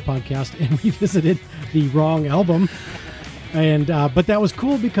Cobras of Fire podcast and revisited the wrong album. And but that was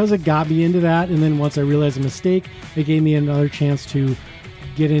cool because it got me into that, and then once I realized a mistake, it gave me another chance to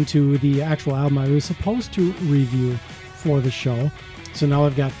get into the actual album I was supposed to review for the show. So now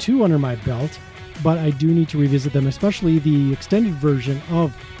I've got 2 under my belt, but I do need to revisit them, especially the extended version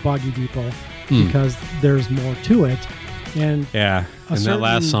of Boggy Depot, because there's more to it. And yeah, and that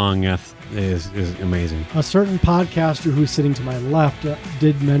last song is amazing. A certain podcaster who's sitting to my left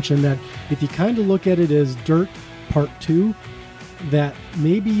did mention that if you kind of look at it as Dirt Part 2, that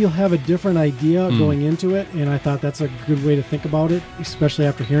maybe you'll have a different idea going into it, and I thought that's a good way to think about it, especially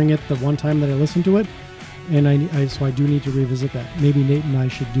after hearing it the one time that I listened to it. And so I do need to revisit that. Maybe Nate and I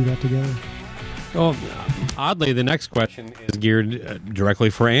should do that together. Well, oddly, the next question is geared directly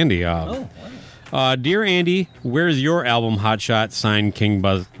for Andy. Dear Andy, where's your album Hot Shot signed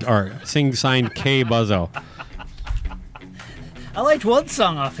signed K Buzzo? I liked one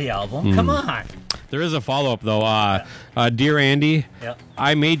song off the album. Come on. There is a follow-up, though. Dear Andy,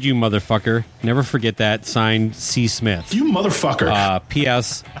 I made you, motherfucker. Never forget that. Signed, C. Smith. You motherfucker.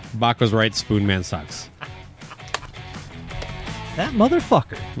 P.S. Bach was right. Spoonman sucks. That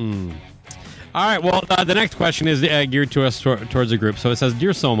motherfucker. All right, well, the next question is geared to us towards a group. So it says,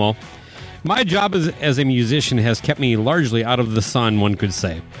 Dear Somo, my job as a musician has kept me largely out of the sun, one could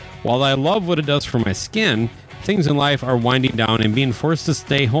say. While I love what it does for my skin, things in life are winding down, and being forced to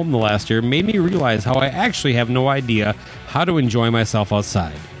stay home the last year made me realize how I actually have no idea how to enjoy myself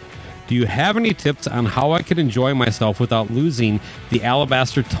outside. Do you have any tips on how I could enjoy myself without losing the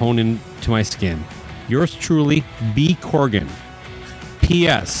alabaster tone into my skin? Yours truly, B. Corgan.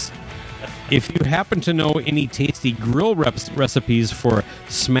 P.S. If you happen to know any tasty grill recipes for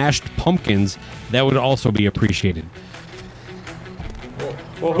smashed pumpkins, that would also be appreciated.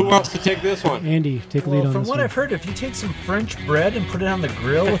 Well, who wants to take this one? Andy, take lead on this From what one. I've heard, if you take some French bread and put it on the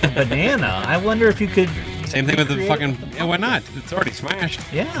grill with a banana, I wonder if you could... Same thing with the fucking... Yeah, why not? It's already smashed.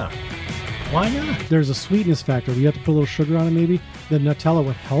 Yeah. Why not? There's a sweetness factor. You have to put a little sugar on it maybe. The Nutella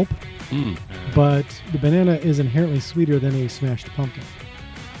would help. But the banana is inherently sweeter than a smashed pumpkin.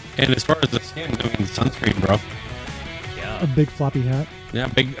 And as far as the skin, I mean, sunscreen, bro. A big floppy hat. Yeah,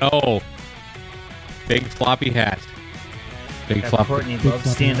 big floppy hat. Big Have floppy. Courtney Big Love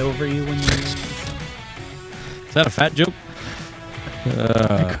floppy stand hat. over you when you're... Is that a fat joke?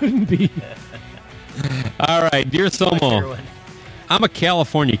 It couldn't be. All right, Dear Somo. Everyone. I'm a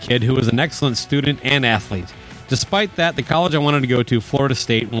California kid who was an excellent student and athlete. Despite that, the college I wanted to go to, Florida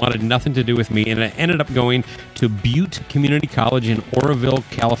State, wanted nothing to do with me, and I ended up going to Butte Community College in Oroville,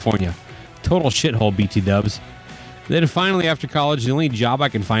 California. Total shithole, BT dubs. Then finally, after college, the only job I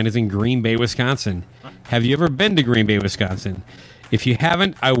can find is in Green Bay, Wisconsin. Have you ever been to Green Bay, Wisconsin? If you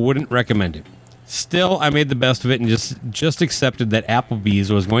haven't, I wouldn't recommend it. Still, I made the best of it and just accepted that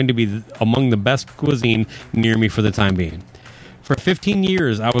Applebee's was going to be among the best cuisine near me for the time being. For 15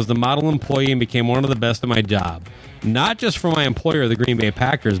 years, I was the model employee and became one of the best at my job. Not just for my employer, the Green Bay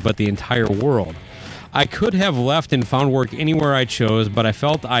Packers, but the entire world. I could have left and found work anywhere I chose, but I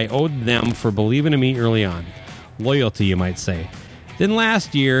felt I owed them for believing in me early on. Loyalty, you might say. Then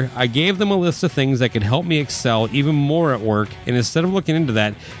last year, I gave them a list of things that could help me excel even more at work, and instead of looking into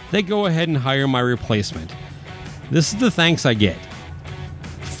that, they go ahead and hire my replacement. This is the thanks I get.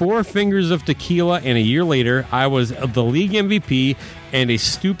 4 fingers of tequila, and a year later, I was the league MVP and a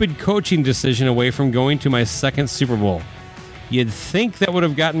stupid coaching decision away from going to my second Super Bowl. You'd think that would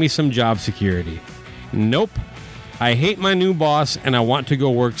have gotten me some job security. Nope. I hate my new boss, and I want to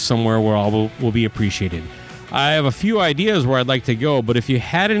go work somewhere where I will be appreciated. I have a few ideas where I'd like to go, but if you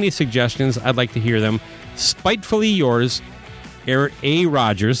had any suggestions, I'd like to hear them. Spitefully yours, Eric A.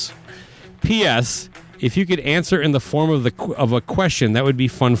 Rogers. P.S. If you could answer in the form of a question, that would be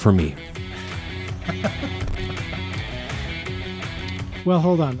fun for me. Well,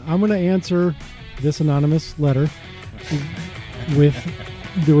 hold on. I'm going to answer this anonymous letter with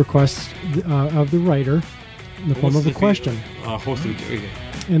the request of the writer in the form of a question.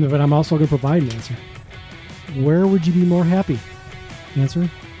 But I'm also going to provide an answer. Where would you be more happy? Answer,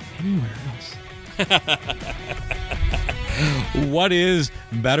 anywhere else. What is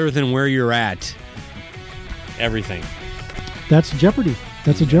better than where you're at? Everything. That's Jeopardy.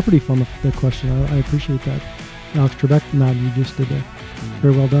 That's a Jeopardy form of the question. I appreciate that. Alex Trebek nod you just did there.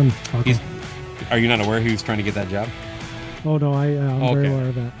 Very well done. Are you not aware he was trying to get that job? Oh, no, I'm very aware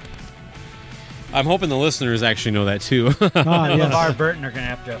of that. I'm hoping the listeners actually know that, too. Yes. LeVar Burton are going to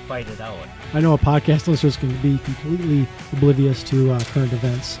have to fight it out. I know a podcast listeners can be completely oblivious to current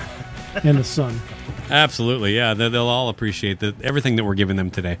events and the sun. Absolutely, yeah. They'll all appreciate everything that we're giving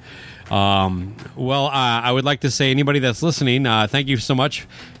them today. I would like to say, anybody that's listening, thank you so much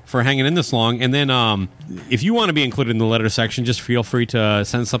for hanging in this long. And then if you want to be included in the letter section, just feel free to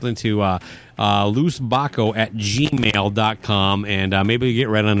send something to loosebaco@gmail.com, and maybe you get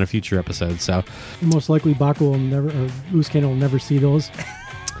read on a future episode. So most likely Baco will never, or Loose Cannon will never see those.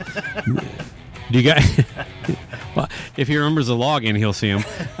 Do you guys? Well, if he remembers the login, he'll see him.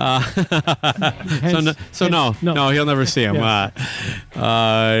 No, he'll never see him. Yes.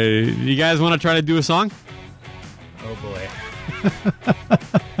 You guys want to try to do a song? Oh boy.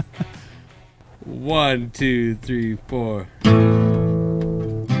 1, 2, 3, 4.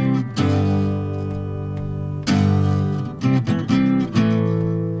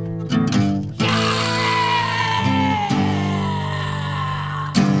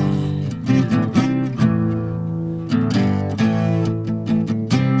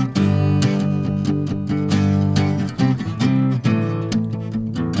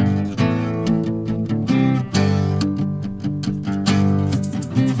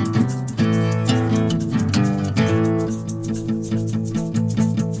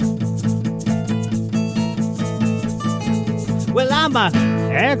 I'm a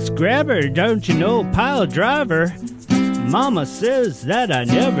axe grabber, don't you know, pile driver. Mama says that I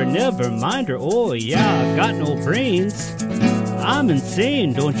never mind her. Oh yeah, I got no brains. I'm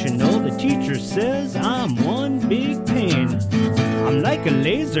insane, don't you know? The teacher says I'm one big pain. I'm like a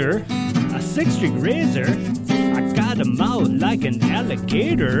laser, a 6-string razor. I got a mouth like an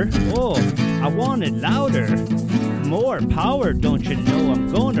alligator. Oh, I want it louder, more power, don't you know?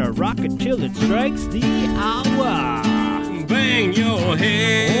 I'm gonna rock it till it strikes the hour. Bang your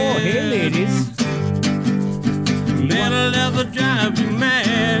head. Oh, hey ladies. Metal leather drives you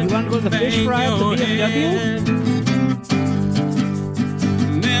mad. You want to go to the fish fry at the BMW?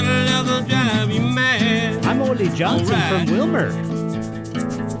 Metal leather drives you mad. I'm Ole Johnson from Wilmer.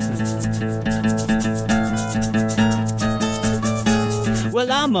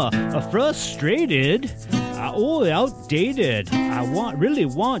 Well, I'm a frustrated, outdated. I really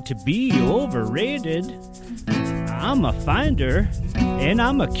want to be overrated. I'm a finder and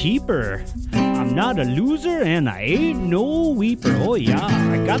I'm a keeper. I'm not a loser and I ain't no weeper. Oh yeah,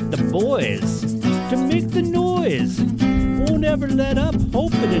 I got the boys to make the noise. Won't ever let up,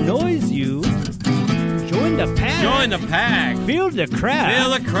 hope it annoys you. Join the pack. Join the pack. Feel the crack. Feel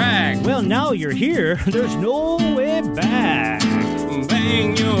the crack. Well, now you're here. There's no way back.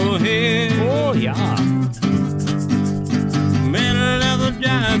 Bang your head. Oh yeah. Metal leather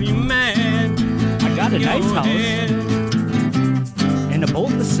drive you mad. I got a nice house. Head. And a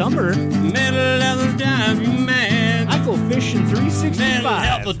boat in the summer. Metal leather drive you mad. I go fishing 365.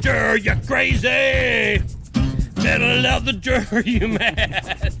 Metal leather drive you crazy. Metal leather drive you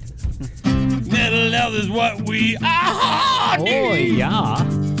mad. Metal leather's what we are. Oh yeah.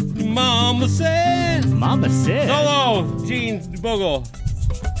 Mama said. Mama said. Solo, Gene Bogle.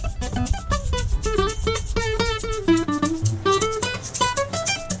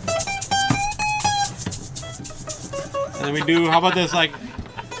 And then we do, how about this, like...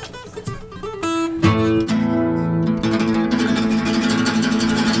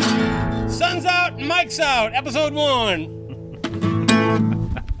 Sun's out, Mike's out, episode 1.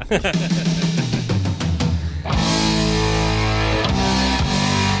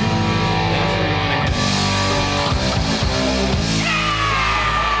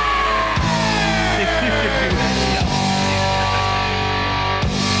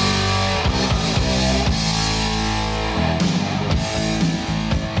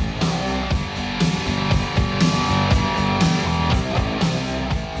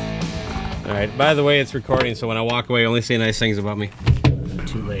 All right, by the way, it's recording, so when I walk away, only say nice things about me.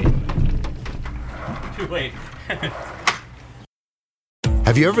 Too late. Too late.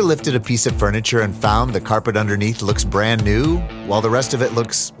 Have you ever lifted a piece of furniture and found the carpet underneath looks brand new, while the rest of it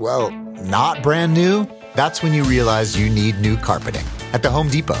looks, well, not brand new? That's when you realize you need new carpeting. At the Home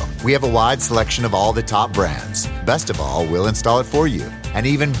Depot, we have a wide selection of all the top brands. Best of all, we'll install it for you. And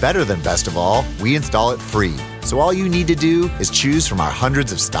even better than best of all, we install it free. So all you need to do is choose from our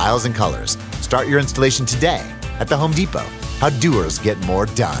hundreds of styles and colors. Start your installation today at the Home Depot. How doers get more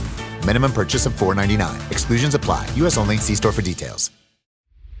done. Minimum purchase of $4.99. Exclusions apply. U.S. only. See store for details.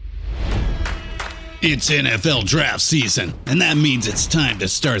 It's NFL draft season, and that means it's time to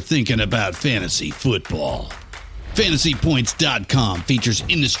start thinking about fantasy football. FantasyPoints.com features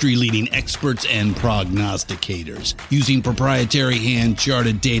industry-leading experts and prognosticators using proprietary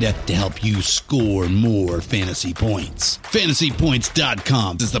hand-charted data to help you score more fantasy points.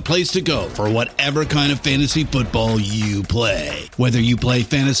 FantasyPoints.com is the place to go for whatever kind of fantasy football you play. Whether you play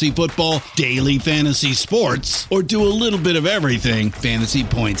fantasy football, daily fantasy sports, or do a little bit of everything, Fantasy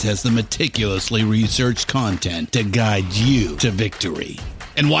Points has the meticulously researched content to guide you to victory.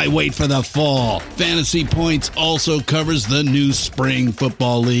 And why wait for the fall? Fantasy Points also covers the new spring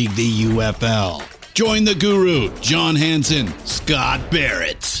football league, the UFL. Join the guru, John Hansen, Scott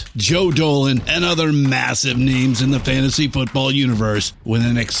Barrett, Joe Dolan, and other massive names in the fantasy football universe with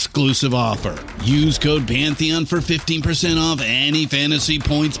an exclusive offer. Use code Pantheon for 15% off any Fantasy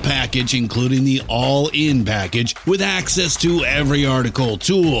Points package, including the all-in package, with access to every article,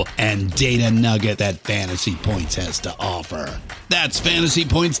 tool, and data nugget that Fantasy Points has to offer. That's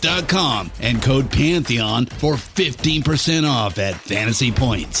FantasyPoints.com and code Pantheon for 15% off at Fantasy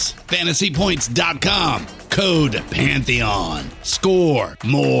Points. FantasyPoints.com, code Pantheon. Score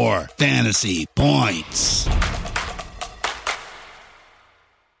more fantasy points.